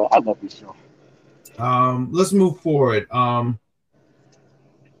great show. I love this show. Let's move forward.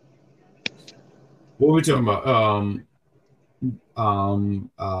 What are we talking about?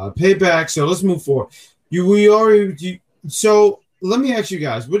 Payback. So let's move forward. So let me ask you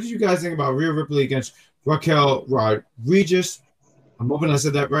guys, what did you guys think about Rhea Ripley against Raquel Rodriguez? I'm hoping I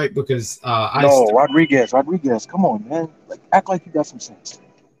said that right because Rodriguez. Come on, man. Act like you got some sense.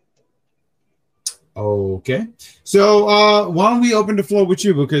 Okay. So why don't we open the floor with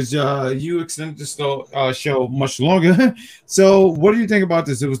you because you extended the show much longer. So what do you think about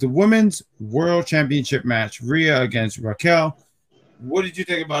this? It was the Women's World Championship match, Rhea against Raquel. What did you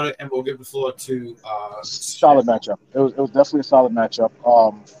think about it? And we'll give the floor to solid matchup. It was definitely a solid matchup.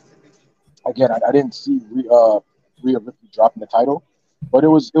 Again, I didn't see Rhea Ripley dropping the title, but it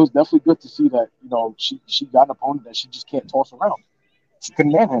was definitely good to see that she got an opponent that she just can't toss around. She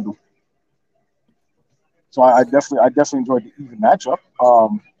couldn't manhandle. So I definitely enjoyed the even matchup.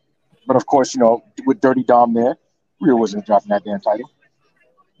 But of course, with Dirty Dom there, Rhea wasn't dropping that damn title.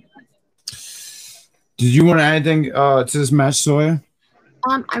 Did you want to add anything to this match, Sawyer?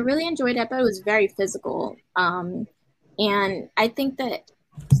 I really enjoyed it. I thought it was very physical. And I think that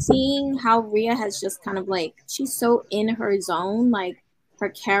seeing how Rhea has just kind of like, she's so in her zone, like her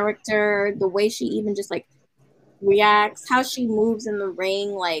character, the way she even just like reacts, how she moves in the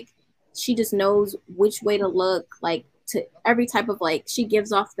ring, like she just knows which way to look, like to every type of like, she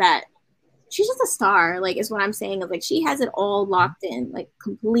gives off that she's just a star, like is what I'm saying. Is like she has it all locked in, like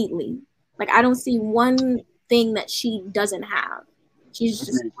completely. Like I don't see one thing that she doesn't have. She's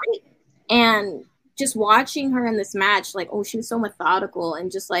just great. And just watching her in this match, like, oh, she was so methodical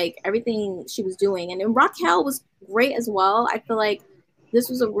and just like everything she was doing. And then Raquel was great as well. I feel like this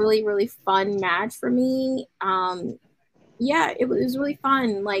was a really, really fun match for me. Yeah, it was really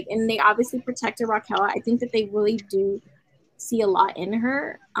fun. Like, and they obviously protected Raquel. I think that they really do see a lot in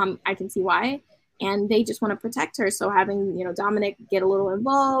her. I can see why. And they just want to protect her. So having, you know, Dominic get a little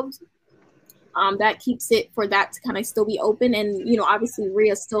involved, that keeps it for that to kind of still be open. And, you know, obviously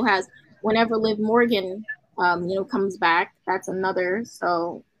Rhea still has, whenever Liv Morgan, you know, comes back, that's another.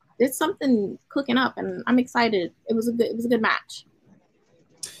 So there's something cooking up and I'm excited. It was a good match.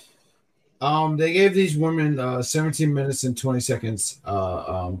 They gave these women 17 minutes and 20 seconds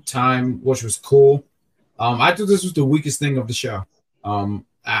time, which was cool. I thought this was the weakest thing of the show.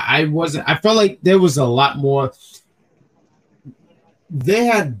 I felt like there was a lot more. They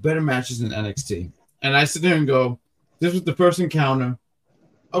had better matches in NXT. And I sit there and go, this was the first encounter.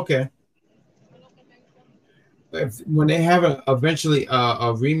 Okay. When they have eventually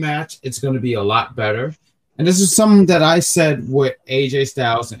a rematch, it's going to be a lot better. And this is something that I said with AJ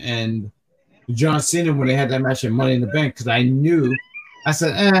Styles and John Cena when they had that match at Money in the Bank, because I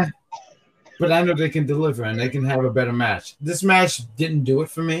said, but I know they can deliver and they can have a better match. This match didn't do it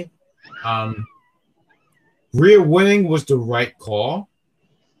for me. Rhea winning was the right call.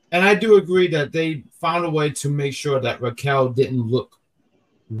 And I do agree that they found a way to make sure that Raquel didn't look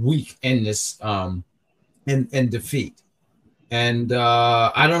weak in this in defeat. And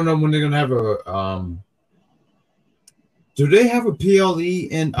I don't know when they're going to have a do they have a PLE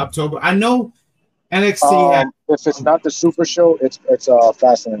in October? I know NXT if it's not the Super Show, it's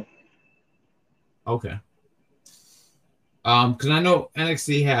Fastlane. Okay. Because I know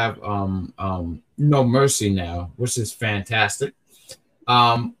NXT have No Mercy now, which is fantastic.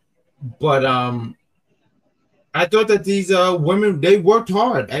 But I thought that these women, they worked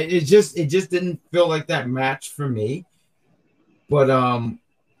hard. It just didn't feel like that match for me. But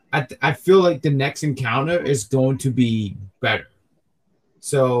I feel like the next encounter is going to be better.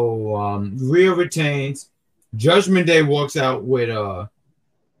 So Rhea retains. Judgment Day walks out with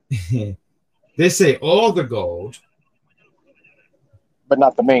they say all the gold, but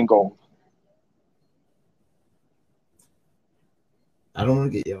not the main gold. I don't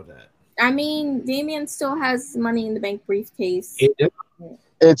want to get yelled at. I mean, Damian still has Money in the Bank briefcase.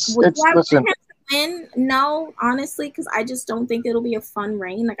 It's listen. Win? No, honestly, because I just don't think it'll be a fun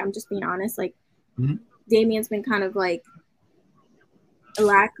reign. Like, I'm just being honest. Like, Damian's been kind of like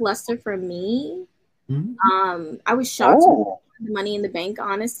lackluster for me. I was shocked to the Money in the Bank,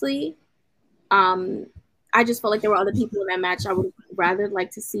 honestly. I just felt like there were other people in that match I would rather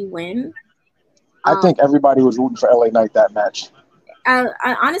like to see win. I think everybody was rooting for LA Knight that match.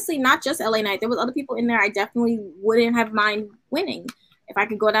 I honestly, not just LA Knight. There was other people in there I definitely wouldn't have mind winning. If I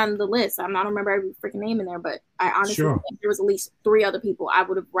could go down the list, I don't remember every freaking name in there, but I honestly think there was at least 3 other people I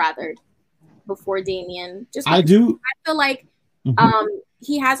would have rathered before Damian. I feel like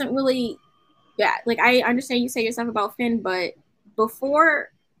he hasn't really, like I understand you say yourself about Finn, but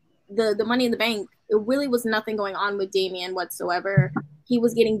before the Money in the Bank, it really was nothing going on with Damian whatsoever. He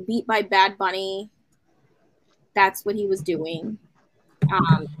was getting beat by Bad Bunny. That's what he was doing.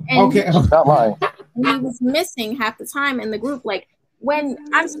 And not lying. He was missing half the time in the group. Like, when,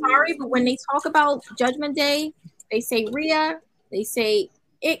 I'm sorry, but when they talk about Judgment Day, they say Rhea, they say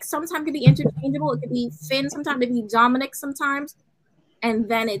it sometimes could be interchangeable. It could be Finn, sometimes it could be Dominic sometimes, and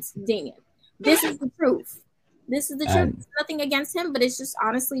then it's Damian. This is the truth. This is the truth. It's nothing against him, but it's just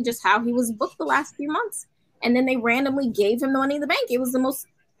honestly just how he was booked the last few months. And then they randomly gave him the Money in the Bank. It was the most,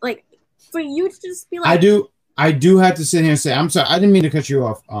 like, for you to just be like, I do have to sit here and say, I'm sorry, I didn't mean to cut you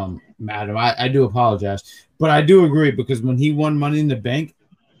off, madam. I do apologize. But I do agree, because when he won Money in the Bank,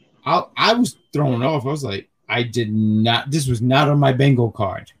 I was thrown off. I was like, this was not on my bingo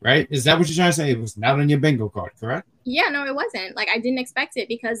card, right? Is that what you're trying to say? It was not on your bingo card, correct? Yeah, no, it wasn't. Like, I didn't expect it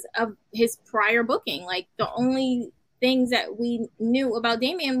because of his prior booking. Like, the only things that we knew about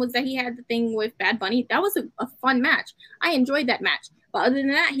Damian was that he had the thing with Bad Bunny. That was a fun match. I enjoyed that match. But other than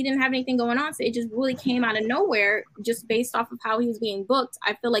that, he didn't have anything going on. So it just really came out of nowhere just based off of how he was being booked.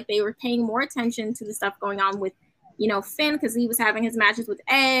 I feel like they were paying more attention to the stuff going on with, you know, Finn, because he was having his matches with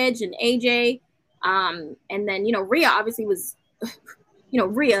Edge and AJ. And then, you know, Rhea obviously was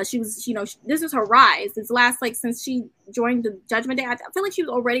Rhea, she was, this was her rise. This last, like, since she joined the Judgment Day, I feel like she was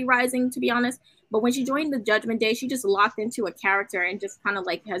already rising, to be honest. But when she joined the Judgment Day, she just locked into a character and just kind of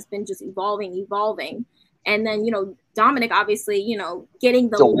like has been just evolving. And then, Dominic, obviously, getting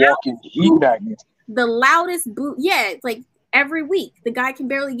the walking heat magnet. The loudest boo. Yeah, it's like every week the guy can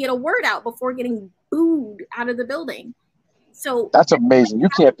barely get a word out before getting booed out of the building. So that's amazing. You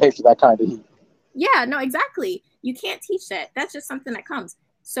can't pay for that kind of heat. Yeah, no, exactly. You can't teach that. That's just something that comes.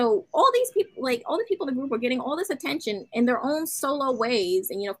 So all these people, like all the people in the group, are getting all this attention in their own solo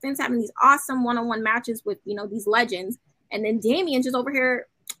ways. And Finn's having these awesome one-on-one matches with these legends, and then Damian just over here,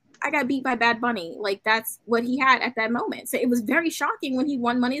 I got beat by Bad Bunny. Like, that's what he had at that moment. So it was very shocking when he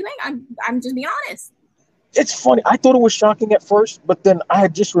won Money in the Bank. I'm just being honest. It's funny. I thought it was shocking at first, but then I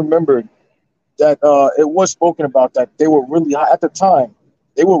had just remembered that it was spoken about that they were really high at the time.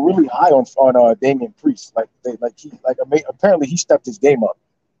 They were really high on Damian Priest. Apparently he stepped his game up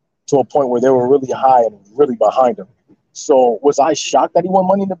to a point where they were really high and really behind him. So was I shocked that he won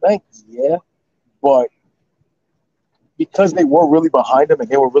Money in the Bank? Yeah, but because they were really behind him and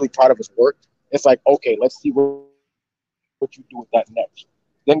they were really proud of his work, it's like, okay, let's see what you do with that next.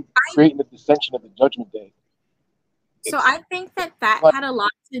 Then creating the dissension of the Judgment Day. So I think that had a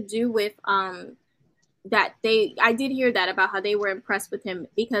lot to do with that I did hear that about how they were impressed with him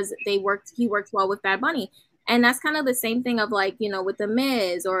because he worked well with Bad Bunny. And that's kind of the same thing of like, with The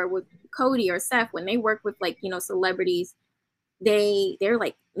Miz or with Cody or Seth, when they work with like, celebrities, they're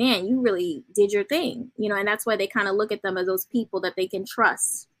like, man, you really did your thing, and that's why they kind of look at them as those people that they can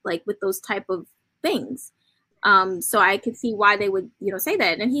trust, like with those type of things. So I could see why they would, say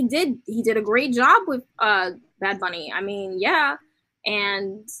that. And he did a great job with Bad Bunny. I mean, yeah.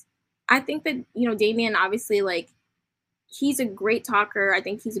 And I think that, Damian, obviously, like, he's a great talker. I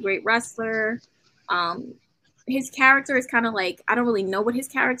think he's a great wrestler. His character is kind of like, I don't really know what his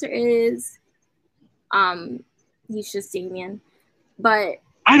character is. He's just Damian. But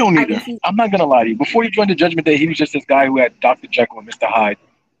I don't either. I'm not going to lie to you. Before he joined the Judgment Day, he was just this guy who had Dr. Jekyll and Mr. Hyde.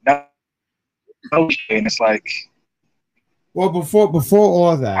 Now, and it's like... Well, before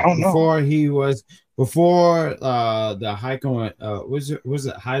all that, I don't know. Before the Heiko, was it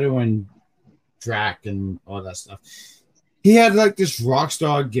Heido and Drac and all that stuff, he had like this rock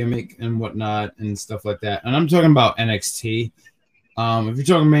star gimmick and whatnot and stuff like that. And I'm talking about NXT. If you're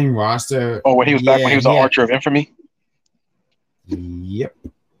talking main roster, when he was back when he was an Archer of Infamy. Yep,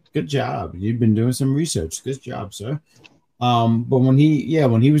 good job. You've been doing some research. Good job, sir. But when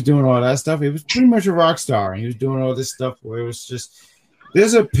he was doing all that stuff, he was pretty much a rock star, and he was doing all this stuff where it was just.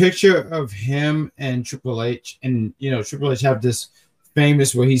 There's a picture of him and Triple H, and Triple H have this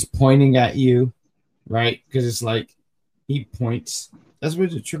famous where he's pointing at you, right? Because it's like he points. That's where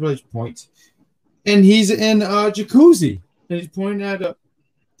the Triple H points, and he's in jacuzzi, and he's pointing at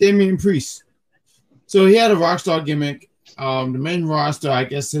Damian Priest. So he had a rock star gimmick. The main roster, I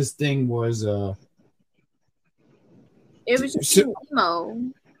guess his thing was it was just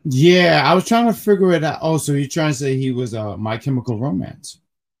emo. Yeah, I was trying to figure it out. Oh, so you're trying to say he was My Chemical Romance?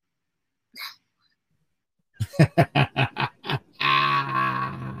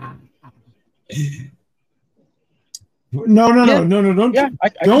 No,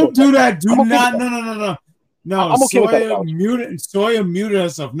 don't do that. Do not. No. Sawyer muted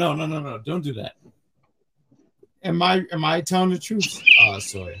herself. No. Don't do that. Am I telling the truth,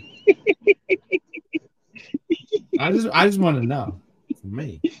 Sawyer? I just want to know. For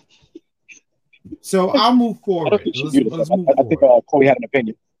me. So I'll move forward. Let's move I think Cody had an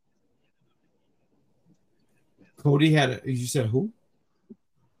opinion. Cody had you said who?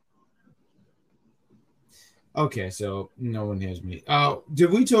 Okay, so no one hears me. Did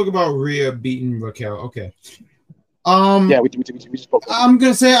we talk about Rhea beating Raquel? Okay. Yeah, we spoke. I'm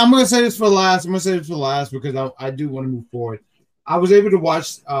gonna say this for last. I'm gonna say this for last because I do want to move forward. I was able to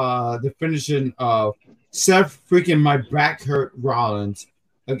watch the finishing of Seth freaking my back hurt Rollins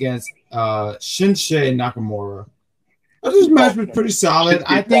against Shinsuke Nakamura. This match was pretty solid.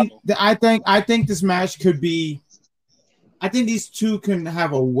 I think this match could be. I think these two can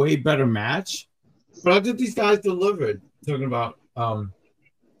have a way better match, but I think these guys delivered. Talking about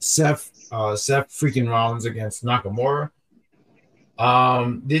Seth freaking Rollins against Nakamura.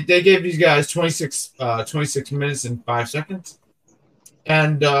 They gave these guys 26 minutes and 5 seconds.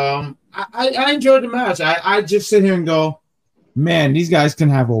 And I enjoyed the match. I just sit here and go, man, these guys can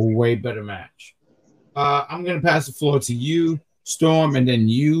have a way better match. I'm going to pass the floor to you, Storm, and then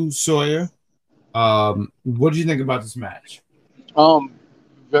you, Sawyer. What do you think about this match? It was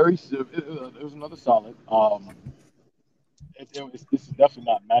another solid. This is definitely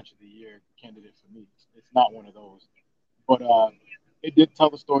not match of the year candidate for me. It's not one of those. But it did tell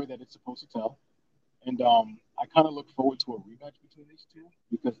the story that it's supposed to tell. And I kind of look forward to a rematch between these two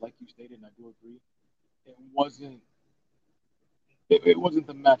because, like you stated, and I do agree, it wasn't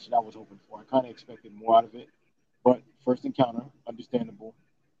the match that I was hoping for. I kind of expected more out of it, but first encounter, understandable.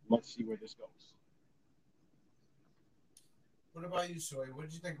 Let's see where this goes. What about you, Soy? What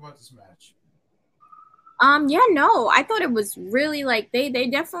did you think about this match? Yeah, no, I thought it was really like they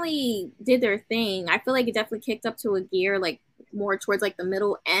definitely did their thing. I feel like it definitely kicked up to a gear like more towards like the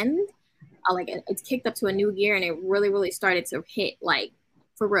middle end. Like it's kicked up to a new gear and it really started to hit like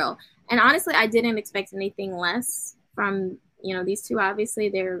for real. And honestly, I didn't expect anything less from, you know, these two. Obviously,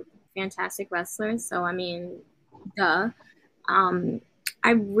 they're fantastic wrestlers. So I mean, duh. I'm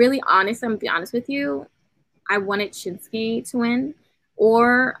gonna be honest with you. I wanted Shinsuke to win,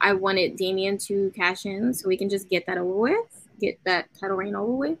 or I wanted Damian to cash in so we can just get that over with, get that title reign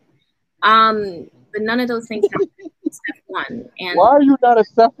over with. But none of those things happened. Steph won. And why are you not a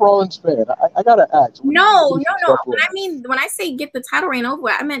Seth Rollins fan? I gotta ask. No. When I say get the title reign over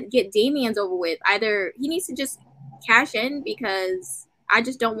with, I meant get Damian's over with. Either he needs to just cash in because I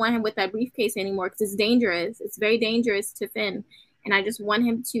just don't want him with that briefcase anymore because it's dangerous. It's very dangerous to Finn, and I just want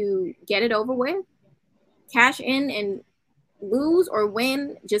him to get it over with, cash in, and lose or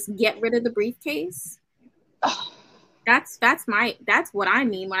win. Just get rid of the briefcase. That's what I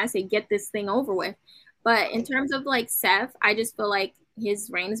mean when I say get this thing over with. But in terms of like Seth, I just feel like his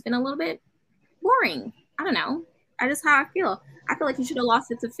reign has been a little bit boring. I don't know. I just how I feel. I feel like he should have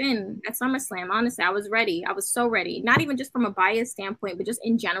lost it to Finn at SummerSlam. Honestly, I was ready. I was so ready. Not even just from a bias standpoint, but just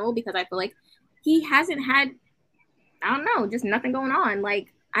in general, because I feel like he hasn't had, I don't know, just nothing going on.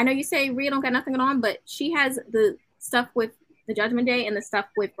 Like, I know you say Rhea don't got nothing going on, but she has the stuff with the Judgment Day and the stuff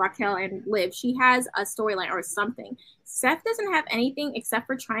with Raquel and Liv. She has a storyline or something. Seth doesn't have anything except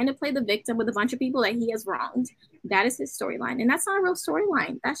for trying to play the victim with a bunch of people that he has wronged. That is his storyline. And that's not a real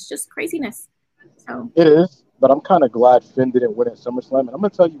storyline. That's just craziness. So it is, but I'm kind of glad Finn didn't win at SummerSlam. And I'm going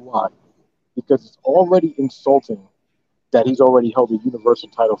to tell you why. Because it's already insulting that he's already held a Universal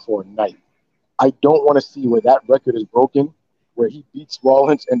title for a night. I don't want to see where that record is broken, where he beats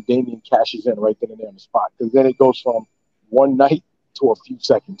Rollins and Damian cashes in right then and there on the spot. Because then it goes from one night to a few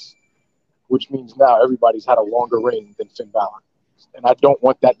seconds, which means now everybody's had a longer reign than Finn Balor. And I don't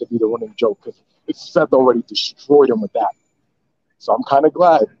want that to be the running joke because Seth already destroyed him with that. So I'm kind of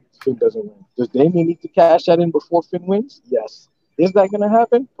glad Finn doesn't win. Does Damian need to cash that in before Finn wins? Yes. Is that going to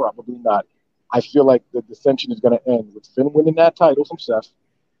happen? Probably not. I feel like the dissension is going to end with Finn winning that title from Seth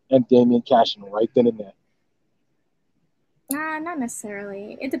and Damian cashing right then and there. Not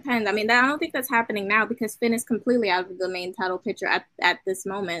necessarily. It depends. I mean, I don't think that's happening now because Finn is completely out of the main title picture at this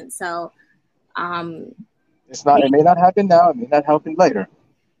moment. So, it's not. It may not happen now. It may not happen later,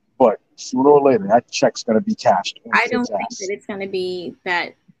 but sooner or later, that check's going to be cashed. I don't think that it's going to be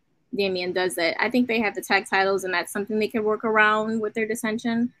that Damian does it. I think they have the tag titles, and that's something they can work around with their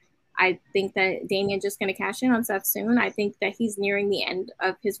dissension. I think that Damian's just going to cash in on Seth soon. I think that he's nearing the end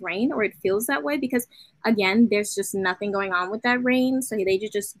of his reign, or it feels that way, because, again, there's just nothing going on with that reign. So they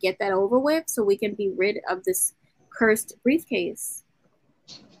just get that over with so we can be rid of this cursed briefcase.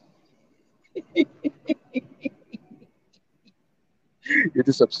 You're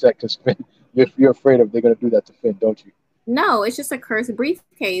just upset because Finn, you're afraid of they're going to do that to Finn, don't you? No, it's just a cursed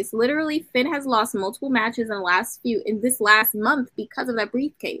briefcase. Literally, Finn has lost multiple matches in this last month because of that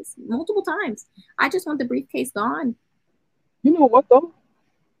briefcase. Multiple times. I just want the briefcase gone. You know what, though?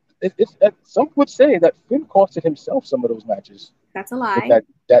 Some would say that Finn costed himself some of those matches. That's a lie.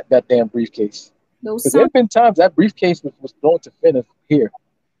 That damn briefcase. Because there have been times that briefcase was thrown to Finn here.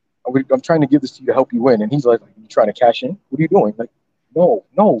 I'm trying to give this to you to help you win. And he's like, you trying to cash in? What are you doing? Like, no,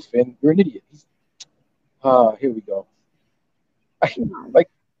 Finn, you're an idiot. Here we go. I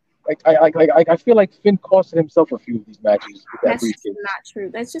feel like Finn costed himself a few of these matches with that briefcase. That's not true.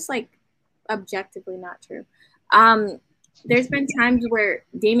 That's just like objectively not true. There's been times where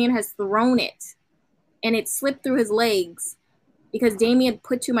Damian has thrown it and it slipped through his legs because Damian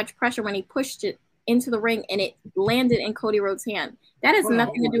put too much pressure when he pushed it into the ring and it landed in Cody Rhodes' hand. That has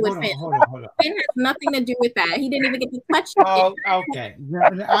nothing to do with Finn. Finn has nothing to do with that. He didn't even get to touch it. Oh, okay.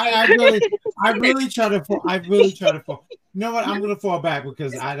 I really try to fall. You know what? I'm gonna fall back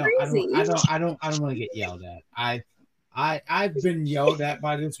because I don't want to get yelled at. I've been yelled at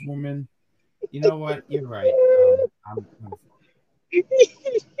by this woman. You know what? You're right.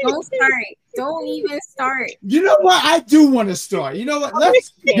 Don't start. Don't even start. You know what? I do want to start. You know what?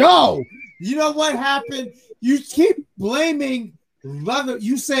 Let's go. You know what happened? You keep blaming leather.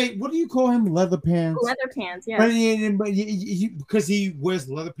 You say, what do you call him? Leather pants. Leather pants. Yeah. But because he wears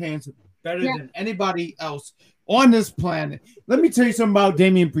leather pants better than anybody else on this planet. Let me tell you something about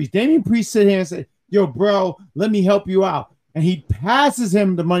Damian Priest. Damian Priest sit here and say, yo, bro, let me help you out. And he passes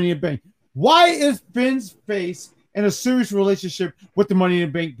him the Money in the Bank. Why is Finn's face in a serious relationship with the Money in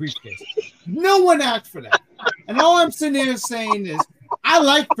the Bank briefcase? No one asked for that. And all I'm sitting there saying is, I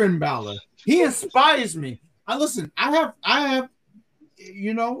like Finn Balor. He inspires me. I have,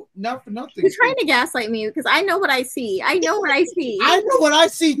 you know, not for nothing. You're trying to gaslight me because I know what I see. I know what I see. I know what I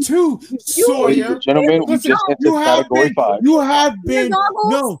see too, Sawyer. Gentlemen, we just entered category 5. You have been. Beer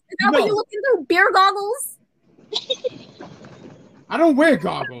goggles? No, Is that what you're looking through? Beer goggles? I don't wear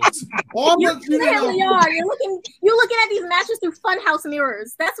goggles. You clearly are. You're looking at these matches through funhouse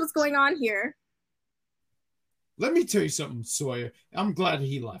mirrors. That's what's going on here. Let me tell you something, Sawyer. I'm glad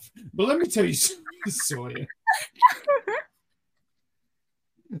he left. But let me tell you something, Sawyer.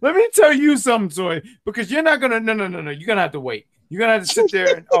 Let me tell you something, Sawyer, because you're not gonna. No. You're gonna have to wait. You're gonna have to sit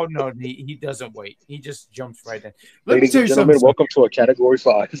there. And, oh no, he doesn't wait. He just jumps right in. Ladies and gentlemen, welcome to a category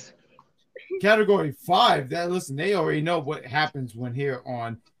 5. Category 5. That listen, they already know what happens when here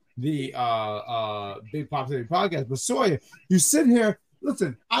on the Big Popularity Podcast. But Sawyer, you sit here.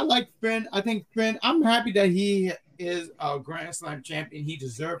 Listen, I like Finn. I think Finn. I'm happy that he is a Grand Slam champion. He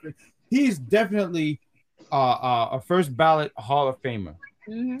deserves it. He's definitely a first ballot Hall of Famer.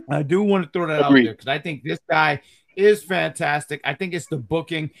 Mm-hmm. I do want to throw that out there because I think this guy is fantastic. I think it's the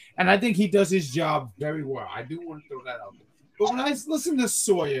booking, and I think he does his job very well. I do want to throw that out there. But when I listen to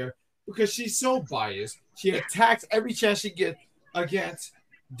Sawyer, because she's so biased, she attacks every chance she gets against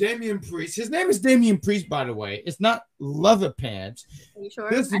Damian Priest. His name is Damian Priest, by the way. It's not Leather Pants. Are you sure?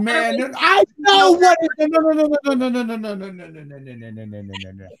 This man, I know what it is.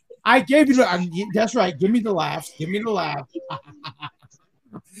 No. I gave you that's right. Give me the laughs. Give me the laugh.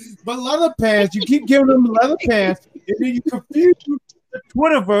 But Leather Pants, you keep giving them Leather Pants, and then you confuse the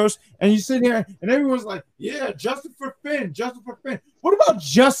Twitterverse, and you sit here, and everyone's like, yeah, justice for Finn, justice for Finn. What about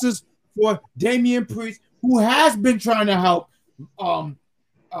justice for Damian Priest, who has been trying to help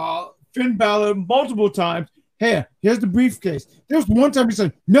Finn Balor multiple times? Hey, here's the briefcase. There was one time he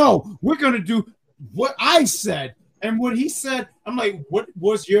said, no, we're going to do what I said. And what he said, I'm like, what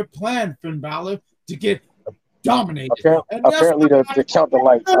was your plan, Finn Balor, to get dominated? Apparently to count the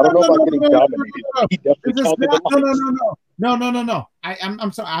lights. I don't know about getting dominated. He definitely counted the lights. No.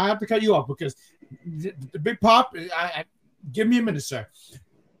 I'm sorry. I have to cut you off because the Big Pop, give me a minute, sir.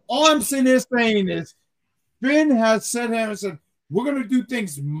 All I'm sitting there saying is Finn has said him and said, we're going to do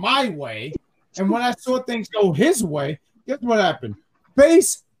things my way. And when I saw things go his way, guess what happened?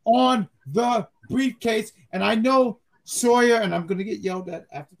 Face on the briefcase. And I know Sawyer, and I'm going to get yelled at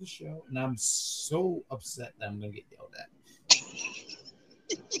after the show. And I'm so upset that I'm going to get yelled at.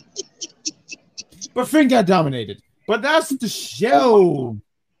 But Finn got dominated. But that's the show.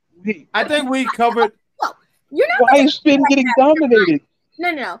 I think we covered. Well, you're not. Why is Finn getting dominated?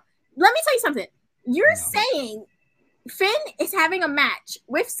 No. Let me tell you something. You're saying Finn is having a match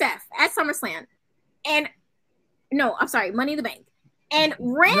with Seth at SummerSlam, and no, I'm sorry, Money in the Bank, and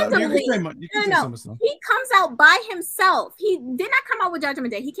randomly, he comes out by himself. He did not come out with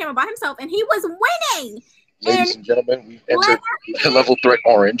Judgment Day. He came out by himself, and he was winning. Ladies and gentlemen, we've entered level threat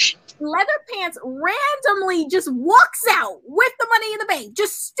orange. Leather Pants randomly just walks out with the Money in the Bank,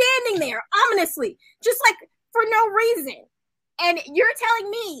 just standing there ominously, just like for no reason. And you're telling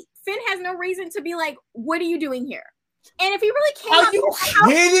me Finn has no reason to be like, what are you doing here? And if he really came out, are you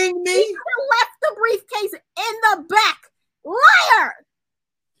kidding me? He could have left the briefcase in the back. Liar!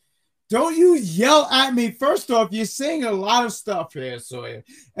 Don't you yell at me. First off, you're saying a lot of stuff here, Sawyer.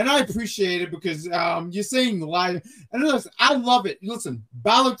 And I appreciate it because you're saying liar. And listen, I love it. Listen,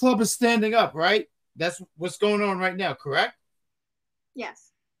 Balor Club is standing up, right? That's what's going on right now, correct?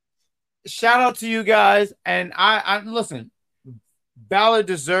 Yes. Shout out to you guys. And I listen, Balor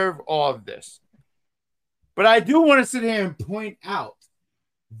deserve all of this. But I do want to sit here and point out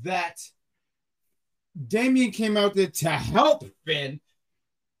that Damian came out there to help Finn.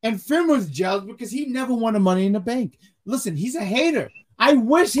 And Finn was jealous because he never won a Money in the Bank. Listen, he's a hater. I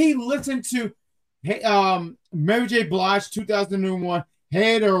wish he listened to Mary J. Blige 2001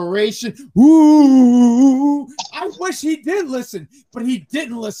 Hateration. Ooh, I wish he did listen, but he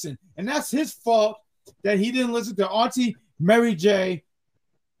didn't listen. And that's his fault that he didn't listen to Auntie Mary J.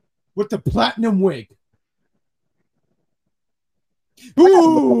 with the platinum wig.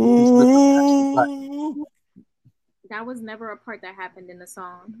 Ooh. That was never a part that happened in the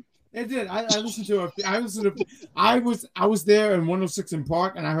song. It did. I listened to it. I was there in 106 in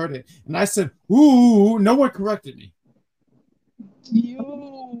Park, and I heard it, and I said, "Ooh!" No one corrected me.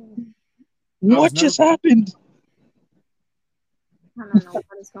 Yo, what just happened? I don't know what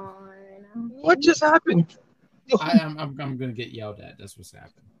is going on right now. What just happened? I'm gonna get yelled at. That's what's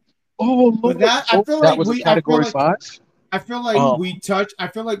happening. Oh, but that I feel that like was we a category 5. I feel like we touched. I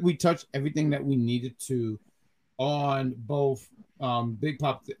feel like we touched everything that we needed to on both Big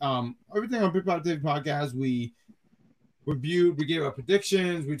Pop everything on Big Pop Daily Podcast. We reviewed. We gave our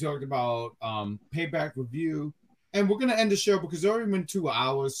predictions. We talked about payback review, and we're gonna end the show because it's already been 2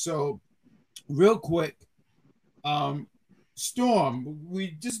 hours. So real quick, Storm,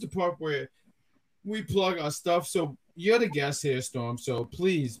 this is the part where we plug our stuff. So you're the guest here, Storm. So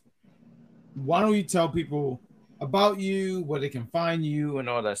please, why don't you tell people about you, where they can find you, and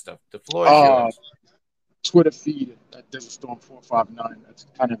all that stuff? The floor is yours. Twitter feed at DevilStorm459. That's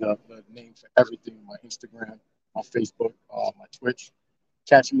kind of the name for everything. My Instagram, my Facebook, my Twitch.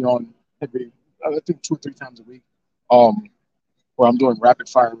 Catch me on every, I think 2 or 3 times a week, where I'm doing rapid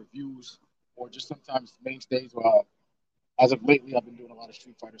fire reviews, or just sometimes mainstays. As of lately, I've been doing a lot of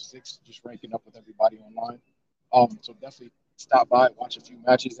Street Fighter 6, just ranking up with everybody online. So definitely stop by, watch a few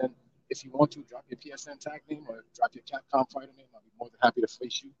matches, and if you want to, drop your PSN tag name or drop your Capcom fighter name. I'll be more than happy to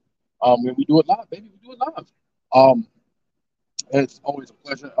face you. When we do it live, baby, we do it live. It's always a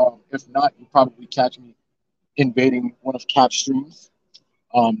pleasure. If not, you'll probably catch me invading one of Cap's streams.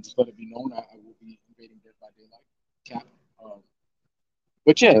 Just let it be known, I will be invading Dead by Daylight, Cap.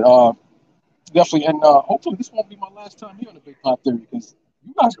 But yeah, definitely, and hopefully this won't be my last time here on the Big Pop Theory, because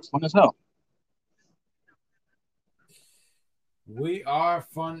you guys are fun as hell. We are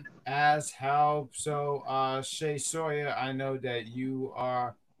fun as hell. So, Shay Sawyer, I know that you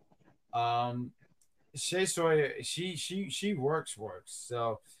are. Shay Sawyer, she works.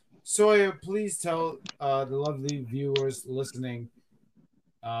 So, Sawyer, please tell the lovely viewers listening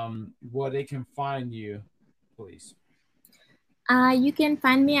where they can find you, please. You can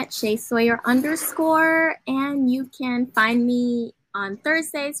find me at Shay Sawyer _, and you can find me on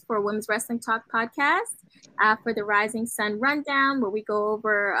Thursdays for Women's Wrestling Talk podcast, for the Rising Sun Rundown, where we go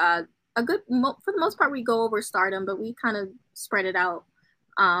over for the most part, we go over Stardom, but we kind of spread it out.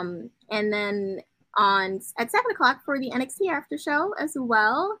 And then at 7 o'clock for the NXT After Show as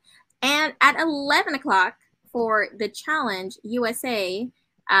well, and at 11 o'clock for the Challenge USA.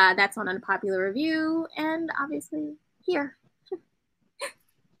 That's on Unpopular Review, and obviously here.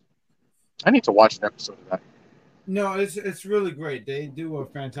 I need to watch an episode of that. No, it's really great. They do a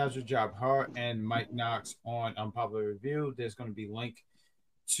fantastic job. Her and Mike Knox on Unpopular Review. There's going to be link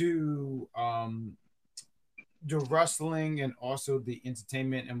to the wrestling and also the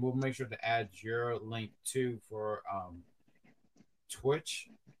entertainment, and we'll make sure to add your link too for Twitch.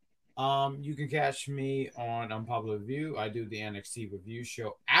 You can catch me on Unpopular Review. I do the NXT review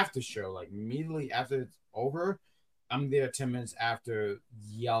show after show, like immediately after it's over. I'm there 10 minutes after,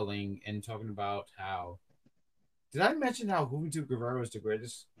 yelling and talking about how. Did I mention how Juventud Guerrero is the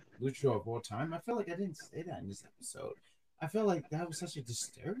greatest luchador of all time? I feel like I didn't say that in this episode. I feel like that was such a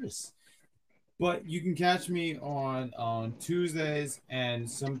disservice. But you can catch me on Tuesdays,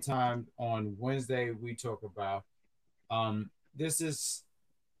 and sometime on Wednesday we talk about this is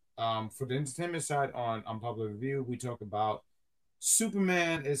for the entertainment side on Unpopular Review. We talk about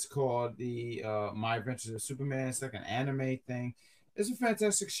Superman. Is called the My Adventures of Superman. It's like an anime thing. It's a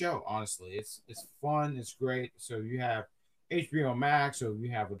fantastic show, honestly. It's fun, it's great. So you have HBO Max, or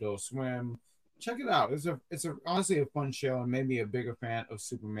you have Adult Swim, check it out. It's honestly a fun show, and made me a bigger fan of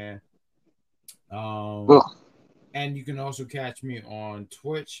Superman. And you can also catch me on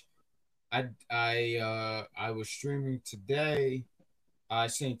Twitch. I was streaming today. I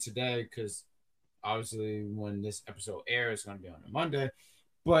say today because obviously when this episode airs, it's going to be on a Monday.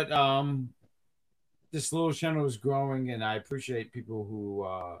 But this little channel is growing, and I appreciate people who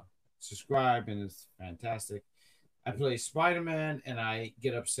subscribe, and it's fantastic. I play Spider-Man, and I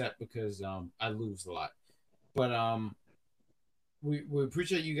get upset because I lose a lot. But we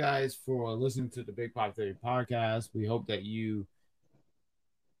appreciate you guys for listening to the Big Pop Theory podcast. We hope that you.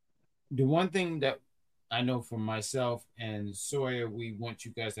 The one thing that I know for myself and Sawyer, we want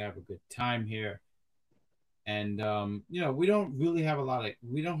you guys to have a good time here. And we don't really have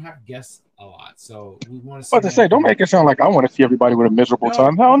we don't have guests a lot, so we want to. But to say, don't make it sound like I want to see everybody with a miserable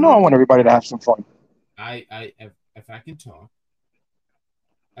time. Hell no, I want everybody to have some fun. If I can talk,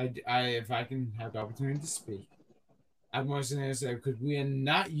 if I can have the opportunity to speak, I want to say, because we are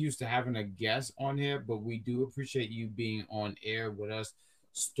not used to having a guest on here, but we do appreciate you being on air with us.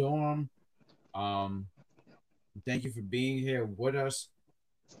 Storm, thank you for being here with us.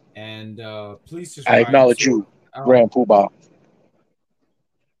 And please subscribe. I acknowledge you, Grand Poobah.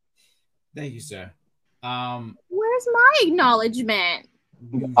 Thank you, sir. Where's my acknowledgement?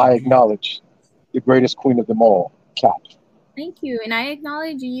 I acknowledge the greatest queen of them all, Cap. Thank you, and I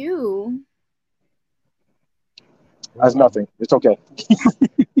acknowledge you. That's nothing. It's okay.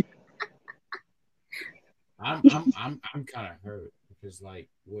 I'm kind of hurt because like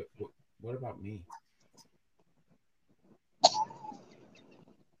what about me?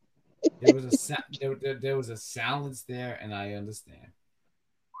 There was a silence there, and I understand.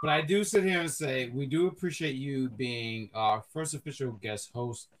 But I do sit here and say we do appreciate you being our first official guest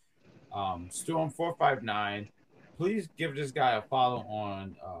host, Storm459. Please give this guy a follow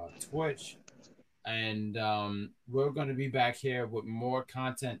on Twitch, and we're going to be back here with more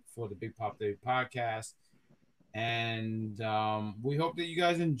content for the Big Pop Daily podcast. And we hope that you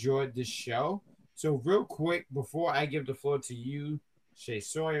guys enjoyed this show. So real quick, before I give the floor to you, Shay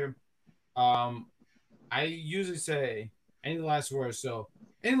Sawyer, I usually say any last words. So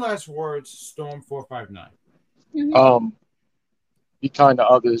any last words, Storm459? Be kind to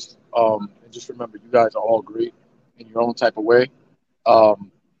others. And just remember, you guys are all great in your own type of way.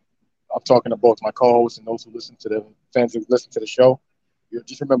 I'm talking to both my co-hosts and those who listen to the fans who listen to the show.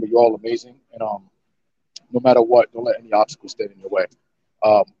 Just remember, you're all amazing. And no matter what, don't let any obstacles stand in your way.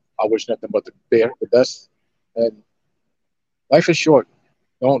 I wish nothing but the best. And life is short.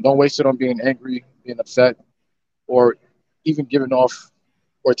 Don't waste it on being angry, being upset, or even giving off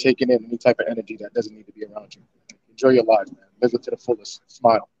or taking in any type of energy that doesn't need to be around you. Enjoy your life, man. Live it to the fullest.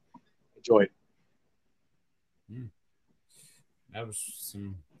 Smile. Enjoy it. That was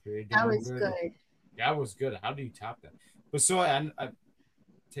some pretty That was good. good. That was good. How do you top that? But so I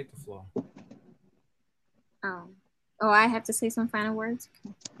take the floor. Oh, I have to say some final words.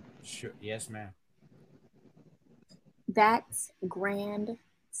 Sure. Yes, ma'am. That's Grand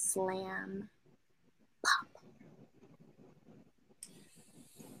Slam Pop.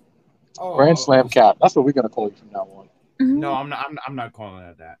 Grand Slam Cap. That's what we're gonna call you from now on. No, I'm not calling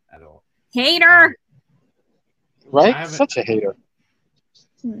it that at all. Hater. Right? Such a hater.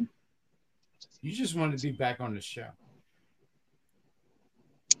 You just wanted to be back on the show.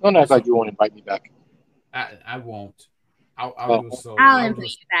 Don't act like you won't invite me back. I won't. I'll do a solo. I'll invite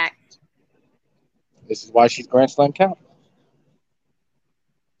you back. This is why she's Grand Slam Cap.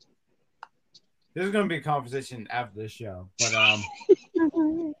 There's gonna be a conversation after the show,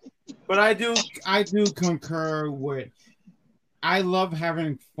 but I do concur with. I love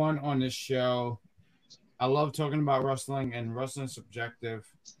having fun on this show. I love talking about wrestling and wrestling subjective.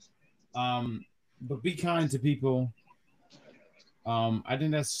 But be kind to people. I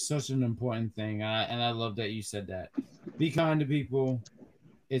think that's such an important thing, and I love that you said that. Be kind to people.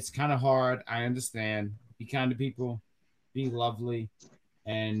 It's kind of hard. I understand. Be kind to people. Be lovely,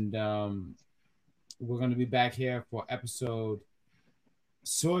 and we're going to be back here for episode.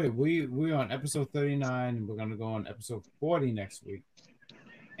 Sawyer, we're on episode 39, and we're going to go on episode 40 next week.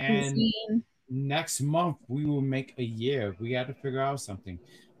 And next month we will make a year. We got to figure out something.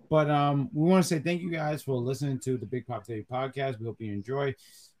 But we want to say thank you guys for listening to the Big Pop Daily podcast. We hope you enjoy.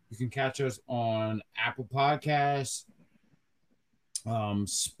 You can catch us on Apple Podcasts,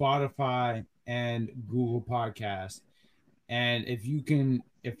 Spotify, and Google Podcasts. And if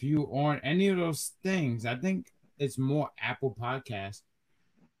you on any of those things, I think it's more Apple Podcasts.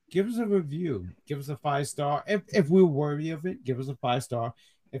 Give us a review. Give us a 5-star. If we're worthy of it, give us a 5-star.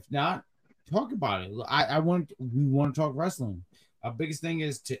 If not, talk about it. We want to talk wrestling. Our biggest thing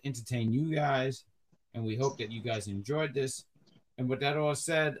is to entertain you guys, and we hope that you guys enjoyed this. And with that all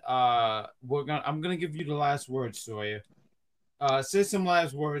said, I'm gonna give you the last word, Sawyer. Say some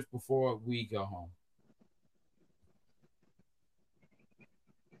last words before we go home.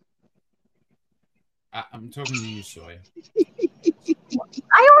 I'm talking to you, Sawyer.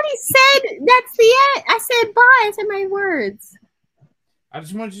 I already said that's the end. I said bye. I said my words. I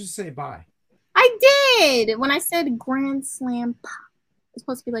just wanted you to say bye. I did. When I said Grand Slam Pop, it's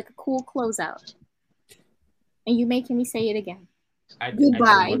supposed to be like a cool closeout. And you making me say it again.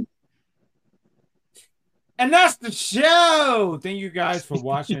 Goodbye. And that's the show. Thank you guys for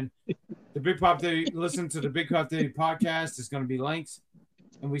watching the Big Pop Daily. Listen to the Big Pop Daily podcast. There's going to be links.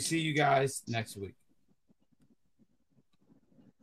 And we see you guys next week.